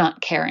as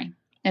not caring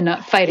and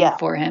not fighting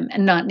for him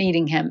and not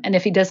needing him. And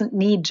if he doesn't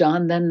need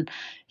John, then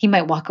he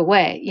might walk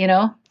away,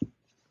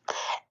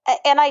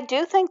 And I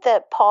do think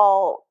that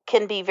Paul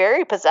can be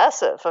very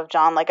possessive of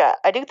John. Like,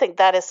 I do think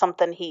that is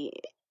something he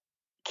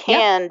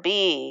can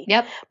be.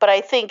 Yep. But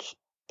I think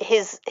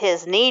his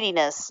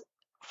neediness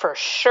for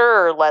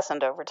sure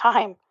lessened over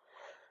time.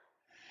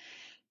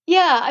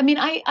 Yeah, I mean,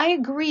 I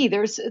agree.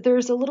 There's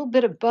a little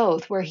bit of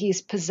both where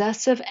he's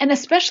possessive, and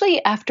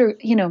especially after,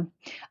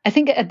 I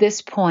think at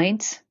this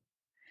point,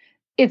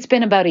 it's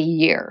been about a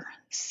year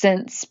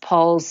since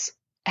Paul's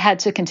had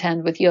to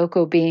contend with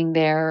Yoko being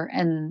there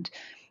and,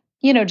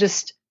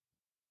 just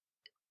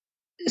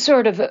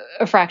sort of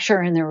a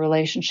fracture in their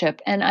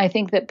relationship. And I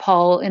think that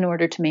Paul, in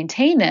order to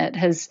maintain it,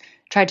 has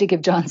tried to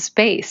give John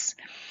space.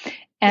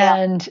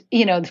 And,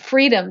 the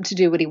freedom to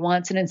do what he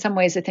wants. And in some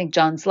ways, I think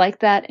John's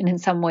like that. And in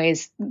some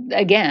ways,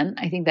 again,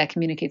 I think that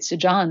communicates to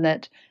John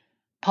that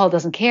Paul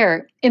doesn't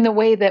care, in the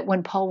way that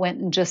when Paul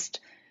went and just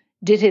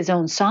did his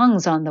own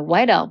songs on the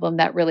White Album,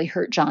 that really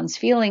hurt John's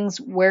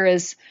feelings.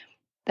 Whereas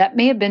that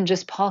may have been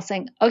just Paul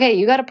saying, okay,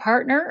 you got a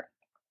partner?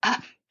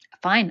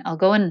 Fine, I'll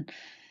go and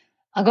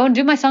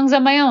do my songs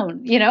on my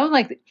own.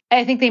 Like,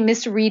 I think they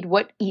misread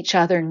what each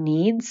other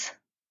needs.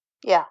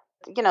 Yeah.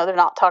 They're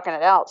not talking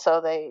it out.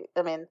 So they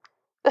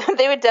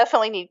would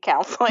definitely need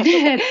counseling.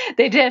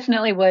 They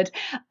definitely would.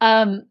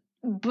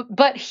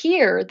 But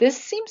here,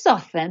 this seems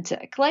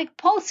authentic. Like,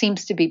 Paul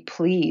seems to be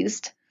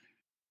pleased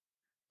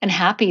and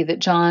happy that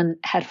John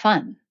had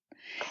fun.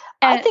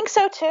 I think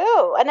so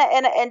too.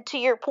 And to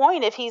your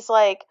point, if he's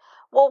like,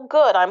 well,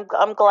 good,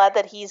 I'm glad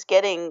that he's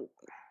getting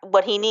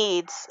what he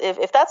needs.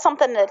 If that's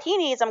something that he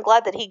needs, I'm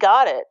glad that he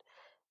got it.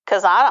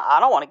 Because I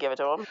don't want to give it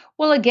to him.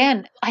 Well,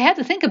 again, I had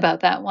to think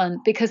about that one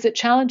because it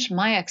challenged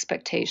my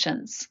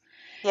expectations.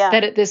 Yeah.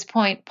 That at this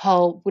point,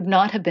 Paul would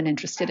not have been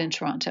interested in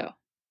Toronto,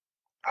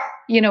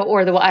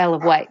 or the Isle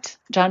of Wight.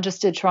 John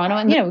just did Toronto.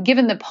 And,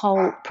 given that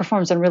Paul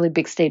performs on really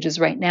big stages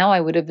right now, I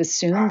would have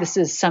assumed this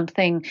is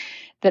something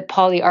that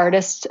Paul, the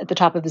artist at the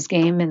top of his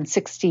game in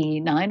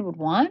 1969, would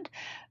want.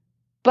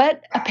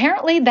 But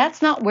apparently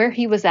that's not where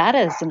he was at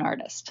as an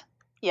artist.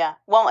 Yeah.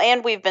 Well,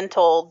 and we've been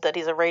told that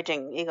he's a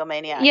raging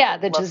egomaniac. Yeah,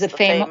 that is a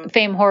fame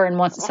whore and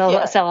wants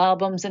to sell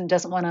albums and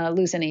doesn't want to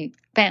lose any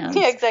fans.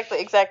 Yeah,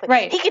 exactly.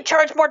 Right. He could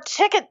charge more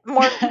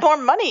more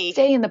money.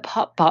 Stay in the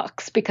pop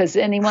box because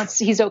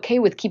he's okay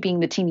with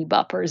keeping the teeny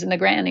boppers and the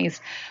grannies.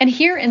 And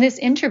here in this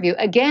interview,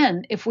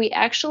 again, if we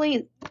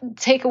actually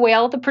take away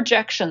all the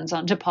projections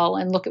onto Paul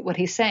and look at what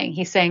he's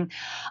saying,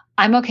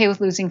 I'm okay with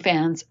losing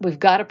fans. We've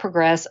got to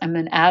progress. I'm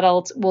an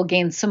adult. We'll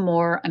gain some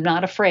more. I'm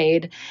not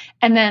afraid.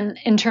 And then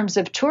in terms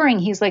of touring,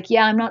 he's like,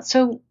 yeah, I'm not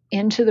so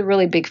into the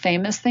really big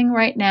famous thing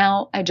right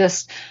now. I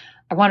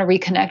want to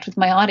reconnect with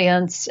my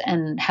audience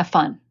and have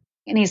fun.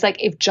 And he's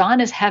like, if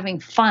John is having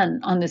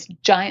fun on this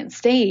giant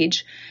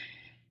stage,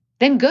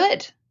 then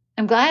good.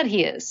 I'm glad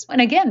he is.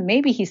 And again,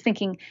 maybe he's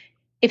thinking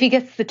if he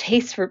gets the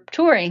taste for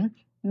touring,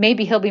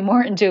 maybe he'll be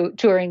more into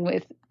touring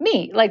with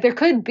me. Like there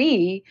could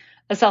be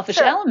a selfish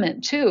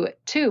element to it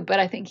too, but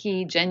I think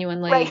he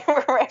genuinely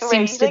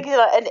seems You think he's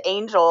an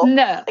angel,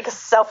 no, like a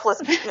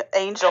selfless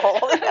angel.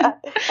 Yeah.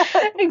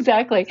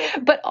 Exactly.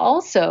 But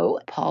also,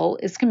 Paul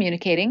is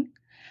communicating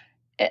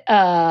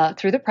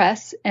through the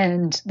press,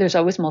 and there's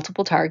always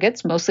multiple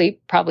targets. Mostly,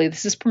 probably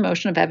this is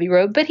promotion of Abbey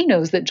Road, but he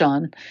knows that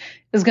John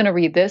is going to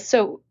read this,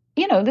 so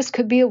this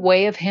could be a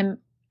way of him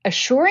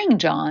assuring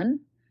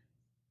John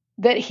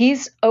that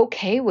he's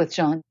okay with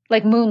John,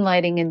 like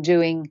moonlighting and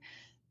doing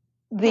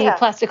the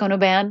Plastic Ono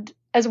Band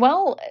as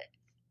well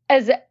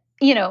as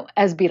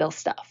Beatles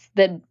stuff,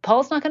 that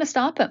Paul's not going to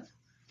stop him.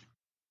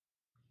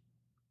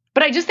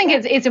 But I just think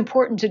it's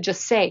important to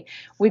just say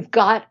we've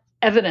got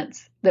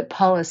evidence that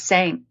Paul is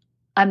saying,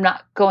 I'm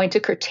not going to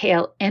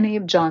curtail any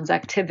of John's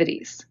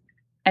activities.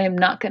 I am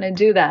not going to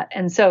do that.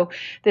 And so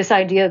this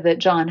idea that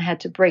John had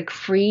to break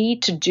free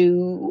to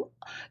do,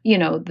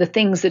 the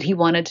things that he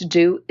wanted to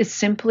do is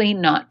simply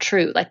not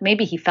true. Like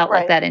maybe he felt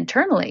like that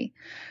internally.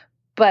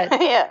 But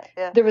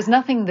there was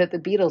nothing that the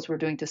Beatles were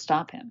doing to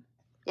stop him.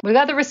 We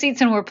got the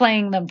receipts and we're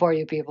playing them for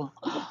you people.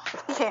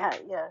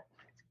 Yeah.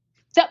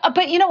 So,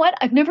 but you know what?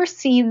 I've never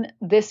seen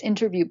this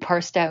interview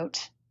parsed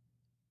out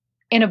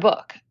in a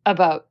book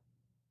about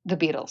the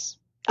Beatles.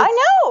 I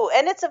know,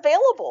 and it's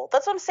available.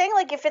 That's what I'm saying.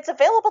 Like, if it's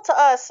available to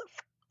us,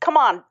 come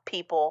on,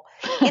 people.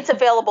 It's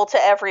available to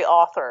every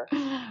author.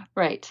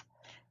 Right.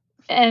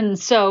 And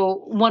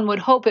so one would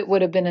hope it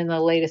would have been in the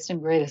latest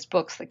and greatest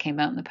books that came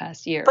out in the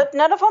past year. But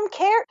none of them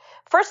care.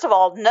 First of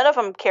all, none of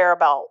them care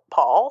about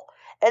Paul,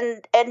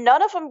 and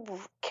none of them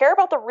care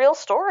about the real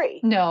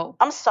story. No.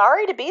 I'm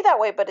sorry to be that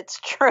way, but it's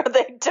true.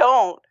 They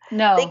don't.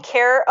 No. They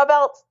care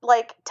about,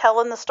 like,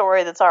 telling the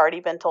story that's already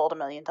been told a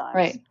million times.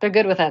 Right. They're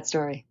good with that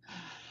story.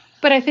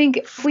 But I think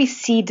if we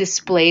see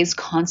displays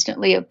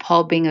constantly of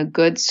Paul being a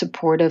good,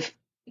 supportive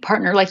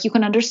partner, like you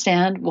can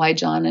understand why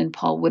John and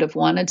Paul would have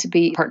wanted to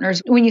be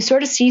partners. When you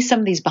sort of see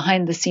some of these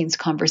behind the scenes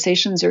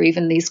conversations or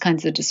even these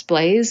kinds of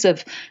displays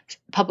of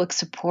public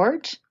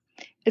support,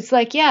 it's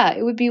like, yeah,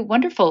 it would be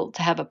wonderful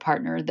to have a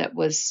partner that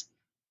was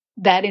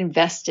that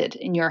invested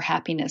in your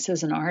happiness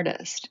as an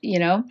artist,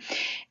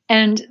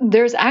 And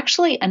there's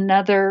actually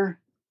another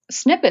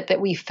snippet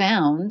that we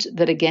found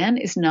that, again,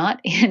 is not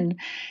in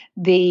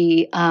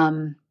the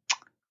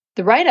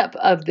write-up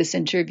of this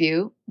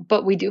interview,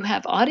 but we do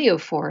have audio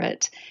for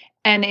it.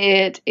 And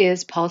it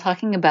is Paul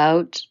talking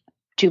about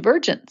Two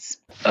Virgins.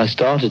 I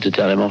started to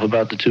tell him off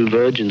about the Two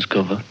Virgins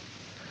cover,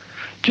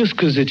 just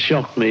because it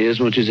shocked me as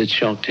much as it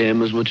shocked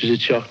him, as much as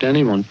it shocked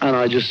anyone. And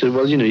I just said,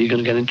 well, you're going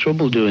to get in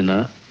trouble doing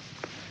that.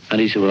 And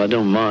he said, well, I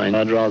don't mind.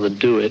 I'd rather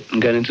do it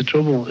and get into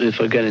trouble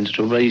if I get into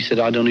trouble. He said,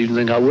 I don't even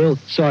think I will.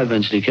 So I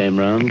eventually came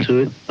round to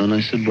it. And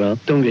I said, well,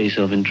 don't get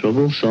yourself in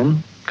trouble,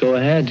 son. Go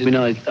ahead.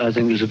 I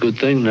think it was a good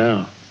thing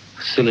now.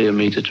 Silly of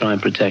me to try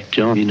and protect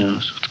John. He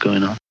knows what's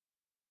going on.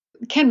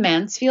 Ken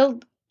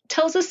Mansfield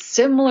tells a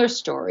similar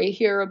story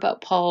here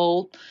about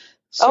Paul.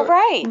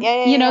 Right.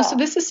 Yeah. So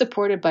this is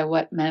supported by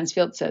what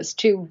Mansfield says,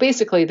 too.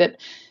 Basically that,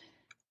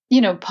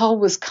 Paul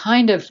was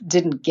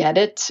didn't get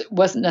it,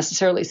 wasn't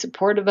necessarily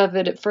supportive of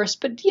it at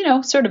first, but,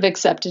 sort of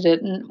accepted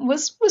it and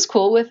was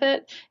cool with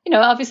it.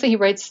 Obviously he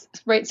writes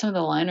some of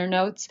the liner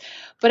notes.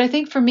 But I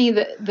think for me,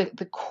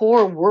 the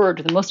core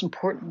word, the most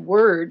important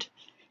word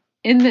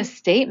in this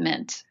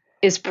statement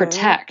is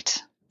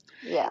protect.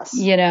 Yes.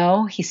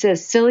 He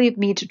says, silly of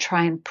me to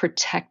try and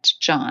protect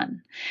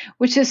John,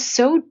 which is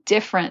so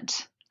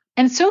different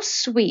and so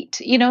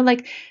sweet.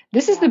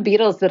 This is the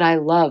Beatles that I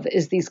love,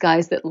 is these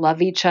guys that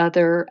love each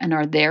other and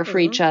are there for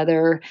each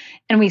other.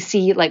 And we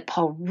see like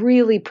Paul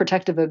really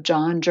protective of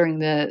John during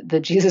the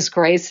Jesus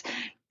Christ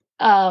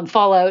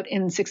fallout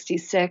in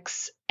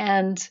 1966.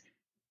 And,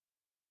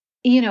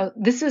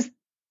 this is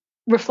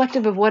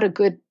reflective of what a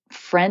good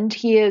friend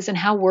he is and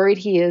how worried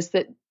he is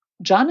that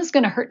John is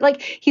going to hurt.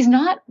 Like, he's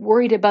not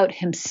worried about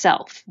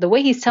himself. The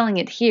way he's telling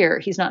it here,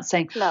 he's not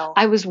saying, No.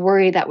 I was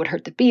worried that would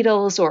hurt the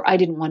Beatles, or I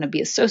didn't want to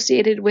be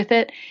associated with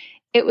it.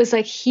 It was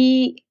like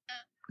he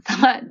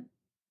thought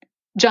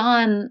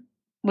John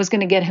was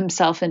going to get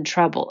himself in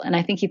trouble. And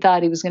I think he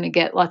thought he was going to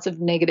get lots of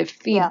negative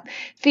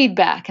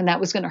feedback, and that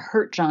was going to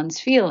hurt John's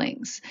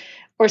feelings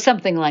or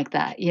something like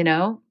that, you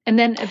know? And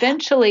then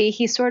eventually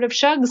he sort of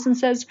shrugs and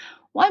says,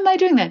 why am I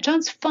doing that?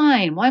 John's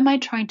fine. Why am I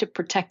trying to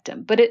protect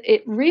him? But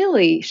it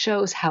really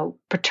shows how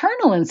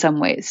paternal in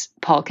some ways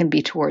Paul can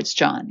be towards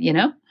John, you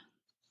know?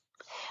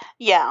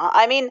 Yeah,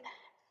 I mean,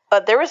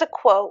 there was a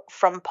quote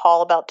from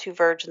Paul about Two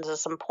Virgins at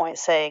some point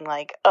saying,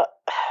 like,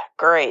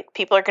 great,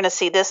 people are going to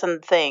see this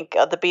and think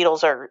the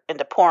Beatles are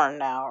into porn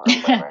now or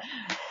whatever.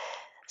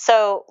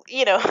 So,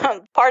 you know,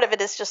 part of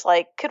it is just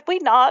like, could we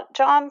not,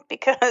 John?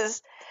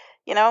 Because,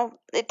 you know,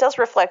 it does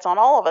reflect on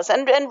all of us.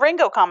 And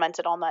Ringo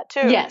commented on that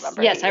too. Yes,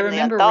 I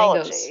remember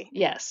Ringo's.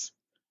 Yes.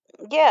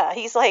 Yeah,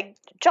 he's like,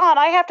 John,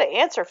 I have to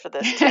answer for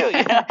this too,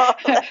 you know?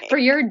 Like, for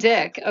your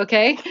dick,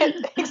 okay?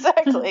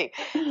 Exactly.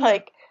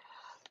 Like,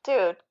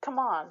 dude, come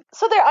on.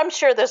 So I'm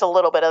sure there's a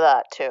little bit of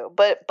that too.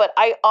 But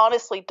I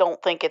honestly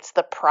don't think it's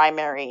the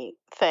primary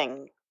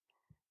thing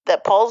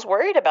that Paul's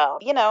worried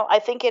about. You know, I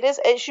think it is,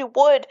 as you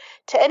would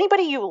to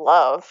anybody you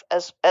love,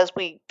 as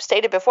we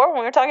stated before when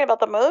we were talking about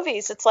the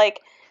movies, it's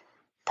like,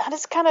 that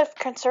is kind of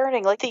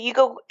concerning. Like, that you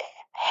go,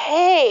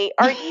 hey,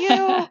 are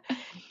you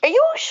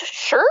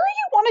sure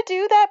you want to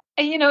do that?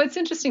 And, you know, it's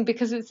interesting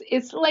because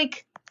it's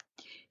like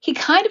he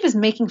kind of is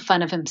making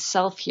fun of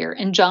himself here.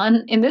 And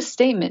John, in this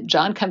statement,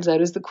 John comes out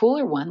as the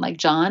cooler one. Like,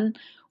 John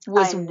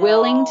was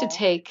willing to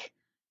take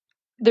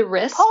the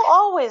risk. Paul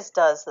always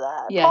does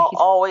that. Yeah, Paul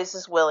always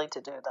is willing to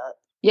do that.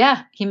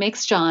 Yeah, he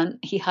makes John,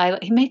 he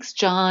makes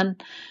John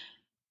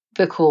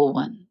the cool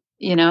one,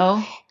 you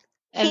know?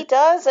 He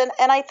does, and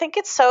I think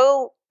it's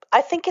so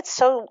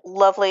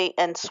lovely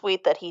and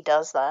sweet that he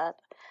does that.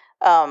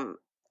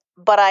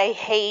 But I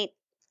hate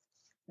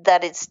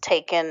that it's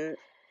taken.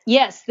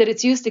 Yes, that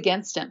it's used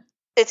against him.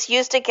 It's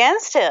used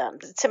against him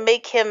to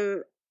make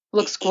him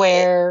look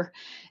square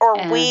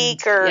or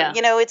weak, or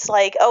you know, it's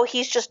like, oh,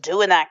 he's just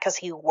doing that because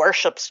he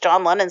worships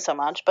John Lennon so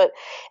much. But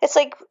it's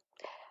like,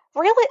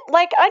 really,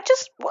 like, I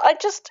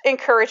just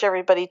encourage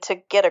everybody to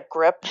get a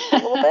grip a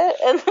little bit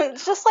and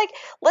just like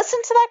listen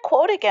to that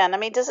quote again. I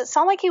mean, does it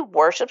sound like he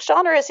worships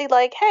John, or is he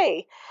like,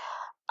 hey,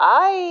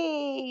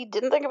 I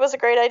didn't think it was a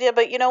great idea,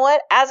 but you know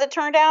what? As it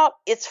turned out,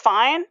 it's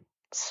fine.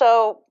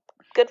 So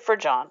good for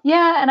John.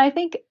 Yeah, and I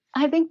think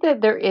that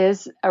there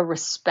is a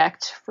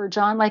respect for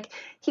John. Like,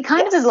 he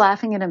kind of is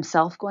laughing at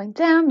himself, going,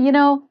 damn, you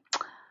know,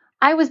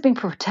 I was being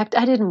protected.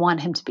 I didn't want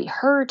him to be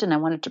hurt, and I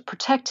wanted to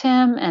protect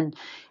him. And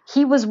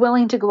he was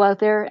willing to go out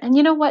there. And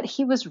you know what?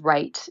 He was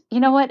right.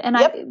 You know what? And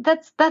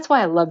that's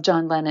why I love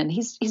John Lennon.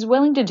 He's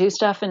willing to do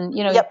stuff, and,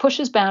 you know, he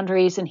pushes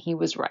boundaries, and he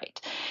was right.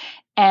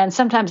 And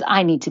sometimes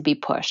I need to be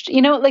pushed.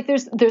 You know, like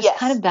there's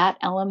kind of that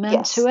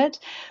element to it.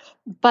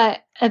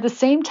 But at the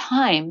same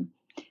time,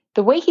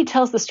 the way he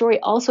tells the story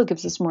also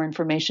gives us more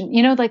information.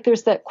 You know, like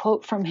there's that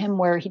quote from him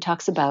where he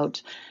talks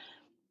about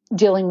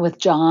dealing with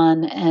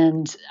John,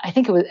 and I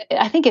think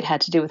it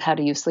had to do with How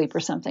Do You Sleep or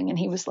something. And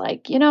he was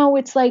like, you know,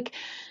 it's like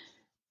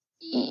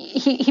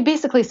he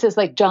basically says,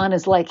 like, John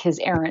is like his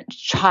errant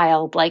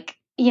child. Like,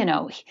 you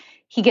know,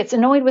 he gets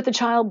annoyed with the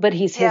child, but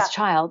he's his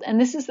child. And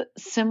this is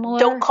similar.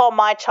 Don't call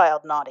my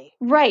child naughty.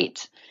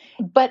 Right.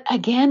 But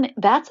again,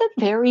 that's a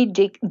very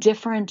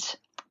different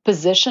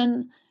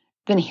position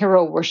than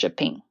hero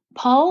worshiping.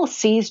 Paul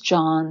sees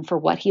John for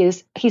what he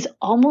is. He's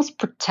almost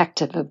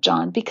protective of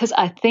John, because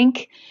I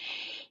think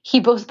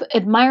he both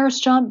admires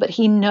John, but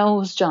he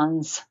knows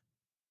John's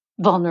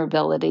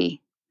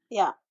vulnerability.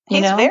 Yeah.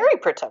 He's very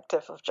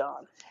protective of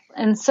John.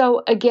 And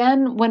so,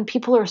 again, when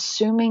people are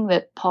assuming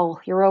that Paul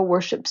hero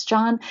worships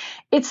John,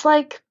 it's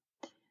like,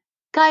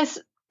 guys,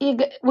 we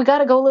got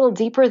to go a little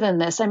deeper than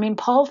this. I mean,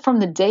 Paul, from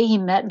the day he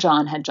met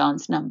John, had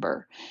John's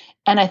number.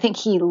 And I think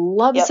he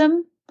loves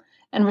him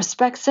and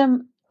respects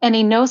him, and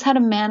he knows how to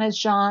manage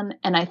John.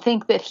 And I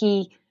think that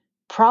he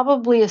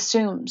probably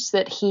assumes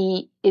that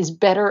he is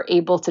better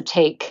able to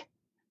take.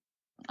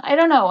 I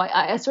don't know.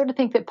 I sort of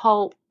think that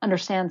Paul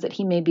understands that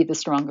he may be the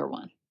stronger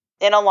one.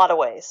 In a lot of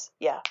ways,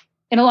 yeah.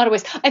 In a lot of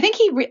ways. I think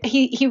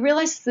he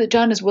realizes that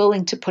John is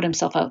willing to put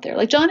himself out there.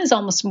 Like, John is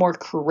almost more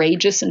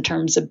courageous in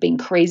terms of being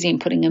crazy and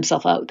putting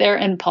himself out there.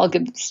 And Paul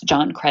gives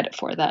John credit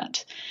for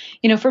that.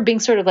 You know, for being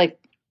sort of like,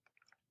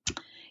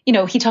 you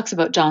know, he talks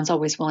about John's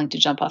always willing to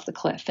jump off the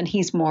cliff, and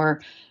he's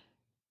more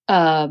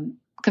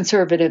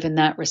conservative in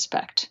that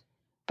respect.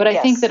 But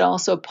I think that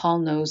also Paul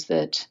knows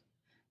that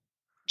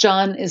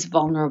John is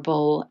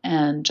vulnerable,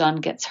 and John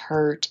gets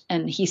hurt,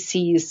 and he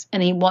sees,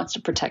 and he wants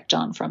to protect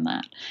John from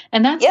that.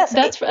 And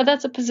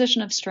that's a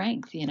position of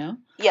strength, you know?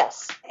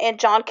 Yes. And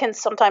John can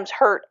sometimes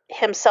hurt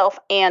himself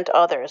and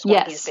others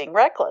when he's being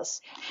reckless.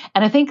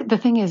 And I think the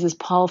thing is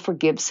Paul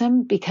forgives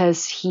him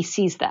because he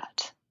sees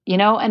that, you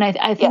know? And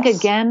I think,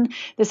 again,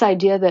 this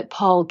idea that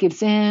Paul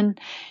gives in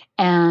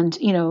And,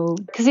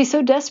 because he's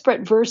so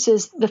desperate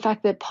versus the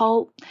fact that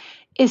Paul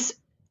is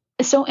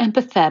so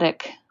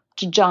empathetic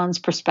to John's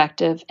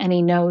perspective, and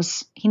he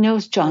knows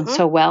John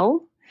so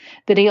well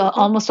that he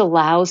almost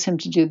allows him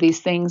to do these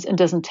things and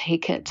doesn't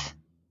take it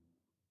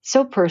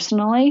so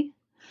personally.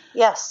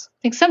 Yes.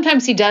 I think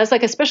sometimes he does,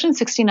 like especially in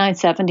 69,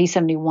 70,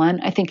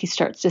 71, I think he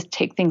starts to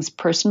take things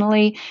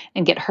personally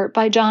and get hurt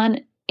by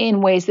John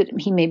in ways that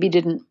he maybe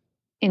didn't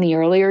in the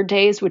earlier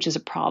days, which is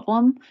a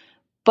problem.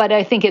 But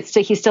I think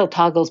he still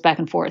toggles back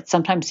and forth.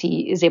 Sometimes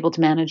he is able to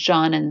manage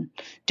John and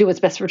do what's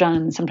best for John,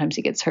 and sometimes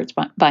he gets hurt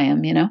by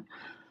him,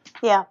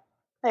 Yeah,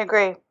 I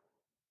agree.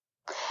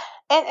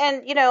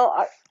 And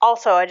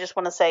also I just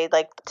want to say,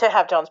 like, to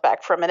have John's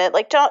back for a minute,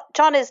 like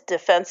John is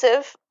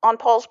defensive on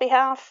Paul's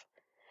behalf.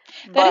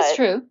 That is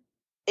true.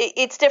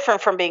 It's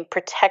different from being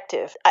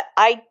protective.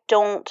 I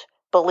don't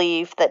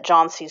believe that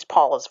John sees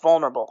Paul as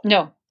vulnerable.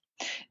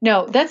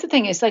 No, that's the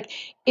thing. Is like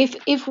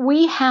if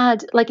we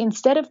had, like,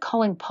 instead of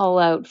calling Paul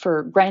out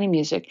for grinding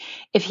music,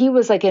 if he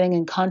was like getting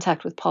in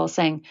contact with Paul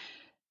saying,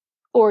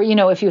 or,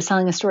 if he was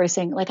telling a story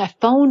saying, like, I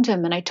phoned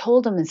him and I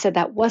told him and said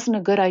that wasn't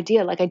a good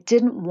idea. Like, I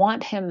didn't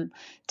want him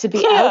to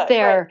be out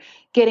there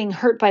getting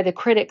hurt by the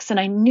critics. And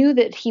I knew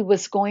that he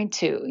was going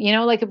to,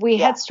 like if we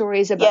had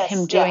stories about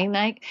him doing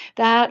like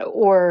that,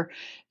 or,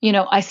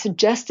 I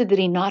suggested that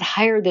he not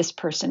hire this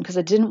person because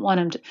I didn't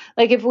want him to,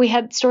 like, if we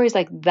had stories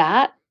like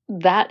that,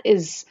 that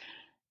is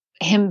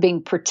him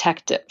being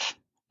protective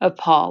of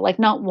Paul, like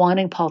not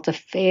wanting Paul to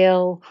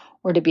fail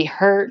or to be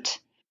hurt.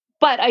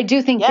 But I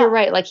do think you're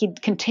right. Like, he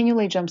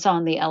continually jumps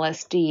on the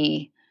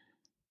LSD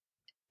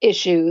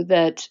issue,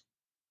 that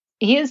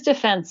he is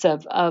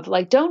defensive of,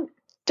 like, don't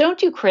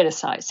you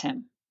criticize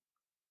him.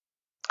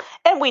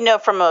 And we know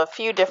from a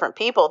few different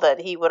people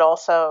that he would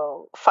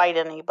also fight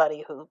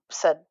anybody who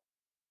said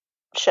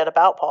shit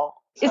about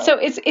Paul. So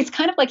it's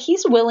kind of like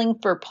he's willing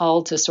for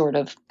Paul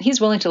to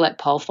he's willing to let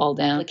Paul fall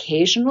down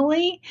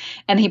occasionally,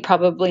 and he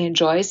probably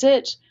enjoys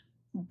it,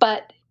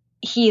 but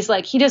he's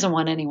like, he doesn't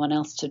want anyone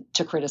else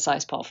to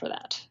criticize Paul for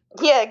that.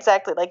 Yeah,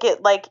 exactly.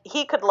 Like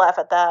he could laugh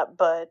at that,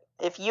 but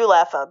if you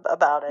laugh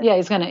about it,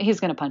 he's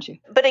gonna punch you.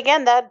 But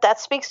again, that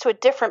speaks to a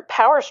different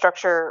power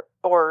structure,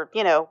 or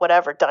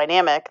whatever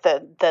dynamic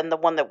than the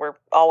one that we're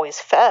always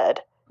fed.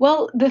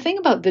 Well, the thing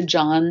about the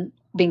John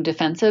being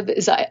defensive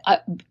is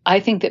I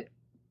think that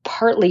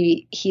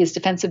partly he is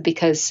defensive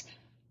because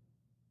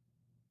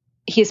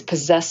he is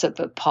possessive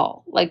of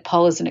Paul. Like,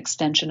 Paul is an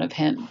extension of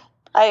him.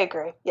 I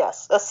agree.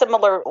 Yes. A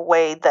similar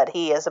way that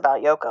he is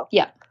about Yoko.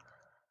 Yeah.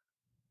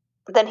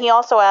 Then he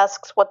also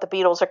asks what the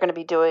Beatles are going to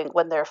be doing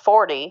when they're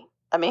 40.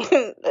 I mean,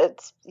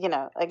 it's,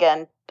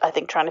 again, I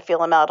think trying to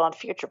feel him out on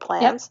future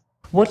plans.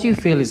 Yep. What do you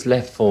feel is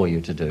left for you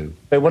to do?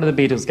 What are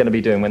the Beatles going to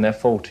be doing when they're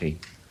 40? Do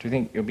you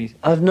think you'll be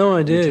I've no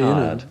idea,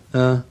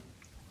 retired?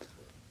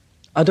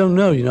 I don't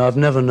know, I've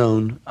never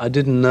known. I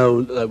didn't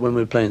know that when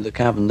we were playing at the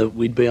Cavern that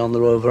we'd be on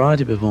the Royal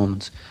Variety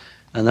performance.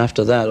 And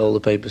after that, all the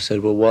papers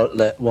said, well,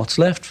 what's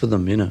left for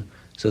them,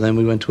 So then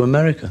we went to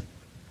America.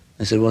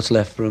 They said, what's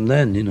left for them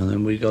then,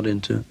 Then we got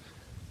into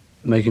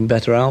making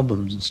better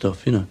albums and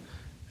stuff, I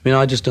mean,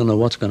 I just don't know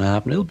what's going to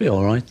happen. It'll be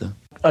all right, though.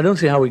 I don't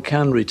see how we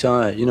can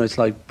retire. It's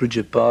like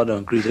Bridget Bardot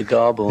and Greta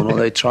Garbo and all.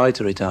 They try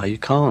to retire. You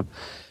can't.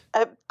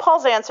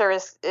 Paul's answer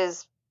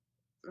is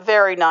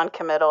very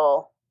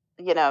non-committal,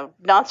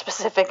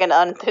 non-specific and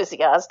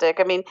unenthusiastic.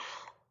 I mean,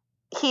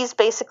 he's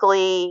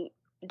basically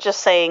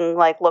just saying,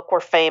 like, look, we're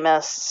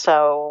famous,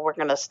 so we're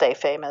going to stay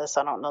famous.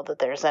 I don't know that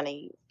there's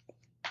any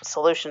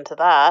solution to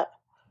that.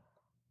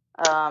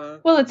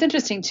 Well, it's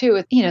interesting,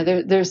 too.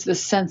 There's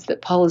this sense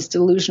that Paul is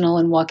delusional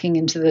and walking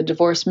into the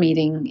divorce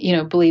meeting,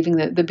 believing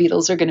that the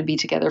Beatles are going to be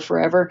together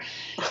forever.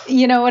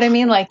 You know what I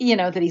mean? Like,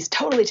 that he's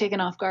totally taken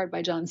off guard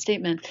by John's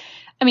statement.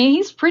 I mean,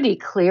 he's pretty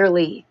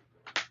clearly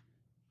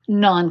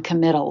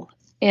non-committal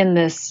in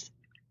this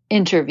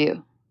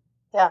interview.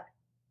 Yeah.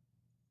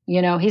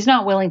 He's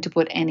not willing to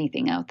put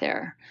anything out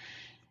there.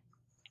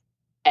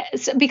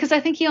 Because I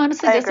think he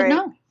honestly doesn't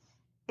know.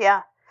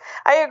 Yeah,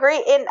 I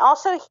agree. And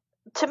also,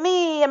 to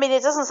me, I mean,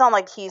 it doesn't sound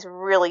like he's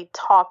really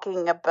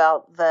talking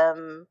about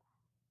them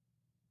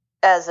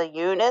as a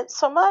unit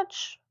so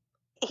much.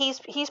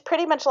 He's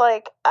pretty much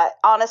like, I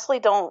honestly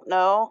don't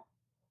know,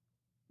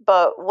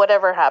 but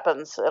whatever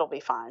happens, it'll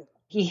be fine.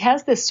 He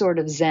has this sort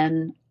of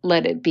Zen,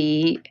 let it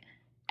be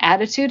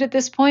attitude at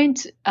this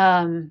point,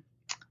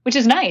 which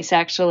is nice,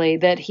 actually,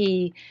 that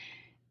he,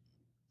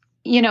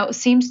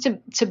 seems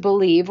to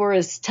believe, or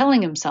is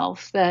telling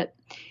himself, that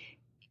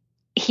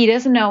he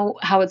doesn't know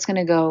how it's going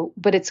to go,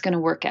 but it's going to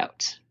work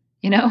out,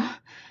 and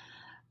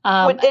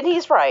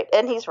he's right.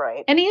 And he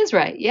is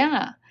right.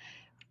 Yeah.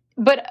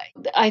 But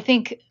I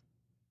think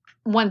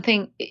one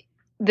thing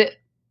that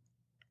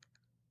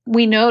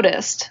we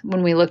noticed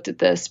when we looked at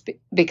this,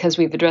 because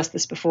we've addressed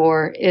this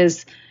before,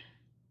 is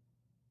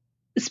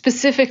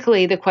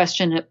specifically the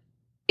question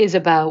is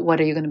about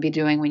what are you going to be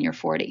doing when you're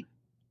 40?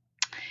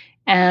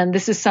 And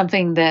this is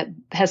something that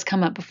has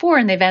come up before,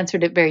 and they've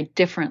answered it very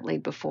differently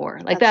before.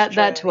 Like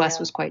that to us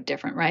was quite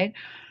different, right?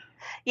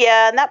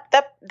 Yeah, and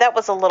that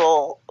was a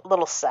little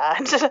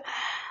sad.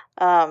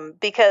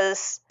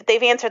 Because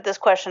they've answered this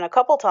question a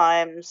couple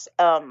times.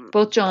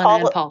 Both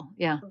John and Paul,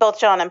 yeah. Both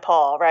John and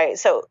Paul, right.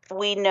 So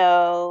we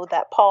know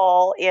that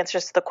Paul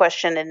answers the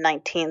question in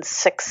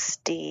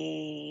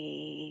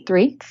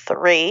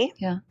 1963.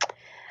 Yeah.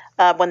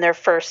 When they're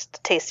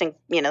first tasting,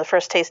 the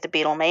first taste of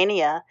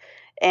Beatlemania.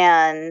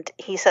 And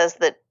he says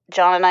that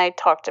John and I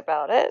talked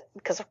about it,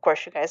 because of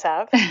course you guys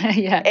have.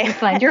 Yeah, you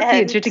planned your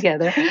future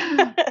together.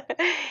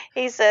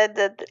 He said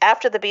that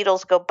after the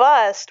Beatles go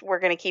bust, we're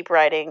going to keep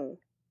writing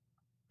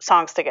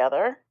songs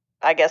together,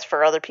 I guess,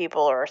 for other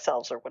people or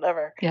ourselves or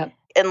whatever. Yeah.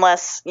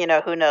 Unless,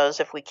 who knows,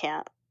 if we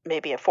can't,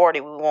 maybe at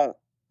 40 we won't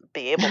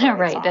be able to write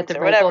right, songs at the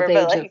or whatever. ripe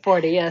old age of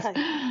 40, yes.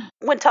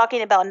 When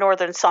talking about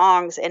Northern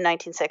Songs in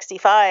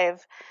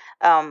 1965,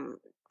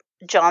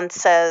 John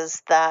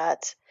says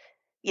that,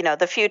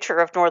 the future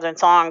of Northern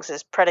Songs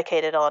is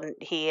predicated on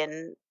he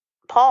and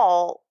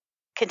Paul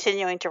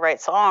continuing to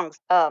write songs,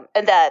 and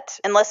that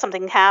unless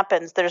something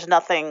happens, there's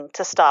nothing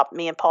to stop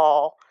me and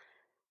Paul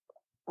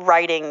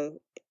writing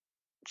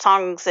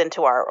songs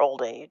into our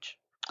old age.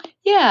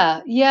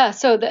 Yeah.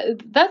 So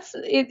that's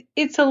it.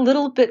 It's a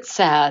little bit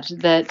sad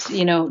that,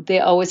 they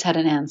always had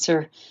an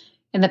answer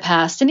in the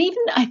past. And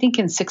even I think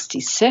in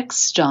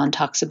 66, John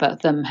talks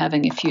about them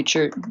having a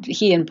future,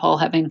 he and Paul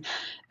having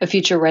a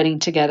future writing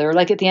together,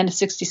 like at the end of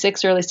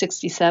 66, early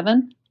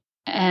 67.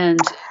 And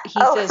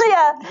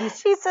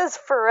he says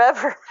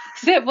forever.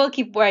 He said, we'll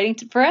keep writing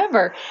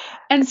forever.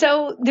 And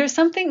so there's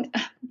something,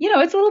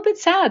 it's a little bit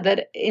sad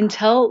that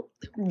until,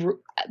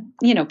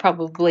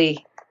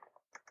 probably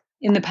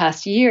in the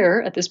past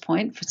year at this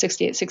point, for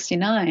 68,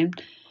 69,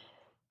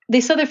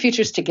 they saw their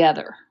futures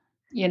together.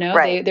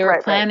 They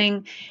were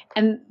planning,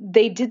 and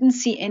they didn't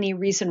see any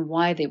reason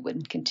why they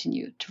wouldn't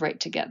continue to write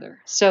together.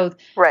 So,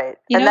 right.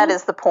 And that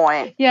is the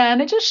point. Yeah.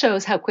 And it just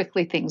shows how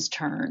quickly things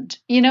turned.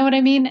 You know what I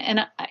mean?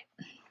 And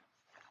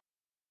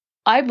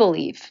I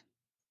believe,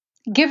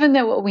 given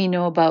that what we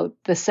know about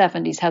the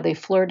 70s, how they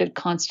flirted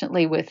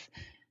constantly with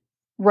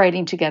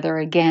writing together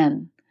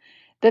again,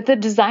 that the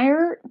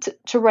desire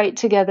to write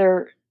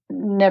together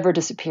never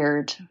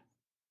disappeared,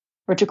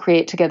 or to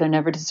create together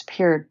never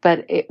disappeared,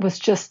 but it was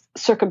just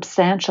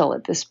circumstantial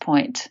at this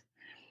point.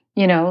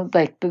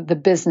 Like the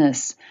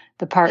business,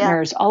 the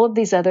partners, all of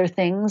these other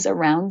things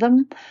around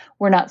them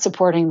were not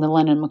supporting the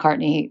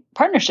Lennon-McCartney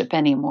partnership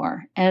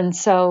anymore. And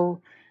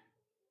so,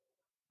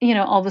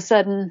 all of a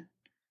sudden,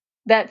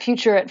 that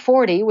future at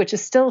 40, which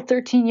is still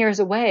 13 years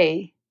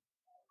away,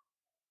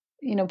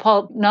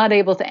 Paul not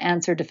able to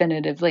answer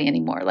definitively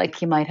anymore, like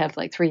he might have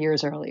like 3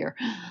 years earlier.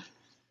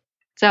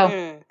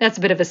 So that's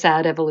a bit of a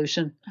sad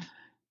evolution.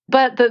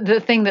 But the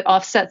thing that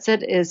offsets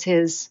it is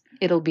his,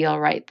 it'll be all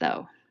right,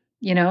 though.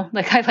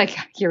 Like I like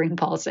hearing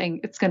Paul saying,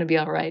 it's going to be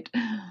all right.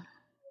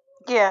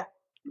 Yeah.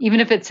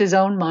 Even if it's his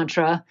own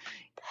mantra.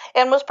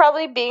 And was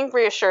probably being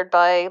reassured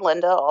by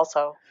Linda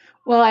also.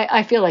 Well,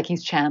 I feel like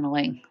he's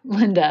channeling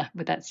Linda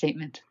with that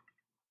statement.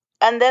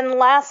 And then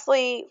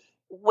lastly,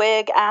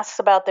 Wig asks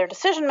about their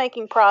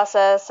decision-making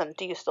process, and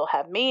do you still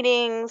have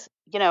meetings?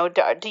 Do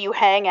you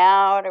hang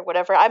out or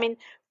whatever? I mean,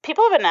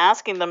 people have been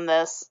asking them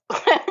this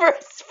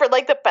for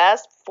like the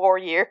past 4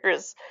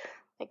 years,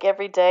 like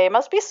every day. It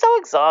must be so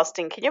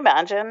exhausting. Can you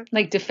imagine?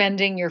 Like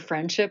defending your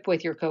friendship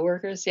with your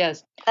coworkers?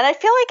 Yes. And I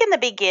feel like in the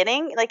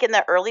beginning, like in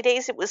the early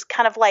days, it was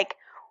kind of like,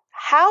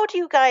 how do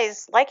you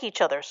guys like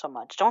each other so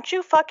much? Don't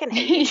you fucking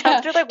hate each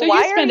other? Like, don't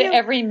why you spend are you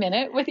every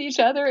minute with each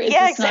other? Is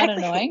this exactly. not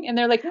annoying? And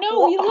they're like,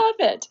 no, we love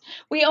it.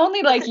 We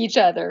only like each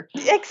other.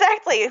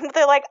 Exactly.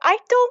 They're like, I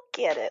don't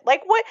get it.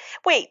 Like, what?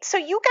 Wait, so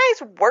you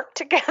guys work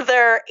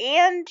together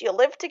and you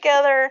live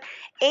together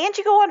and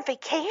you go on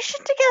vacation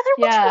together?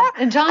 What's wrong?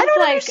 And John's I don't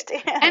like,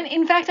 understand. and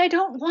in fact, I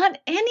don't want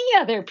any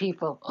other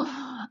people.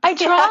 I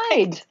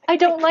tried. I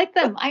don't like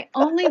them. I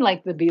only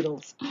like the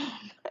Beatles.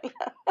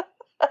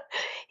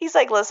 He's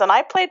like, listen,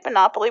 I played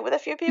Monopoly with a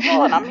few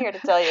people, and I'm here to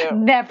tell you.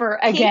 Never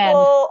again.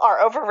 People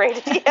are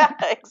overrated. Yeah,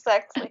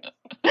 exactly.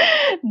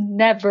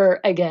 Never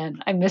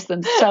again. I miss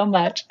them so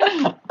much.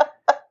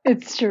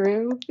 It's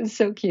true. It's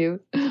so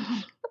cute.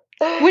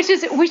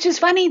 Which is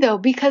funny, though,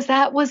 because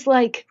that was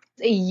like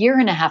a year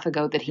and a half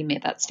ago that he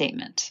made that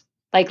statement.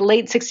 Like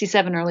late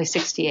 67, early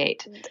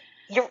 68.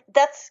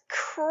 That's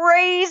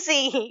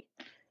crazy.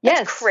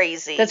 That's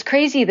crazy. That's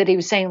crazy that he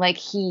was saying like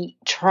he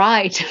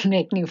tried to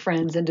make new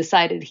friends and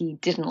decided he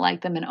didn't like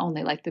them and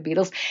only liked the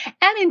Beatles.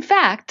 And in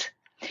fact,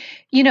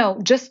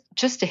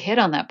 just to hit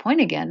on that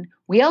point again,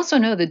 we also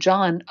know that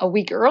John a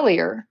week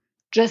earlier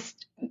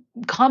just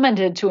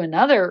commented to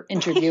another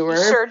interviewer.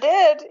 He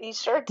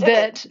sure did.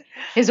 That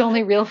his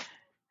only real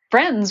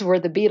friends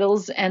were the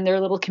Beatles and their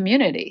little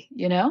community,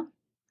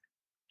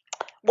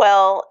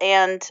 Well,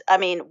 and I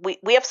mean,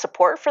 we have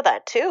support for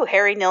that too.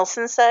 Harry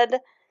Nilsson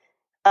said,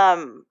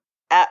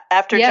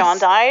 after John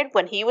died,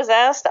 when he was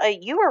asked,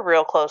 you were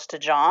real close to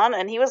John.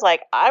 And he was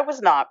like, I was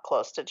not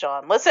close to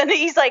John. Listen,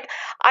 he's like,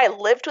 I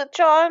lived with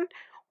John.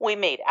 We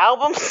made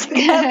albums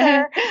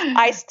together.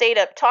 I stayed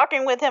up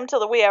talking with him till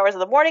the wee hours of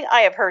the morning.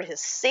 I have heard his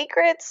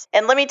secrets.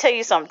 And let me tell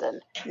you something.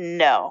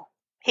 No.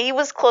 He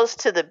was close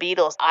to the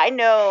Beatles. I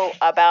know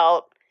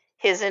about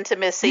his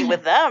intimacy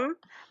with them,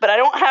 but I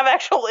don't have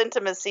actual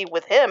intimacy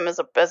with him as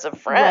a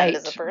friend,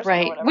 as a person.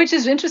 Right. Or whatever. Which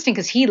is interesting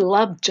because he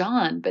loved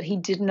John, but he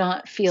did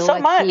not feel So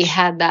like much. he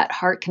had that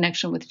heart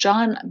connection with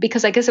John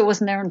because I guess it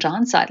wasn't there on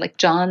John's side. Like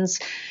John's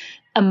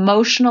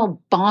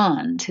emotional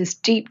bond, his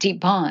deep, deep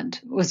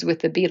bond was with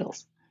the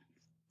Beatles.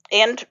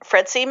 And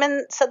Fred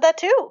Seaman said that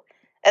too.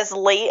 As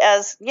late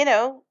as,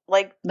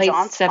 like Late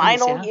John's 70s,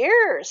 final yeah.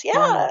 years. Yeah.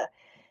 Wow.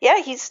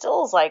 Yeah, he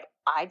still is like,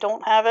 I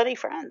don't have any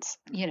friends.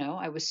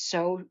 I was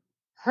so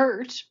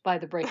hurt by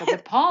the breakup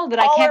with Paul that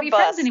Paul I can't or be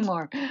friends bust.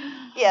 anymore.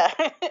 Yeah.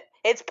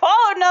 It's Paul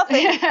or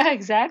nothing. Yeah,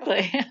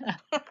 exactly.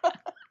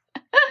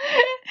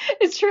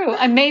 It's true.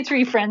 I made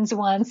 3 friends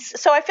once.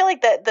 So I feel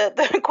like that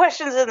the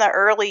questions in the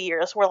early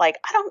years were like,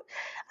 I don't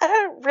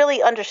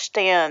really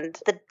understand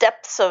the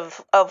depths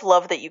of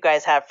love that you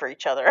guys have for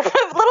each other. I'm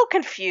a little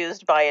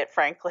confused by it,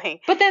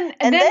 frankly. But then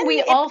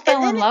we all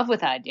fell in love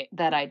with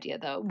that idea,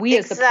 though. We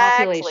as the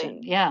population,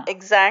 yeah,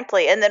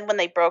 exactly. And then when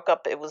they broke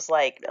up, it was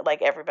like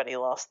everybody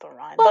lost their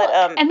mind. Well,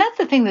 but and that's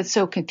the thing that's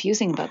so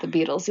confusing about the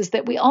Beatles is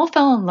that we all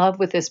fell in love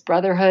with this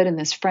brotherhood and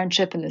this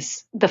friendship and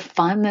the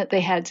fun that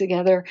they had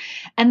together.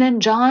 And then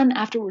John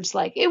afterwards,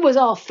 like, it was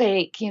all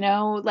fake,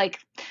 like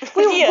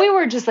we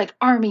were just like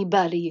army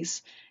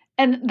buddies.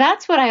 And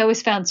that's what I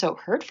always found so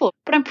hurtful.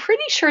 But I'm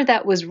pretty sure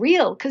that was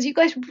real because you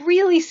guys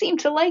really seem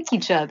to like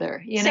each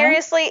other.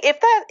 Seriously,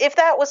 if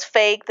that was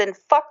fake, then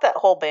fuck that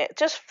whole band.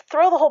 Just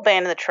throw the whole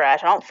band in the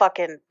trash. I don't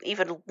fucking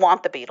even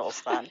want the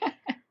Beatles then.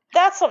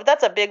 That's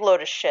a big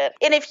load of shit.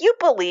 And if you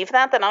believe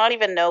that, then I don't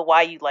even know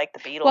why you like the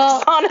Beatles,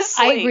 well,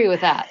 honestly. I agree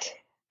with that.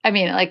 I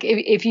mean, like,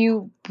 if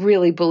you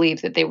really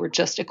believe that they were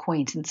just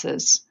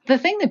acquaintances, the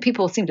thing that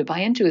people seem to buy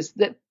into is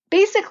that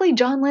basically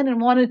John Lennon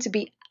wanted to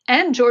be,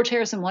 and George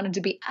Harrison wanted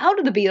to be out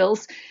of the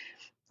Beatles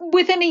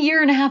within a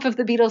year and a half of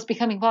the Beatles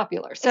becoming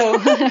popular. So,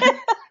 like,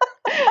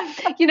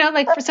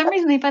 for some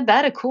reason they find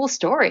that a cool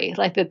story,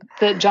 like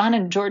that John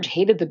and George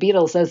hated the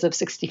Beatles as of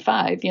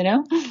 65,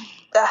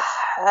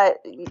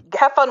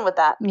 Have fun with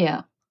that.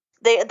 Yeah.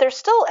 They're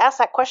still asked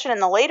that question in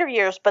the later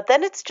years, but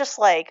then it's just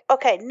like,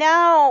 okay,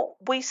 now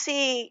we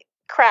see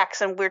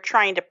cracks and we're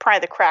trying to pry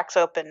the cracks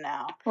open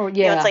now. Oh,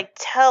 yeah. It's like,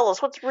 tell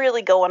us what's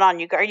really going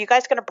on. Are you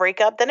guys going to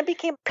break up? Then it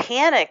became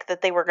panic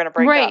that they were going to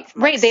break up.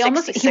 Right. They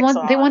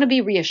want to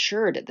be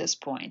reassured at this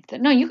point that,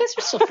 no, you guys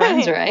are still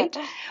friends, right?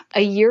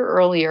 A year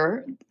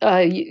earlier,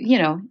 a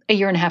year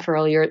and a half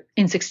earlier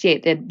in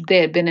 68,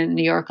 they had been in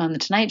New York on the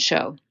Tonight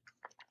Show.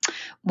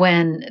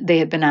 When they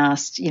had been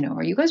asked,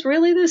 are you guys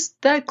really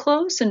that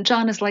close? And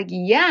John is like,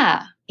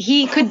 yeah.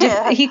 He could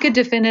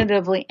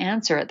definitively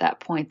answer at that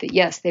point that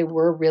yes, they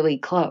were really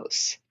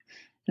close.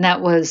 And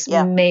that was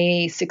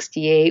May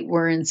 68.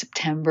 We're in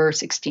September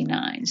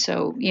 69.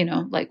 So,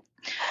 like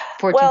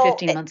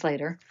 15 months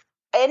later.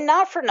 And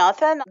not for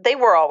nothing, they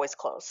were always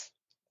close.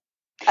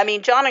 I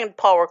mean, John and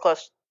Paul were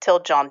close till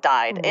John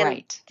died.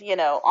 Right.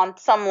 And, on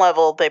some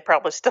level, they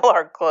probably still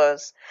are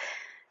close.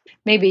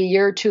 Maybe a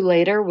year or two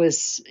later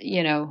was,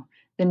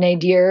 the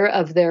nadir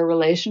of their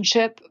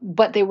relationship,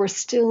 but they were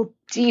still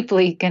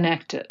deeply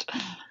connected,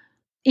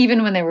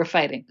 even when they were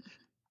fighting.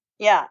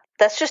 Yeah,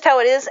 that's just how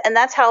it is, and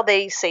that's how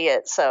they see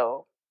it.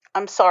 So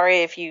I'm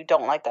sorry if you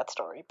don't like that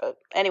story, but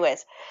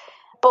anyways.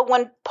 But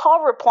when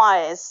Paul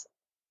replies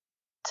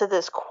to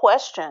this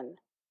question,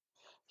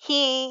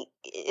 he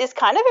is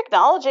kind of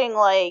acknowledging,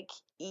 like,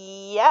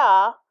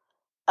 yeah,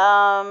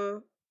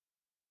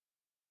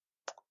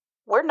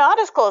 we're not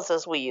as close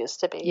as we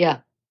used to be. Yeah.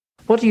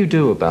 What do you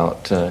do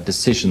about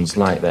decisions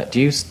like that? Do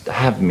you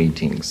have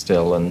meetings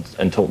still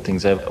and talk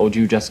things over, or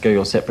do you just go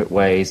your separate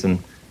ways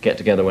and get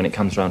together when it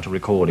comes around to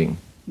recording?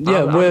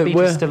 Yeah,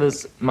 we're still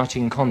as much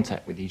in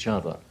contact with each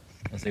other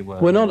as they were.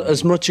 We're not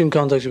as much in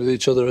contact with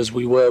each other as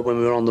we were when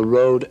we were on the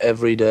road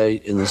every day,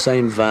 in the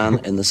same van,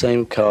 in the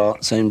same car,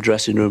 same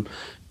dressing room.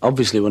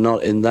 Obviously, we're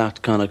not in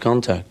that kind of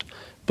contact.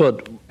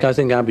 But I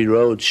think Abbey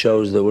Road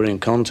shows that we're in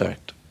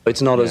contact.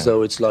 It's not as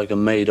though it's like a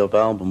made-up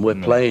album. We're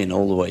playing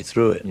all the way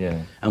through it,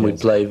 and we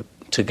play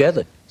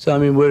together. So, I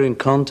mean, we're in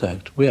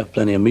contact. We have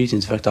plenty of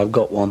meetings. In fact, I've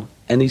got one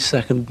any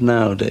second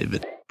now,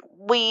 David.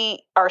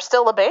 We are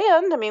still a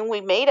band. I mean,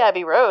 we made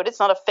Abbey Road. It's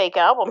not a fake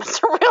album.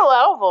 It's a real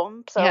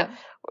album. So,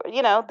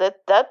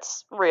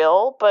 that's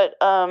real. But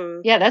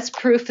that's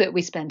proof that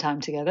we spend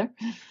time together.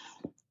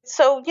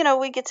 So,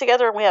 we get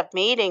together and we have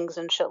meetings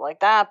and shit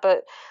like that.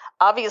 But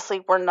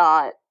obviously, we're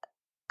not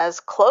as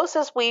close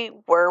as we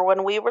were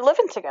when we were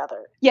living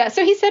together. Yeah,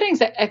 so he's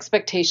setting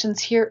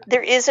expectations here.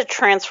 There is a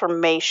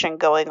transformation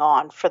going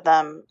on for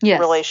them,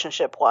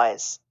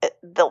 relationship-wise,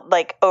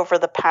 like over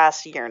the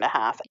past year and a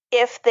half.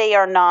 If they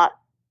are not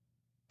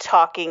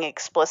talking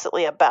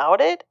explicitly about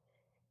it,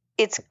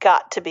 it's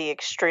got to be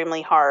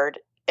extremely hard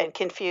and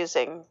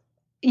confusing.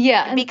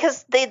 Yeah.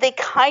 Because they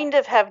kind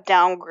of have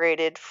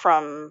downgraded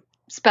from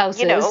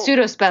spouses,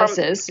 pseudo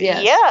spouses.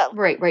 Yeah. Yeah.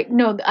 Right.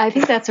 No, I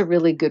think that's a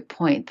really good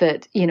point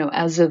that,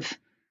 as of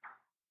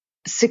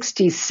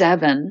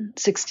 67,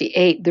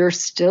 68, they're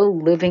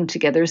still living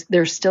together.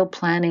 They're still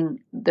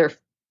planning their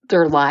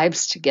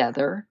lives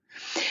together.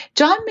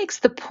 John makes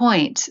the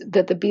point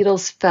that the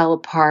Beatles fell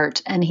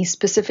apart, and he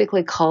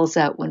specifically calls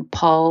out when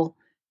Paul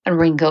and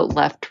Ringo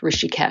left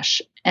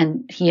Rishikesh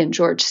and he and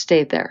George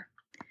stayed there.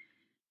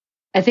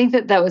 I think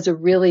that was a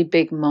really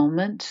big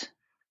moment.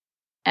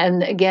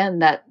 And again,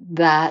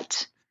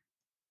 that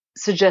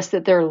suggests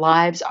that their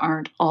lives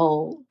aren't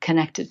all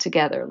connected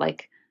together.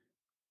 Like,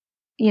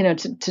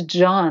 to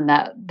John,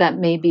 that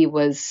maybe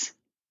was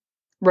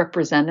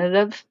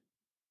representative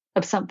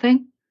of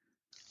something.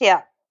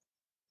 Yeah.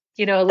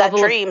 A that level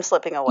dream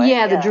slipping away.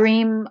 Yeah, the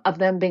dream of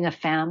them being a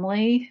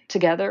family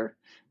together,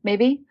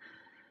 maybe.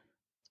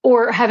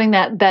 Or having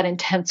that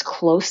intense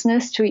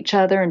closeness to each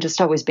other and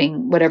just always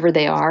being whatever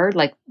they are,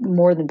 like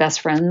more than best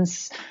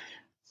friends.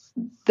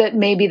 That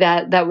maybe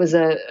that was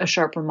a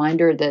sharp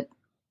reminder that,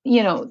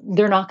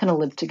 they're not going to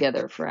live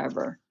together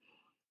forever.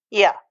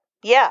 Yeah.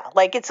 Yeah.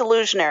 Like it's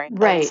illusionary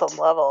right. on some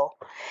level.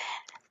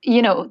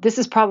 This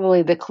is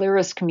probably the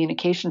clearest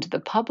communication to the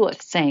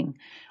public, saying,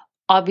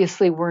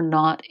 obviously, we're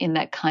not in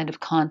that kind of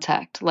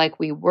contact like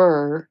we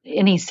were.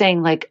 And he's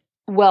saying, like,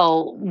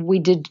 well, we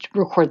did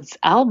record this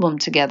album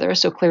together,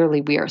 so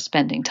clearly we are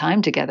spending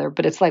time together.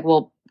 But it's like,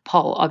 well,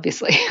 Paul,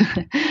 obviously,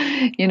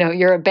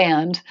 you're a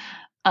band.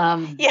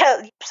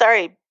 Yeah,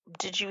 sorry.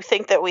 Did you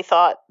think that we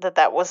thought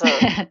that was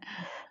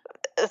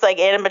it's like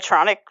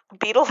animatronic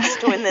Beatles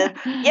doing the...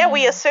 Yeah,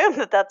 we assume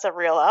that that's a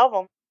real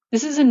album.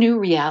 This is a new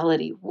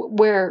reality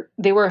where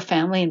they were a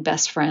family and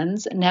best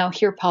friends. And now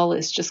here Paul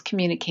is just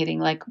communicating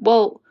like,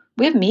 well,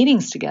 we have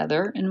meetings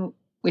together and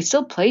we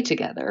still play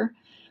together.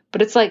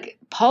 But it's like,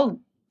 Paul,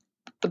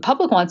 the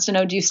public wants to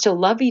know, do you still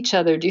love each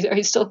other? Are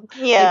you still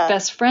like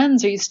best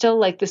friends? Are you still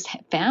like this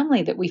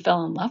family that we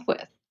fell in love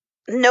with?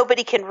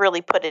 Nobody can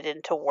really put it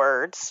into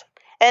words.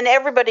 And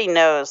everybody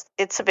knows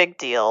it's a big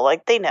deal.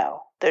 Like they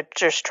know that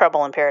there's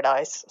trouble in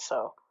paradise.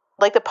 So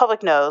like the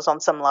public knows on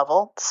some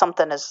level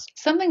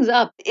something's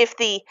up. If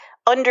the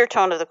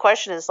undertone of the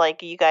question is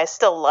like, you guys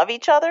still love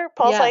each other?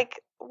 Paul's like,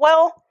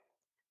 well,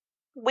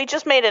 we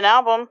just made an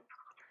album.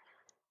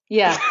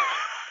 Yeah,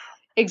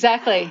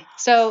 exactly.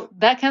 So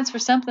that counts for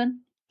something.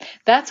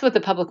 That's what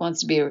the public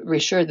wants to be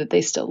reassured, that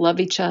they still love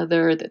each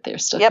other, that they're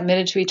still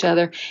committed to each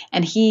other.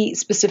 And he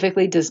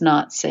specifically does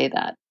not say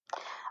that.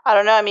 I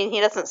don't know. I mean,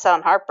 he doesn't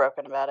sound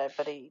heartbroken about it,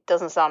 but he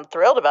doesn't sound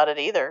thrilled about it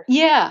either.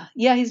 Yeah.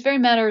 He's very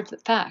matter of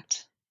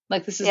fact.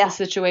 Like, this is the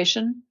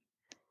situation.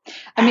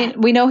 I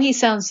mean, we know he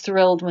sounds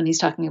thrilled when he's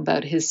talking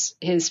about his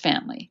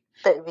family.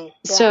 Baby.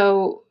 Yeah.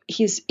 So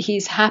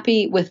he's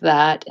happy with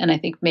that. And I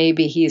think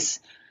maybe he's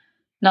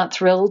not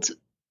thrilled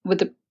with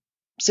the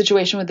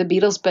situation with the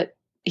Beatles, but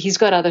he's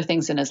got other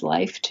things in his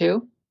life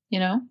too,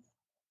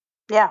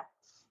 Yeah.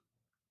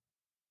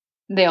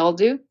 They all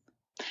do.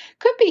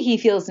 Could be he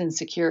feels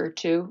insecure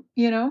too,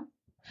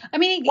 I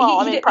mean,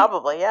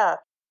 probably, yeah.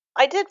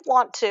 I did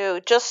want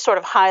to just sort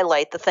of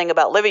highlight the thing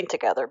about living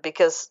together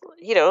because,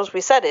 as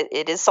we said,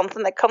 it is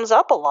something that comes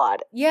up a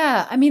lot.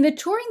 Yeah. I mean, the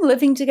touring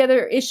living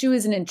together issue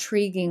is an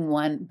intriguing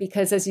one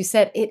because, as you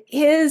said, it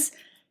is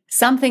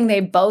something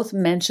they both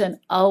mention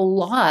a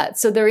lot.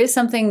 So there is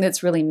something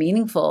that's really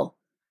meaningful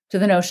to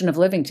the notion of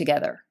living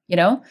together,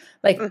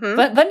 Like,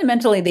 but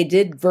fundamentally, they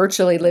did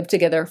virtually live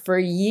together for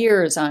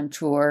years on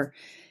tour.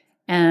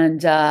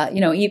 And,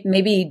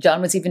 maybe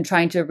John was even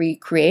trying to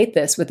recreate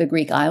this with the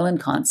Greek island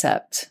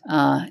concept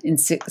in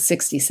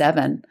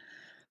 67.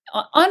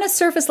 On a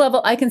surface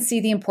level, I can see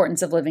the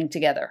importance of living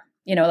together.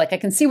 Like I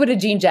can see what a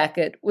jean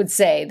jacket would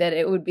say, that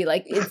it would be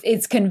like,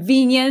 it's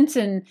convenient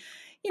and,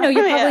 you're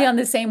probably on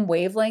the same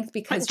wavelength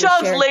because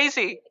John's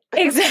lazy.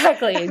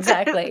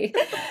 Exactly.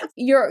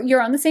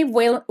 You're on the same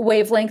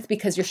wavelength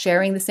because you're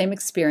sharing the same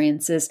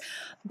experiences.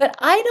 But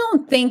I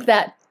don't think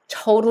that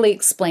totally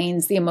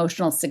explains the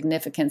emotional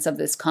significance of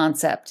this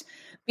concept,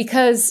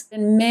 because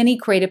many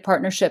creative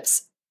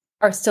partnerships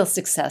are still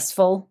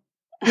successful,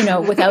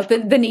 without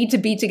the need to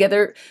be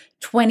together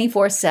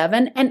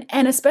 24/7.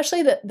 And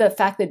especially the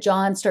fact that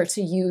John starts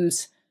to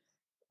use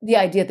the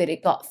idea that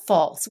it got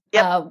false.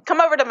 Yep.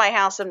 Come over to my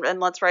house and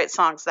let's write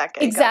songs that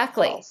get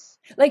exactly.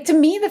 Like, to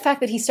me, the fact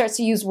that he starts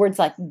to use words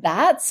like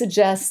that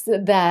suggests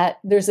that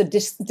there's a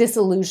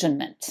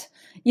disillusionment.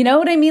 You know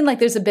what I mean? Like,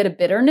 there's a bit of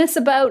bitterness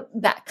about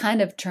that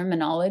kind of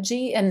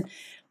terminology. And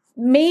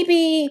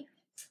maybe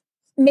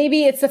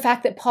it's the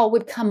fact that Paul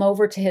would come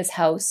over to his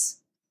house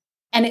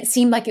and it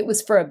seemed like it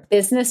was for a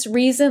business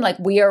reason, like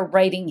we are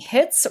writing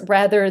hits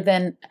rather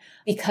than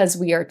because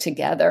we are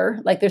together.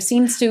 Like, there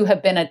seems to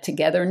have been a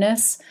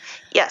togetherness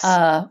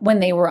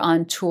when they were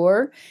on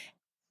tour.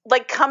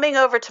 Like, coming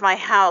over to my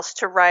house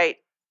to write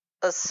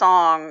a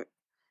song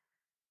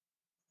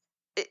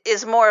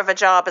is more of a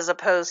job as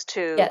opposed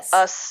to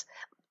us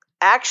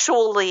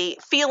actually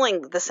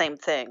feeling the same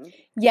thing.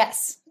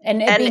 Yes, and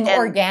being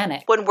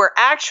organic. When we're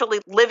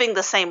actually living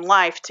the same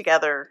life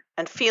together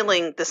and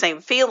feeling the same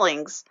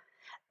feelings,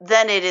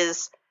 then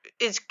it's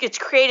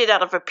created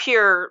out of a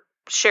pure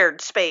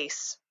shared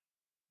space.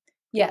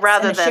 Yes,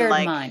 rather and a than shared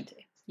like mind.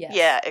 Yes.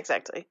 Yeah,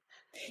 exactly.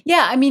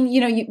 Yeah, I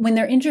mean, when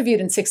they're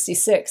interviewed in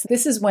 66,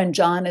 this is when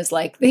John is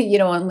like, only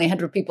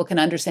 100 people can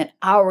understand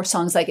our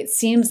songs. Like, it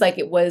seems like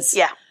it was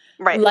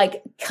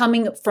like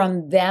coming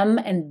from them,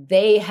 and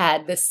they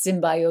had this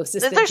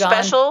symbiosis. Their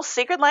special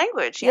secret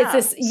language. Yeah.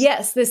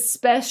 It's this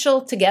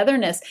special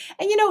togetherness.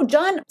 And,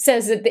 John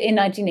says that in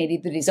 1980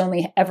 that he's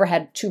only ever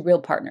had two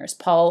real partners,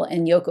 Paul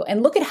and Yoko.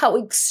 And look at how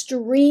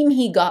extreme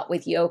he got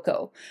with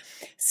Yoko.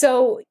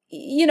 So,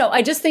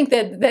 I just think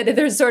that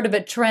there's sort of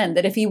a trend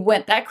that if he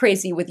went that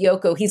crazy with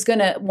Yoko, he's going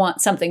to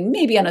want something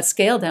maybe on a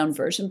scaled down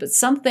version, but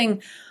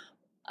something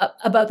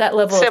about that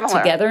level of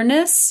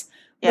togetherness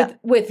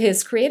with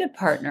his creative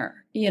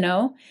partner,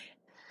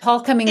 Paul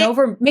coming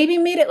over maybe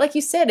made it, like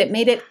you said, it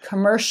made it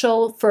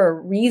commercial for a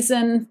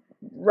reason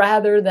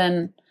rather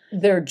than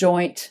their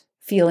joint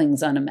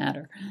feelings on a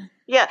matter.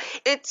 Yeah,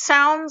 it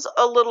sounds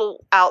a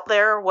little out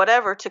there,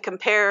 whatever, to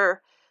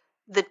compare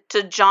the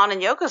John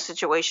and Yoko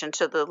situation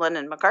to the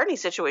Lennon-McCartney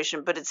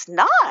situation, but it's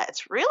not.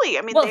 It's really,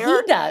 I mean, well,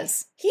 he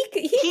does. He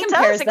compares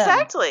does, them.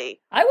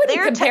 Exactly. I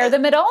wouldn't compare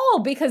them at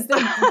all because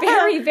they're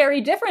very, very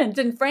different.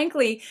 And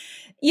frankly,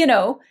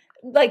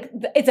 like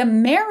it's a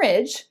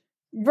marriage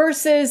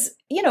versus,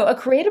 a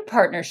creative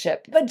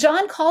partnership. But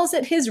John calls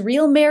it his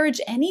real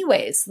marriage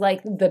anyways,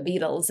 like the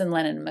Beatles and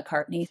Lennon and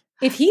McCartney.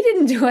 If he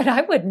didn't do it,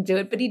 I wouldn't do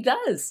it, but he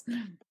does.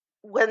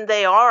 When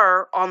they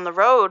are on the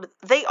road,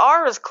 they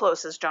are as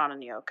close as John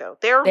and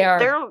Yoko.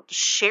 They're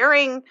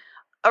sharing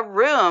a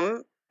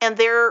room, and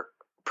they're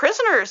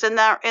prisoners in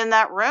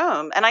that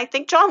room. And I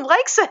think John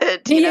likes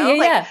it.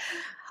 Yeah.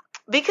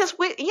 Because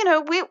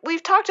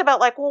we've talked about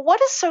like, well,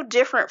 what is so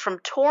different from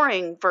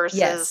touring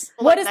versus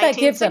what does that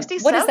give them?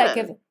 What does that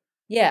give?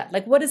 Yeah,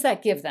 like what does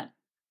that give them?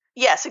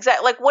 Yes,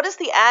 exactly. Like, what is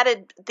the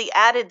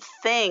added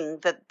thing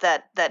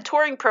that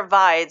touring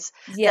provides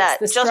that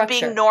just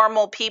being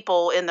normal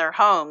people in their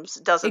homes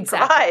doesn't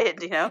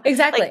provide?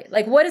 Exactly.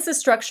 Like, what is the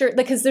structure?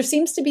 Because there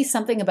seems to be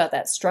something about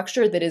that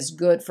structure that is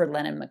good for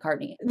Lennon and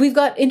McCartney. We've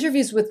got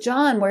interviews with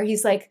John where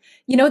he's like,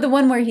 the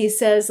one where he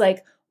says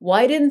like,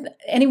 why didn't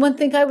anyone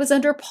think I was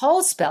under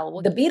Paul's spell?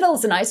 Well, the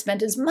Beatles and I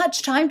spent as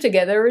much time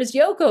together as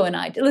Yoko and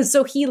I did.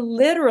 So he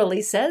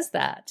literally says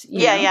that.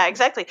 Yeah,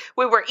 exactly.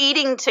 We were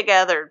eating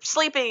together,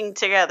 sleeping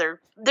together.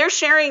 They're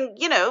sharing,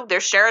 they're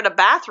sharing a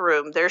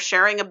bathroom. They're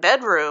sharing a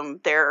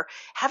bedroom. They're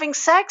having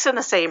sex in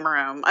the same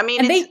room. I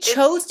mean, and they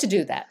chose to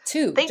do that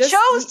too. They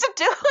chose to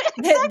do it.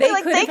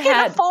 Exactly. They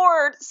can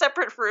afford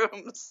separate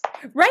rooms.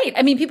 Right.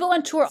 I mean, people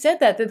on tour said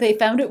that they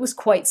found it was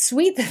quite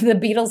sweet that the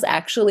Beatles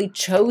actually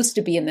chose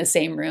to be in the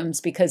same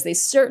rooms because they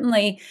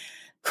certainly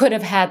could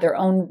have had their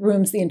own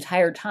rooms the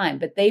entire time,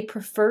 but they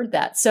preferred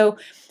that. So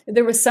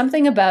there was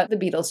something about the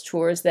Beatles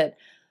tours that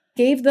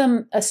gave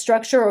them a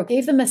structure or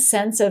gave them a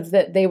sense of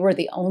that they were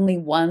the only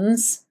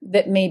ones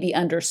that maybe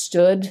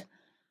understood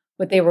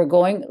what they were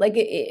going like.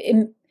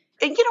 And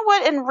you know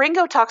what? And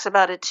Ringo talks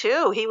about it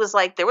too. He was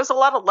like, there was a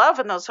lot of love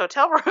in those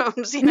hotel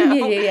rooms,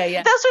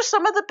 Yeah. Those are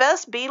some of the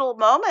best Beatle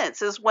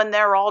moments is when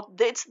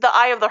it's the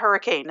eye of the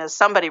hurricane, as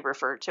somebody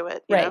referred to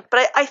it. Right.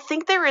 But I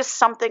think there is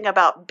something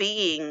about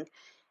being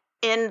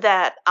in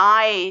that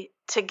eye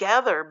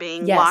together,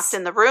 being locked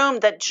in the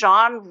room, that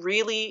John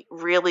really,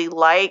 really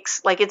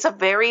likes. Like, it's a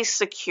very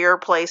secure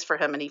place for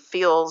him, and he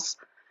feels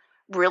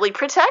really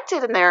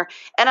protected in there.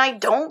 And I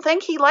don't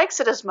think he likes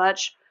it as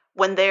much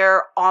when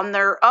they're on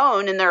their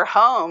own in their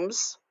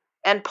homes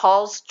and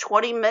Paul's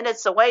 20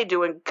 minutes away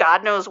doing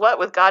God knows what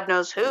with God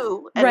knows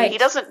who. And he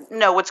doesn't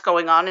know what's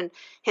going on in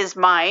his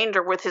mind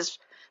or with his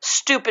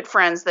stupid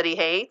friends that he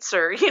hates,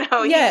 or,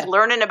 he's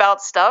learning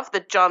about stuff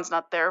that John's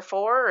not there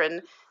for.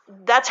 And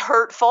that's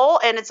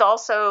hurtful. And it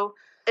also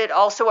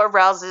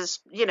arouses,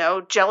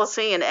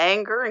 jealousy and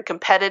anger and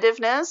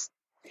competitiveness.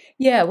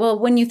 Yeah. Well,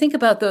 when you think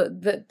about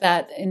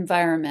that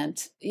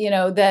environment,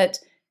 that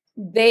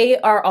they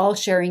are all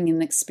sharing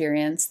an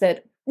experience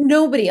that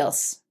nobody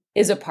else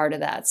is a part of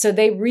that. So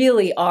they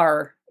really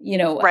are,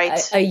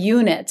 a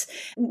unit.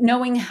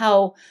 Knowing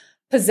how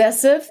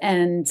possessive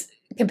and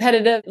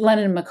competitive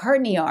Lennon and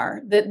McCartney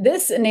are, that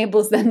this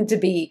enables them to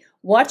be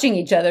watching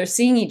each other,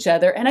 seeing each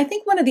other. And I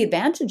think one of the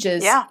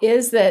advantages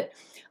is that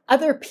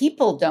other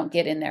people don't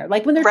get in there.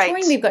 Like when they're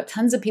touring, they've got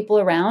tons of people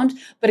around.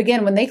 But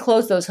again, when they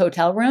close those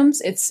hotel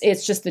rooms,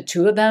 it's just the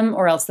two of them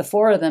or else the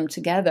four of them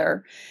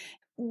together.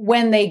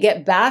 When they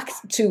get back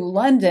to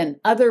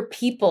London, other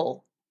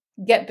people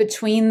get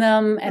between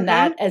them. And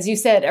that, as you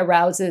said,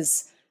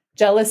 arouses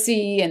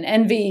jealousy and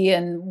envy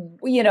and,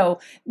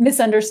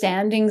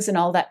 misunderstandings and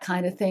all that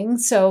kind of thing.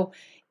 So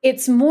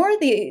it's more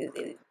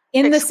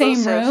in the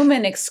same room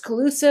and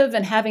exclusive,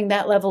 and having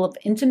that level of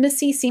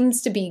intimacy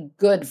seems to be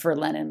good for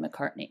Lennon and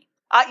McCartney.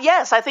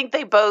 Yes, I think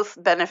they both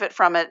benefit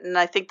from it, and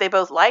I think they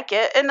both like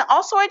it. And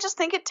also, I just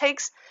think it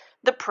takes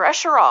the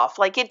pressure off.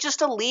 Like, it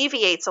just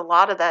alleviates a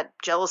lot of that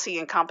jealousy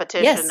and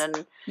competition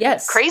and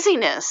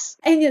craziness.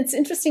 And it's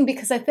interesting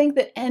because I think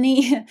that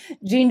any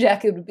jean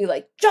jacket would be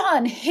like,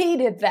 John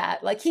hated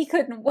that. Like, he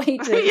couldn't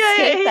wait to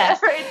escape that.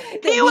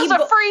 Right. He was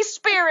a free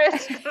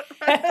spirit.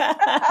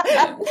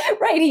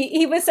 Right.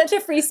 He was such a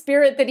free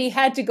spirit that he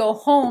had to go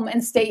home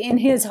and stay in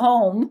his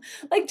home.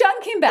 Like,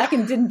 John came back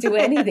and didn't do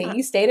anything.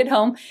 He stayed at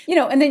home,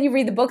 and then you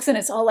read the books and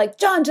it's all like,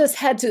 John just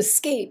had to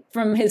escape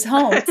from his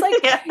home. It's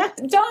like,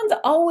 John's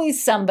always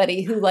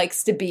somebody who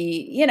likes to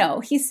be,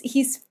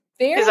 he's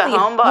fairly he's a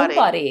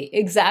homebody.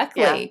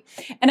 Exactly.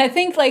 Yeah. And I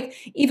think, like,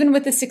 even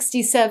with the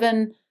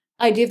 67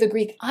 idea of the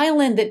Greek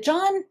island, that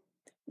John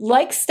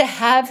likes to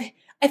have,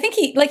 I think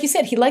he, like you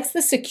said, he likes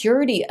the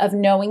security of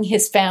knowing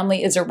his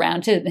family is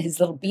around him, his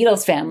little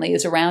Beatles family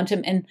is around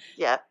him, and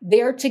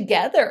they're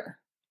together.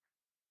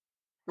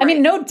 Right. I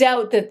mean, no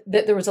doubt that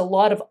there was a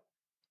lot of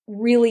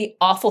really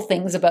awful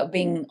things about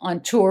being on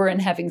tour and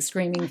having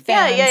screaming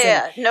fans.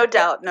 Yeah. No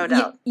doubt.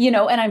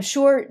 And I'm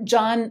sure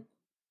John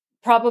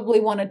probably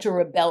wanted to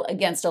rebel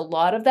against a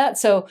lot of that.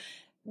 So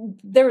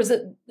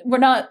we're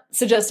not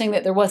suggesting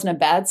that there wasn't a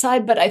bad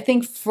side, but I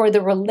think for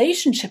the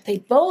relationship, they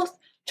both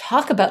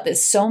talk about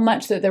this so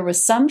much that there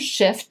was some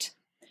shift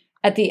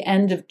at the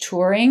end of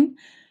touring,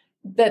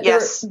 that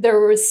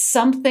there was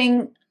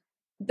something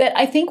that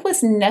I think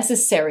was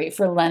necessary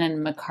for Lennon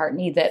and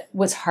McCartney that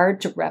was hard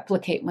to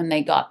replicate when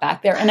they got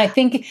back there. And I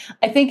think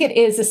it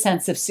is a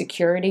sense of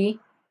security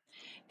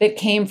that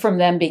came from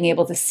them being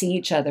able to see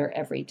each other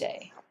every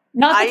day.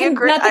 Not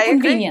the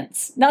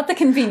convenience. Not the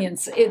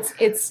convenience.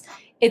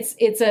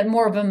 It's a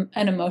more of an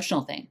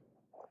emotional thing.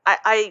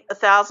 I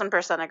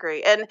 1,000%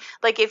 agree. And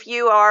like, if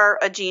you are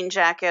a jean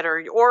jacket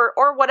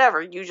or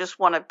whatever, you just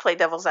want to play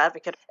devil's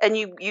advocate, and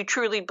you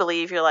truly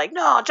believe, you're like,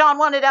 no, John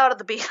wanted out of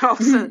the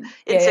Beatles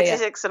in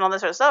 66 and all this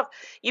sort of stuff.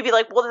 You'd be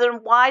like, well, then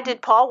why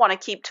did Paul want to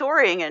keep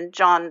touring and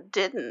John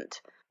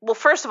didn't? Well,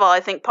 first of all, I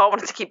think Paul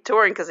wanted to keep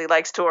touring because he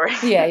likes touring.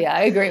 Yeah,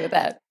 I agree with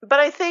that. But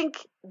I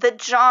think that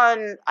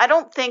John, I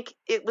don't think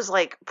it was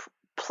like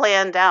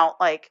planned out.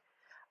 Like,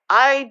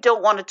 I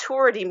don't want to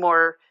tour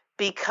anymore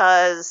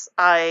because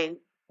I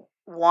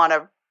want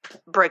to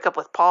break up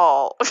with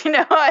Paul.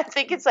 I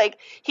think it's like,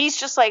 he's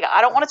just like,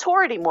 I don't want to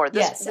tour anymore.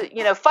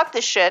 Fuck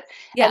this shit.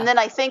 Yeah. And then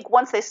I think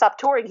once they stopped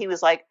touring, he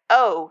was like,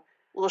 oh,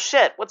 well,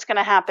 shit, what's going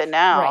to happen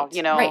now?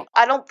 Right.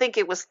 I don't think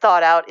it was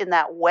thought out in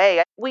that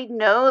way. We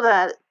know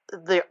that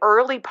the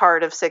early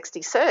part of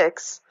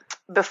 66,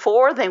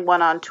 before they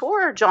went on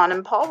tour, John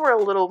and Paul were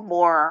a little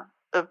more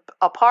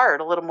apart,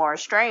 a little more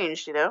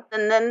estranged,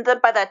 and then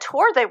by that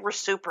tour they were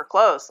super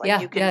close.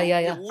 Like, you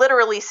can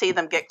literally see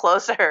them get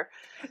closer.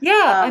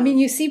 I mean,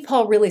 you see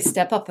Paul really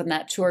step up on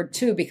that tour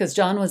too, because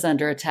John was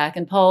under attack,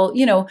 and Paul,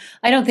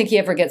 I don't think he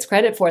ever gets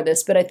credit for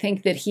this, but I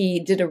think that he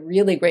did a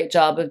really great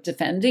job of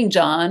defending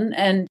John.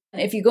 And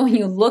if you go and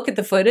you look at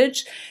the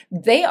footage,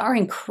 they are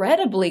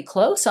incredibly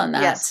close on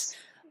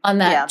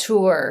that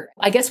tour.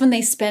 I guess when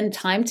they spend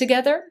time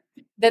together,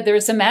 that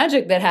there's some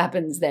magic that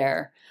happens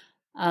there.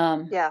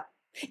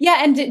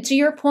 Yeah, and to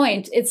your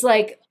point, it's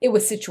like it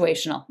was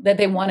situational, that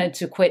they wanted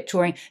to quit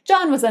touring.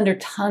 John was under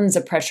tons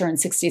of pressure in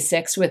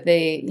 66 with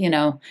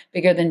the,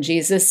 Bigger Than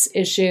Jesus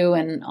issue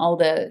and all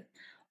the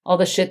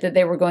shit that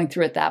they were going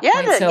through at that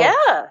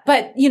point.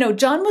 But,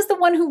 John was the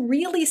one who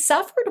really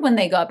suffered when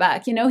they got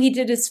back. He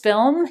did his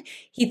film.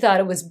 He thought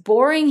it was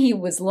boring. He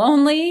was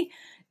lonely,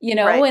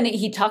 and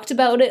he talked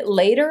about it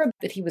later,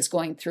 that he was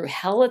going through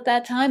hell at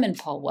that time, and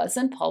Paul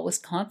wasn't. Paul was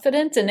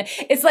confident. And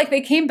it's like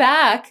they came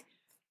back,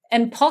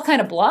 and Paul kind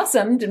of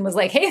blossomed and was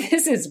like, hey,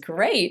 this is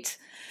great.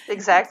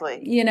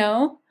 Exactly.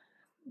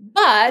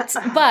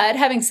 But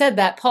having said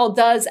that, Paul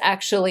does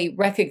actually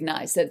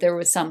recognize that there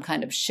was some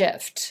kind of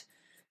shift.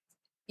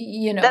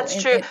 That's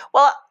true.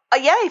 Well,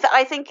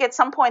 I think at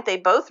some point they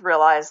both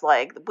realized,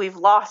 like, we've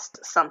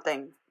lost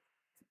something,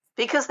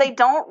 because they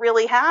don't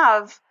really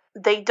have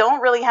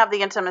the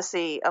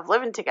intimacy of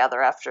living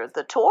together after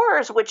the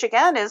tours, which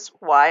again is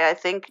why I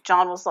think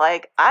John was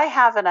like, I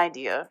have an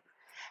idea.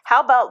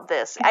 How about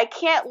this? I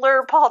can't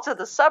lure Paul to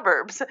the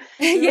suburbs.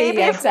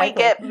 Maybe if we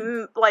get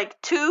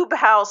like tube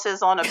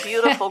houses on a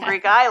beautiful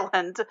Greek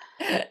island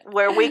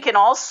where we can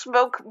all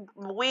smoke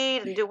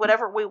weed and do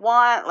whatever we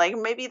want, like,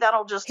 maybe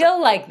that'll just...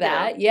 He'll like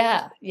that.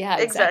 Yeah,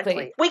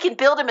 exactly. We can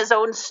build him his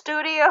own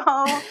studio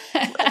home.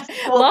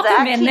 Lock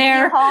him in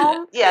there.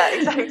 Home? Yeah,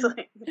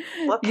 exactly.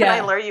 What can I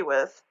lure you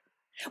with?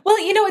 Well,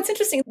 it's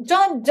interesting.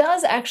 John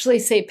does actually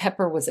say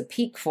Pepper was a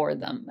peak for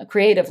them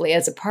creatively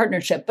as a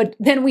partnership. But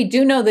then we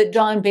do know that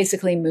John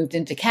basically moved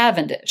into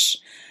Cavendish,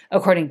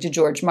 according to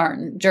George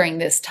Martin, during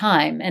this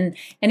time. And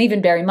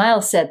even Barry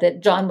Miles said that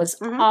John was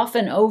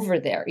often over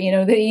there.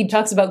 That he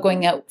talks about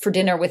going out for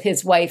dinner with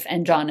his wife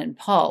and John and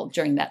Paul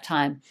during that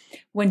time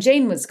when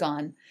Jane was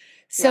gone.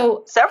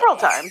 So several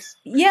times.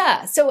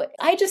 Yeah. So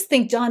I just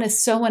think John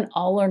is so an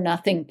all or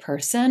nothing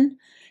person,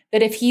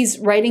 that if he's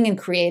writing and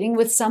creating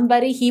with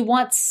somebody, he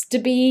wants to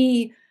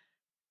be,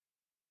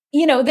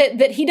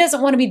 that he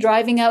doesn't want to be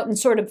driving out and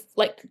sort of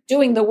like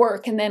doing the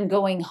work and then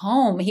going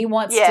home. He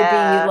wants to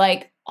be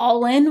like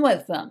all in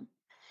with them.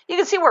 you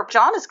can see where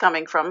John is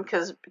coming from,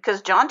 because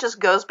John just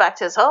goes back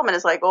to his home and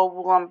is like,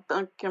 oh, well,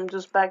 I'm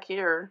just back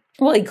here.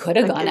 Well, he could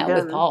have gone out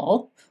with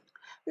Paul.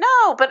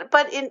 No,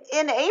 but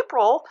in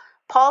April,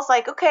 Paul's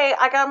like, okay,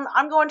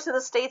 I'm going to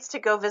the States to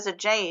go visit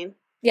Jane.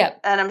 Yeah.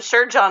 And I'm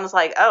sure John's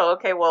like, oh,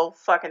 okay, well,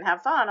 fucking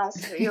have fun. I'll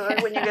see you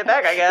when you get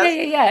back, I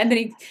guess. Yeah. And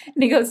then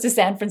he goes to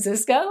San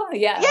Francisco.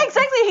 Yeah. Yeah,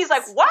 exactly. He's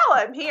like, while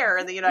I'm here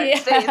in the United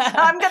States,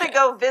 I'm going to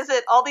go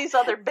visit all these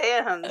other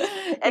bands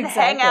and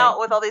hang out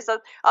with all these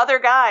other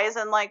guys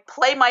and, like,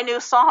 play my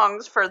new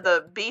songs for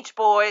the Beach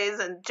Boys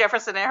and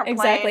Jefferson Airplane.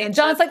 Exactly. And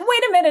John's like,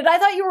 wait a minute, I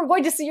thought you were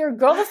going to see your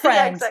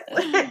girlfriend.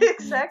 Yeah,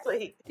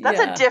 exactly.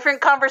 That's a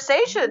different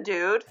conversation,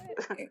 dude.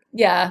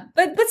 Yeah.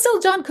 But still,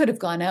 John could have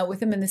gone out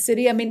with him in the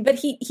city. I mean, but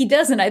he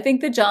doesn't. I think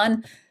that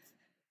John,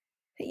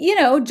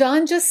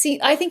 John just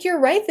I think you're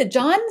right that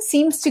John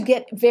seems to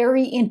get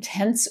very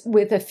intense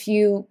with a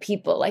few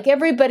people. Like,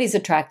 everybody's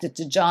attracted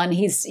to John.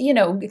 He's,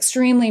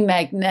 extremely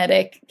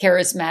magnetic,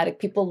 charismatic.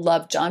 People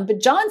love John,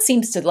 but John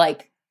seems to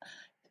like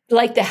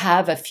to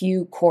have a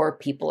few core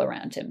people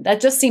around him. That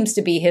just seems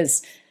to be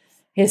his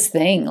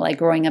thing. Like,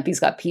 growing up,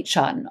 he's got Pete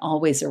Shotton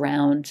always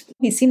around.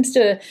 He seems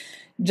to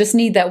just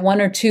need that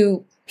one or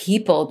two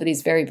people that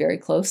he's very, very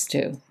close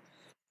to.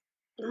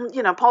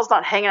 Paul's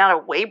not hanging out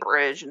at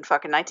Weybridge in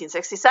fucking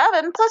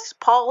 1967. Plus,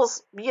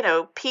 Paul's,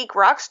 peak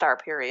rock star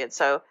period.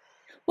 So,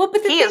 well,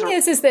 but the thing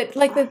is that,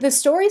 like, the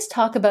stories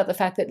talk about the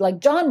fact that, like,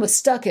 John was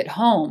stuck at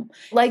home.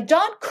 Like,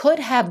 John could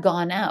have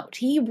gone out.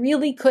 He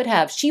really could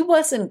have. She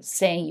wasn't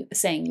saying you have to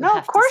stay home. No,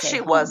 of course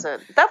she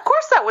wasn't. Of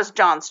course that was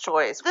John's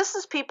choice. This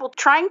is people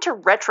trying to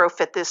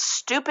retrofit this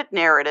stupid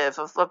narrative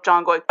of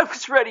John going, I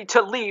was ready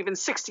to leave in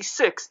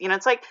 66.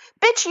 It's like,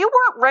 bitch, you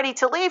weren't ready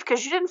to leave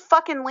because you didn't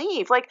fucking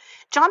leave. Like,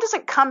 John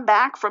doesn't come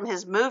back from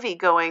his movie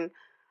going,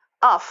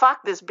 oh,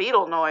 fuck this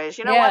Beatle noise.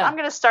 You know what? I'm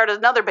going to start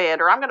another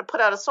band, or I'm going to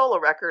put out a solo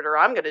record, or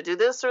I'm going to do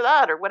this or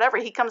that, or whatever.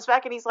 He comes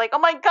back and he's like, oh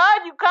my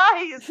God, you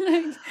guys.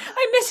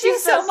 I miss you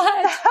so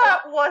much.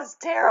 That was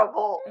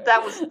terrible.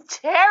 That was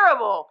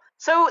terrible.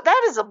 So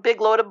that is a big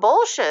load of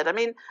bullshit. I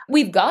mean,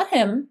 we've got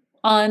him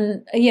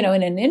on, in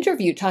an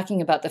interview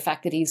talking about the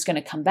fact that he's going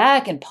to come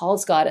back, and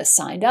Paul's got us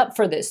signed up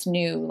for this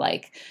new,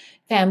 like,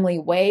 Family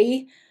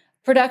Way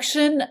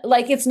production.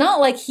 Like, it's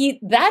not like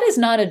that is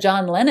not a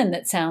John Lennon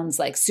that sounds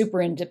like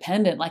super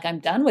independent. Like, I'm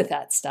done with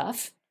that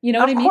stuff. You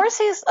know what I mean?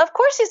 Of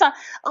course he's not.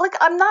 Like,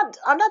 I'm not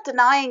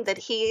denying that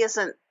he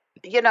isn't,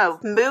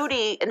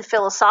 moody and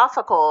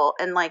philosophical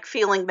and, like,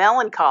 feeling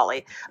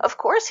melancholy. Of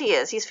course he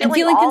is. He's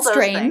feeling all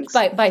constrained those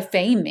things. by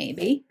fame,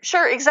 maybe.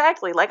 Sure,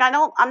 exactly. Like,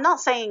 I'm not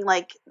saying,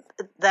 like,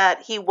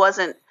 that he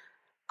wasn't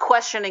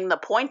questioning the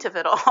point of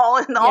it all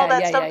and all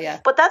that stuff. Yeah.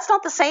 But that's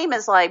not the same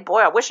as, like, boy,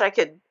 I wish I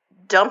could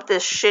dump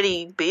this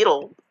shitty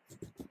Beatle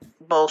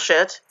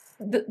bullshit.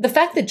 The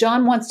fact that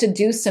John wants to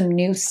do some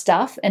new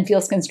stuff and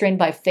feels constrained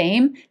by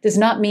fame does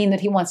not mean that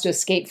he wants to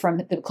escape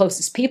from the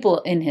closest people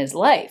in his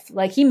life.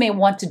 Like, he may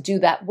want to do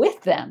that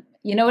with them.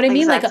 You know what I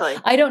mean? Exactly.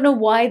 Like, I don't know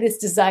why this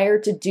desire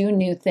to do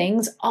new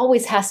things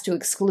always has to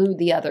exclude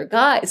the other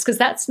guys, because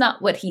that's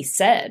not what he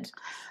said.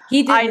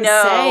 He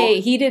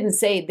didn't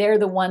say they're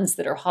the ones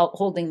that are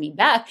holding me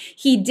back.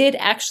 He did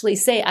actually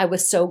say, I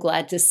was so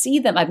glad to see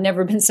them. I've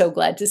never been so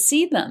glad to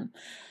see them.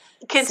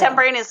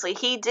 Contemporaneously,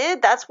 he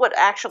did. That's what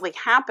actually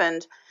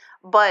happened.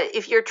 But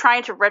if you're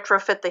trying to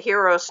retrofit the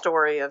hero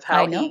story of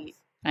how he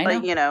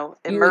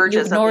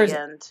emerges at the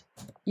end.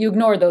 You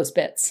ignore those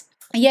bits.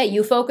 Yeah,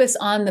 you focus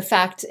on the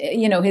fact,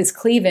 his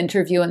Cleve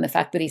interview and the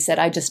fact that he said,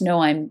 I just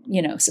know I'm,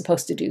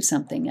 supposed to do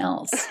something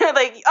else.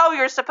 Like, oh,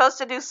 you're supposed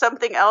to do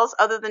something else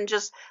other than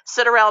just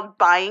sit around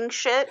buying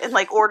shit and,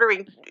 like,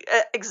 ordering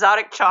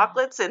exotic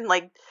chocolates and,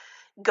 like,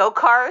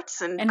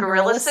 go-karts and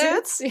gorilla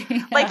suits.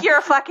 Yeah. Like, you're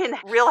a fucking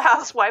Real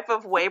Housewife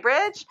of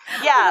Weybridge.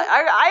 Yeah,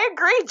 I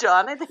agree,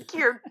 John. I think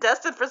you're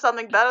destined for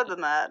something better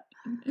than that.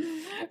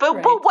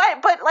 But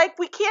right. But like,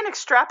 we can't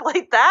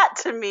extrapolate that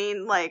to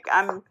mean, like,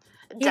 I'm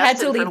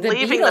destined for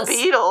leaving the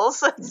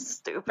Beatles. That's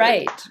stupid.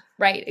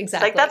 Right, exactly. It's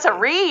like, that's a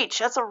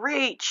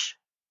reach.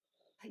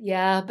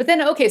 Yeah, but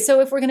then, okay,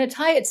 so if we're going to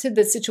tie it to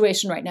the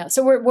situation right now,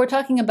 so we're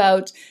talking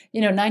about,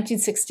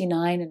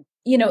 1969, and,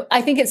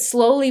 I think it's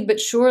slowly but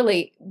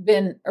surely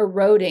been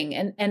eroding,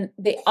 and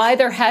they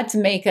either had to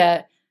make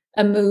a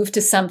move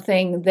to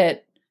something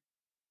that,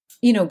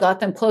 got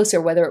them closer,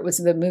 whether it was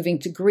the moving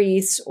to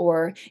Greece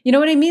or, you know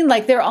what I mean?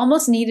 Like, there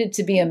almost needed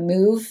to be a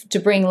move to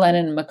bring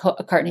Lennon and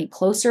McCartney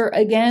closer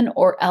again,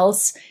 or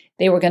else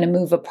they were going to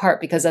move apart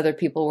because other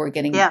people were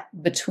getting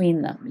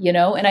between them,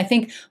 And I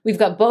think we've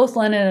got both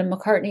Lennon and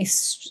McCartney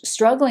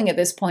struggling at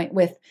this point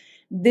with,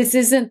 this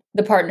isn't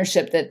the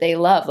partnership that they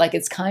love. Like,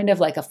 it's kind of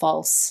like a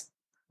false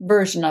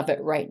version of it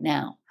right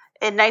now.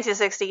 In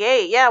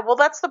 1968, yeah. Well,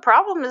 that's the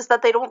problem, is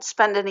that they don't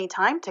spend any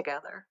time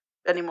together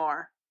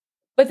anymore.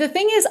 But the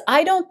thing is,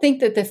 I don't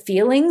think that the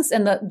feelings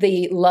and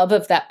the love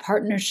of that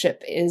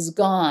partnership is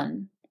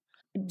gone.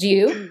 Do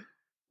you?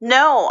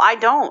 No, I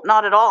don't.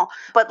 Not at all.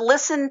 But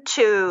listen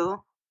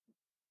to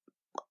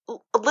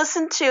how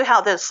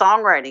the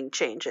songwriting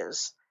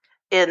changes.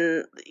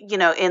 in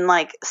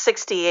like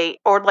 68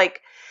 or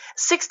like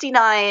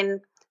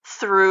 69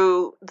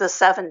 through the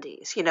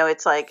 70s.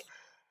 It's like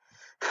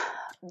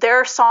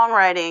their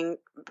songwriting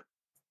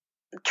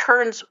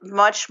turns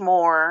much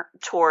more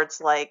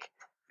towards like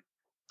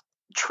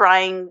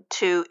trying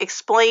to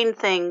explain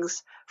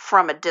things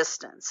from a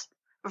distance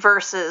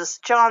versus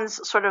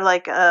John's sort of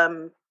like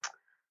mid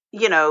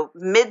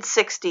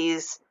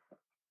 60s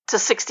to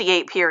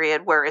 68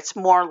 period, where it's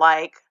more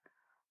like,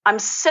 I'm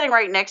sitting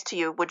right next to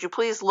you. Would you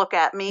please look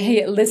at me?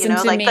 Hey, listen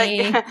to like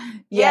me. That,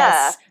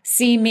 Yes.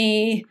 See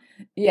me.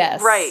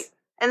 Yes. Right.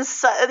 And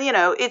so,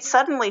 it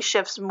suddenly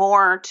shifts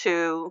more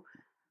to,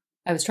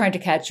 I was trying to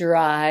catch your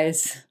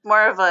eyes.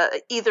 more of a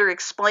either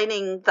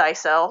explaining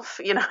thyself,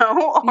 or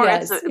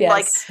Yes, it's yes,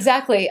 like,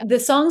 exactly. The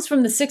songs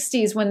from the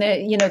 60s, when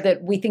they,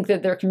 that we think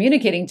that they're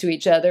communicating to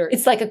each other,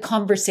 it's like a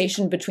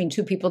conversation between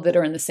two people that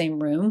are in the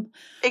same room.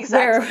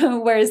 exactly.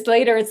 Whereas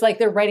later it's like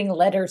they're writing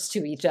letters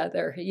to each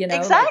other,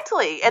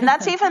 Exactly. And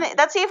that's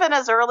even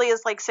as early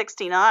as like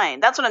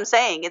 69. That's what I'm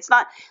saying. It's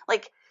not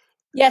like,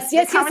 Yes.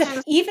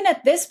 conversation- Even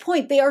at this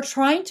point, they are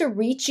trying to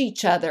reach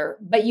each other,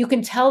 but you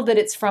can tell that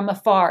it's from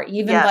afar,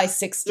 even by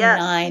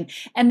 69.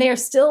 And they're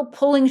still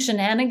pulling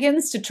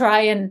shenanigans to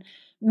try and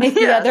make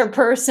the other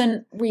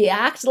person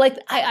react. Like,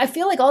 I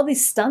feel like all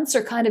these stunts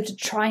are kind of to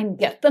try and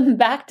get them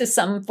back to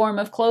some form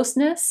of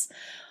closeness,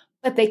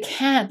 but they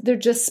can't. They're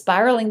just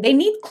spiraling. They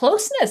need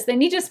closeness. They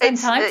need to spend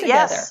time together.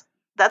 Yes,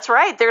 that's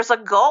right. There's a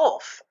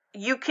gulf.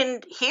 You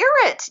can hear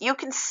it. You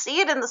can see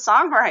it in the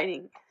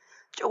songwriting,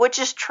 which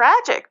is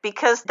tragic,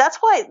 because that's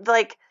why,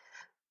 like,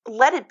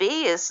 Let It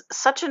Be is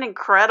such an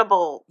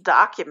incredible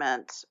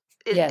document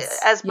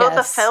as both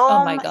a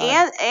film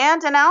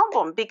and an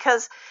album,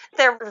 because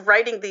they're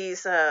writing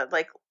these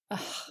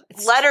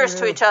letters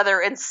to each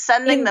other and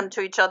sending them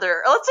to each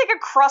other. Let's like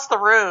across the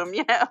room,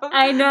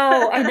 I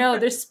know.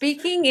 They're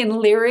speaking in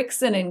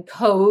lyrics and in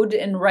code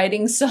and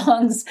writing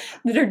songs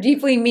that are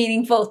deeply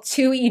meaningful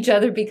to each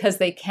other because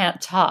they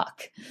can't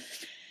talk.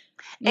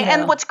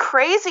 And what's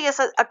crazy is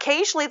that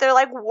occasionally they're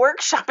like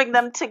workshopping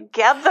them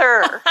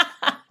together.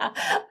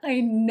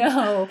 I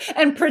know.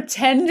 And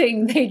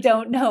pretending they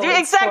don't know.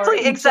 Exactly.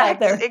 It's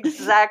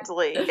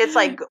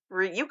like,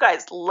 you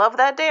guys love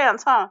that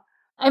dance, huh?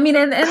 I mean,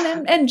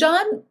 and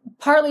John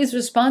partly is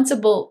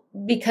responsible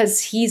because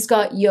he's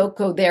got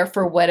Yoko there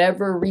for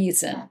whatever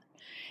reason.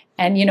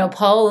 And,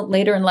 Paul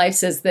later in life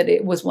says that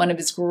it was one of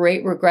his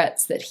great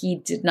regrets that he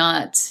did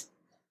not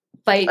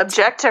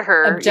object to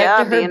her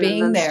being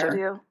in the there.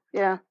 Studio.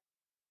 Yeah.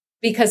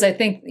 Because I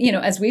think,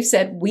 as we've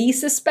said, we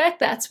suspect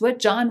that's what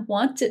John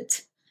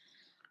wanted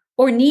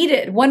or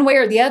needed. One way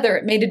or the other,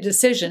 it made a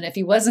decision. If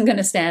he wasn't going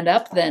to stand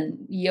up,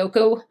 then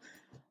Yoko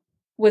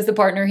was the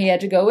partner he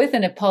had to go with.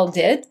 And if Paul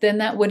did, then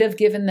that would have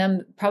given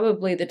them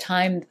probably the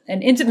time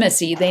and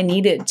intimacy they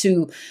needed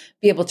to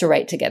be able to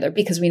write together.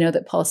 Because we know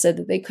that Paul said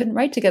that they couldn't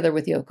write together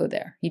with Yoko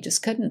there. He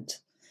just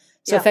couldn't.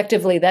 So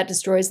effectively, that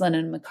destroys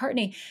Lennon and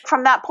McCartney.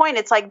 From that point,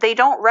 it's like they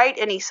don't write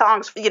any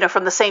songs,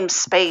 from the same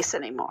space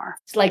anymore.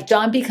 It's like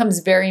John becomes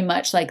very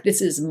much like,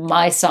 this is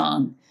my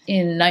song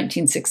in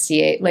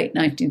 1968, late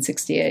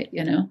 1968,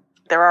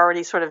 They're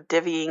already sort of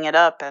divvying it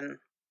up, and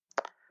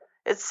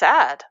it's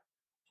sad.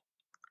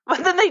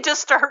 But then they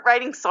just start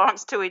writing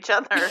songs to each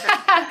other.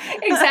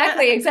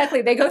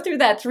 Exactly. They go through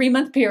that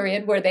 3-month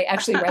period where they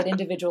actually write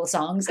individual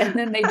songs, and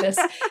then they just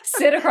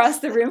sit across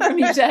the room from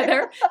each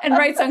other and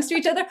write songs to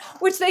each other,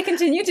 which they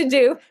continue to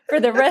do for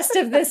the rest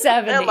of the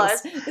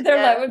 70s.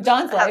 Their life,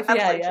 John's life.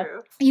 Yeah.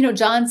 True.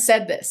 John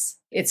said this.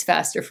 It's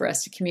faster for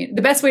us to communicate.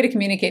 The best way to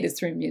communicate is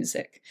through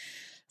music.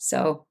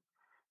 So...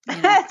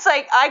 It's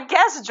like, I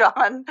guess,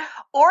 John,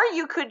 or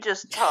you could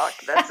just talk.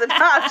 That's an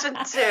option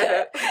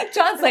too.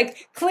 John's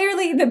like,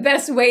 clearly the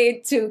best way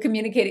to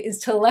communicate is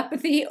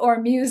telepathy or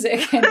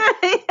music. And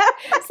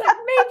it's like,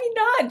 maybe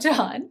not,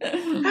 John.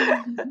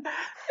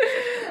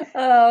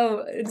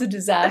 Oh, it's a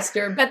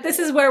disaster. But this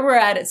is where we're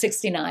at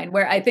 69,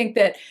 where I think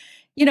that,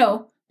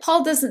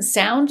 Paul doesn't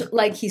sound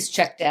like he's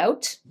checked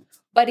out,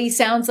 but he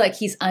sounds like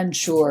he's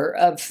unsure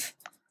of,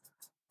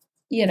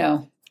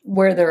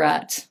 where they're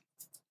at.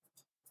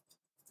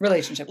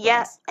 Relationship.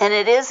 Yes. And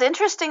it is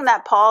interesting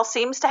that Paul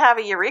seems to have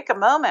a eureka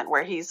moment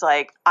where he's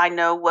like, I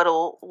know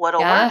what'll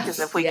work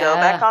is if we go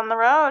back on the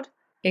road.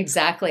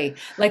 Exactly.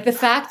 Like the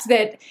fact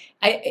that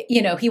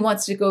he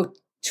wants to go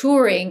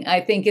touring,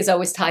 I think is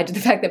always tied to the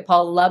fact that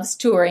Paul loves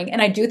touring.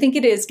 And I do think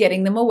it is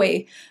getting them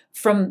away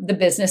from the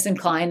business and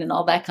Klein and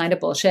all that kind of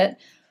bullshit.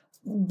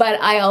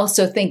 But I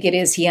also think it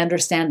is, he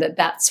understands that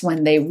that's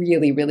when they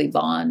really, really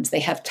bond. They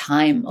have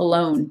time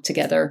alone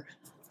together.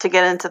 To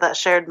get into that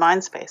shared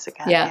mind space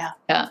again.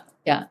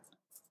 Yeah.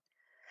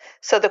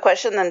 So the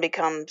question then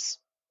becomes,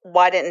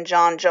 why didn't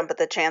John jump at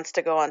the chance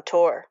to go on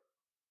tour?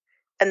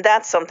 And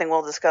that's something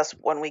we'll discuss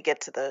when we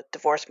get to the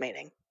divorce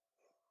meeting.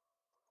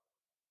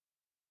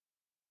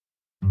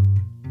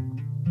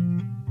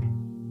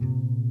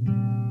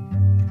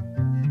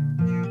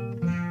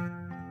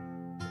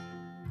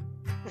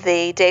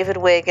 The David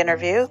Wigg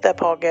interview that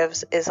Paul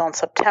gives is on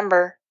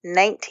September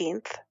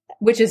 19th.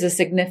 Which is a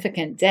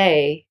significant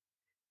day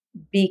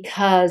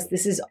because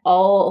this is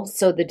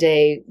also the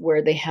day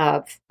where they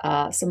have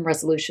some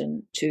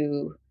resolution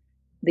to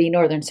the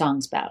Northern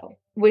Songs battle,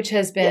 which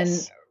has been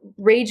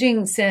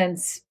raging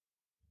since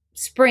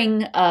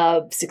spring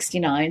of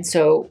 69.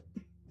 So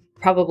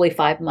probably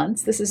 5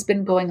 months this has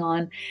been going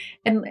on.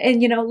 And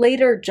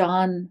later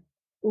John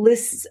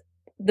lists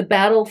the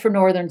battle for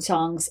Northern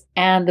Songs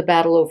and the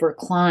battle over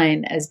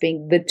Klein as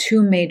being the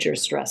two major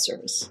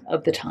stressors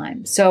of the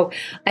time. So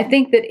I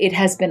think that it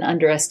has been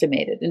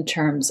underestimated in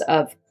terms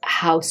of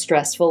how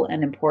stressful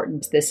and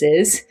important this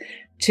is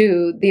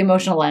to the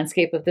emotional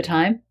landscape of the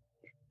time.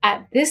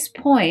 At this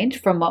point,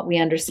 from what we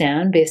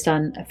understand, based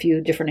on a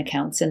few different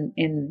accounts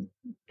in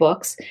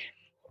books,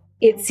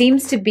 it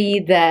seems to be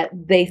that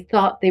they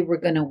thought they were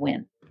going to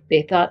win.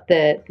 They thought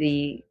that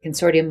the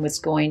consortium was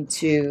going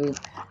to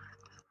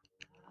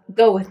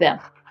go with them.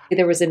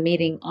 There was a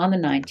meeting on the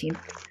 19th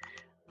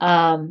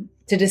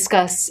to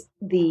discuss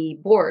the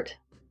board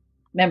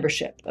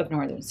membership of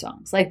Northern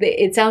Songs.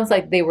 It sounds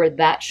like they were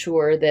that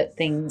sure that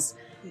things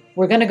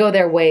were going to go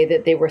their way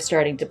that they were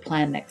starting to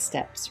plan next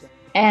steps.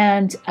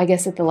 And I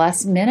guess at the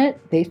last minute,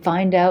 they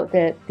find out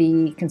that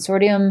the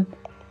consortium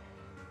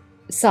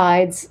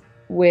sides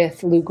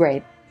with Lou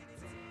Grade.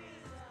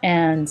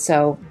 And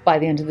so by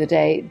the end of the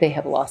day, they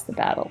have lost the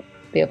battle.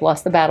 They have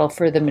lost the battle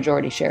for the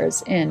majority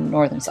shares in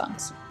Northern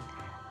Songs.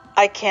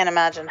 I can't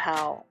imagine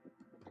how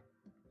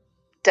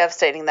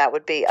devastating that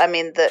would be. I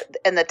mean,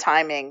 the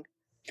timing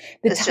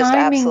is just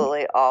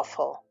absolutely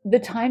awful. The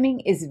timing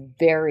is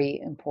very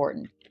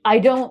important. I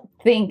don't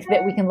think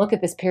that we can look at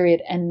this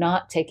period and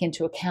not take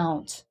into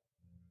account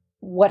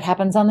what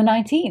happens on the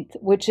 19th,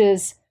 which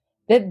is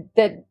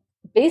that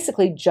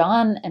basically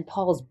John and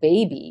Paul's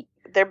baby.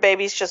 Their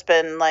baby's just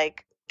been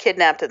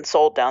kidnapped and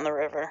sold down the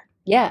river.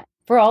 Yeah.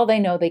 For all they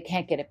know, they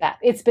can't get it back.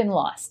 It's been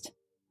lost.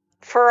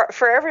 For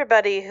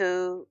everybody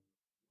who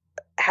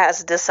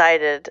has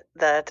decided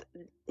that,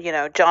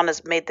 John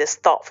has made this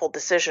thoughtful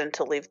decision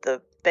to leave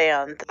the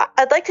band,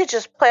 I'd like to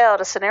just play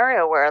out a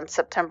scenario where on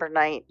September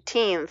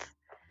 19th,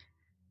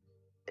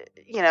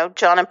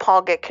 John and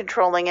Paul get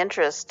controlling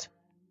interest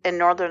in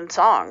Northern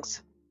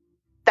Songs.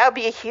 That would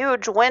be a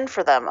huge win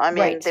for them. I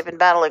mean, They've been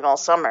battling all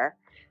summer.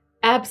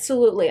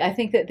 Absolutely. I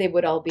think that they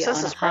would all be on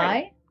a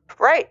high.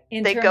 Right.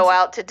 They go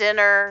out to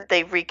dinner.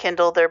 They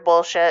rekindle their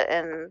bullshit.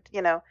 And,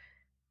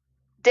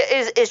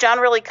 is John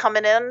really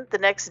coming in the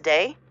next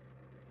day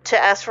to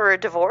ask for a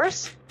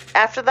divorce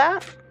after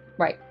that?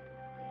 Right.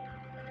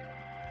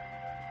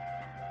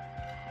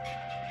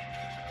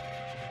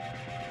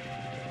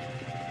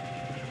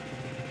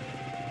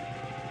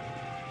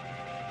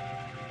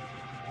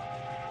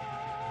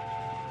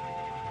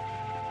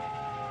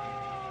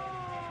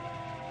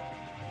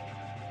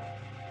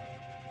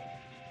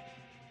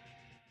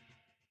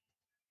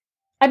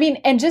 I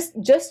mean, and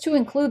just to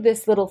include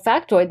this little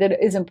factoid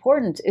that is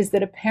important is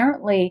that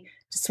apparently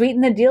to sweeten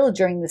the deal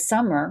during the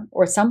summer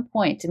or some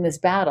point in this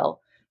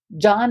battle,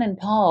 John and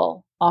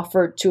Paul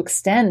offered to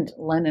extend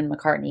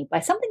Lennon-McCartney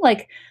by something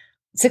like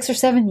 6 or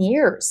 7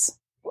 years.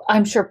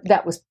 I'm sure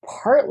that was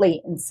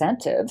partly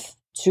incentive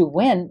to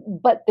win,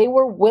 but they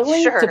were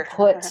willing to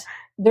put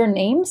their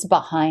names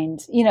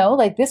behind,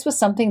 this was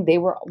something they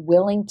were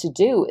willing to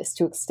do, is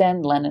to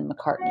extend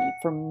Lennon-McCartney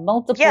for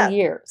multiple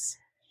years.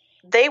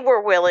 They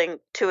were willing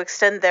to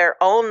extend their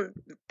own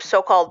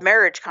so-called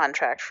marriage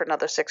contract for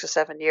another 6 or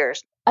 7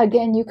 years.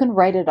 Again, you can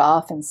write it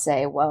off and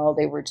say, well,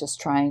 they were just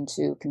trying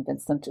to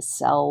convince them to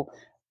sell.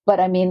 But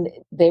I mean,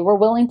 they were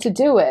willing to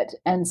do it.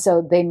 And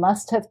so they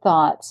must have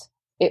thought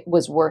it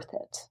was worth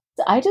it.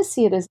 I just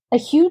see it as a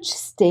huge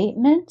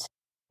statement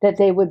that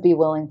they would be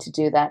willing to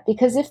do that.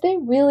 Because if they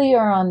really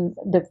are on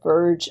the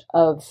verge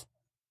of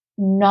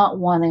not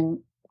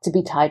wanting to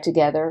be tied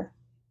together,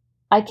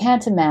 I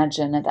can't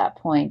imagine at that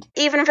point.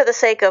 Even for the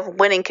sake of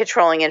winning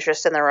controlling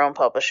interest in their own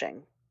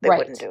publishing, they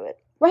wouldn't do it.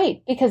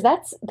 Right, because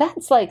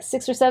that's like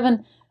 6 or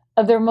 7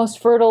 of their most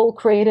fertile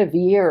creative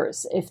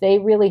years. If they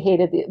really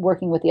hated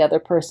working with the other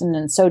person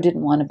and so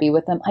didn't want to be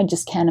with them, I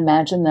just can't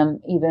imagine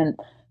them even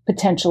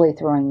potentially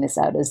throwing this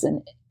out as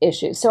an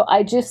issue. So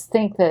I just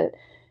think that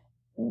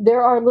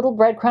there are little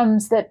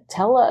breadcrumbs that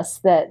tell us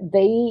that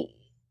they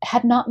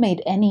had not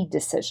made any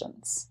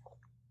decisions.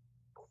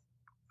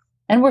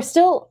 And we're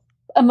still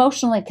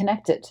emotionally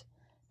connected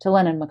to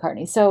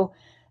Lennon-McCartney. So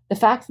the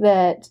fact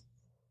that,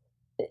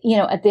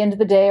 at the end of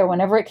the day or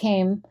whenever it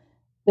came,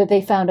 that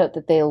they found out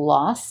that they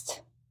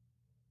lost.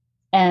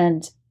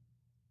 And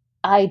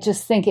I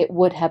just think it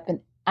would have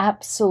been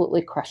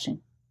absolutely crushing.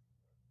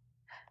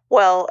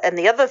 Well, and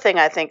the other thing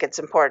I think it's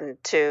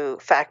important to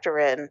factor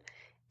in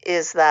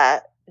is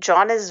that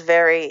John is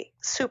very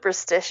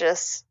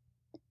superstitious.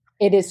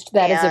 That is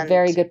a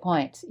very good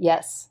point.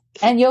 Yes.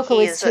 And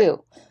Yoko is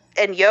too.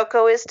 And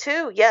Yoko is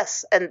too,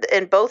 yes.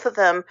 And both of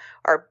them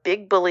are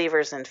big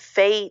believers in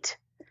fate.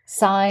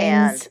 Signs.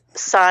 And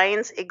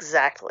signs,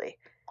 exactly.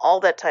 all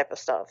that type of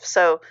stuff.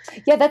 So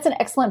yeah, that's an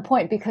excellent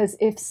point, because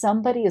if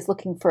somebody is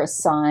looking for a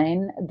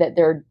sign that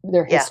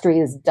their history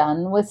is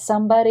done with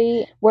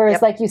somebody,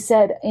 whereas like you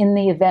said, in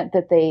the event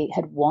that they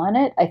had won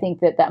it, I think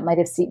that might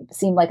have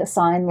seemed like a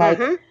sign like,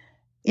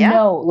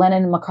 no,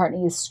 Lennon and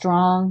McCartney is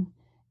strong.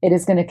 It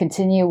is going to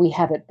continue. We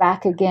have it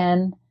back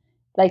again.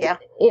 Like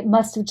it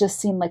must have just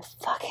seemed like,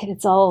 fuck it.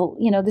 It's all,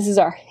 this is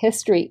our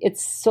history.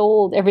 It's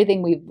sold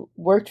everything we've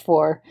worked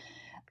for.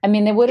 I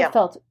mean, they would have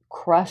felt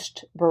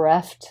crushed,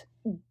 bereft,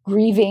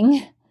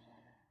 grieving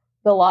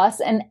the loss.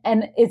 And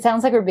it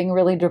sounds like we're being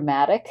really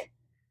dramatic,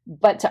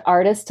 but to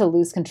artists to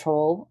lose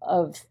control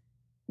of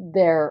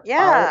their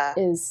art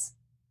is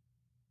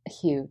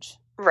huge.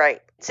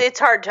 Right. So it's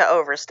hard to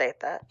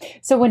overstate that.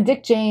 So when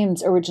Dick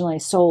James originally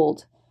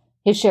sold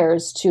his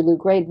shares to Lou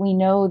Grade, we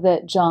know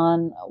that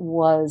John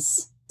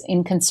was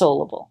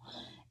inconsolable.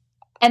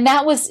 And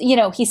that was,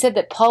 he said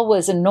that Paul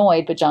was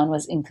annoyed, but John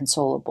was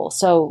inconsolable.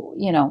 So,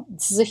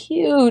 this is a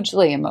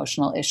hugely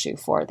emotional issue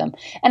for them.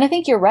 And I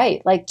think you're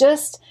right. Like,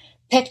 just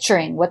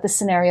picturing what the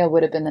scenario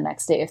would have been the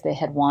next day if they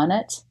had won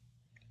it.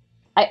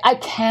 I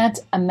can't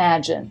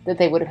imagine that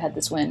they would have had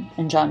this win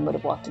and John would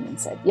have walked in and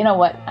said, you know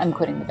what, I'm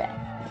quitting the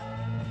band.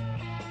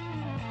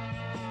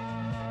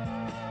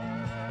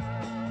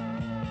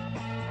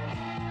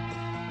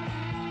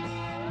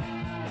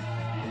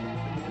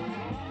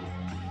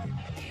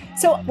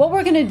 So what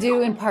we're going to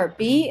do in part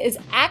B is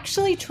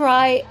actually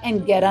try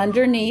and get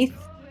underneath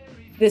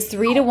this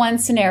 3-1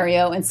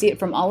 scenario and see it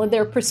from all of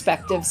their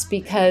perspectives,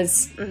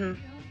 because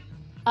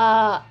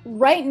right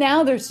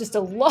now there's just a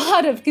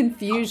lot of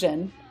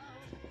confusion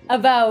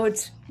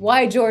about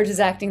why George is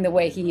acting the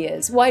way he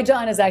is, why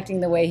John is acting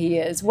the way he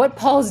is, what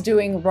Paul's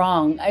doing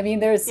wrong. I mean,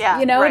 there's,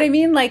 what I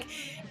mean? Like,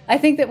 I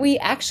think that we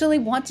actually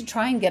want to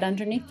try and get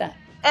underneath that.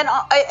 And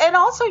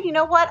also, you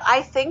know what?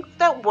 I think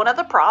that one of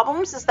the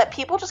problems is that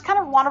people just kind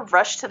of want to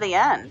rush to the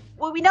end.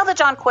 Well, we know that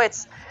John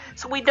quits,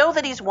 so we know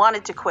that he's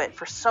wanted to quit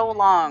for so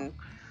long.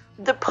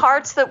 The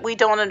parts that we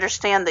don't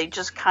understand, they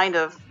just kind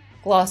of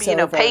gloss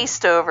over.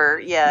 Paste over.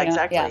 Yeah,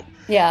 exactly.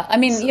 Yeah. I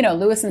mean,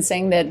 Lewison's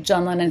saying that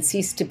John Lennon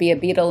ceased to be a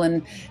Beatle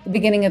in the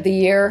beginning of the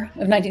year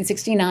of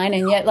 1969,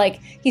 and yet,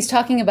 like, he's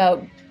talking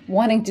about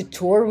wanting to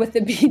tour with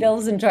the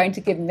Beatles and trying to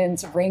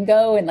convince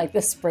Ringo in like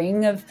the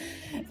spring of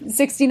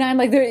 69.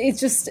 Like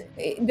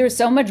there's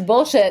so much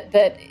bullshit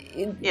that,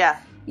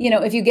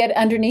 if you get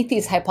underneath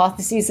these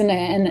hypotheses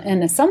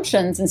and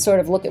assumptions and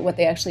sort of look at what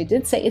they actually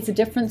did say, it's a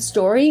different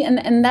story.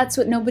 And that's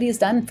what nobody has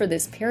done for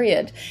this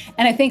period.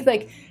 And I think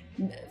like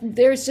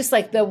there's just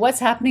like what's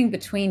happening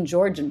between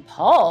George and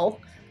Paul.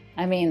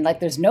 I mean, like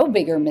there's no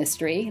bigger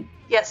mystery.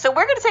 Yeah. So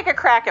we're going to take a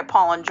crack at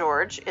Paul and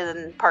George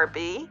in part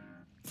B.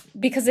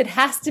 Because it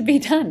has to be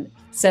done.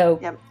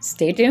 So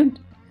stay tuned.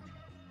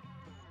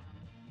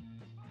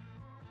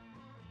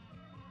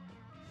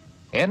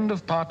 End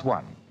of part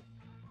 1.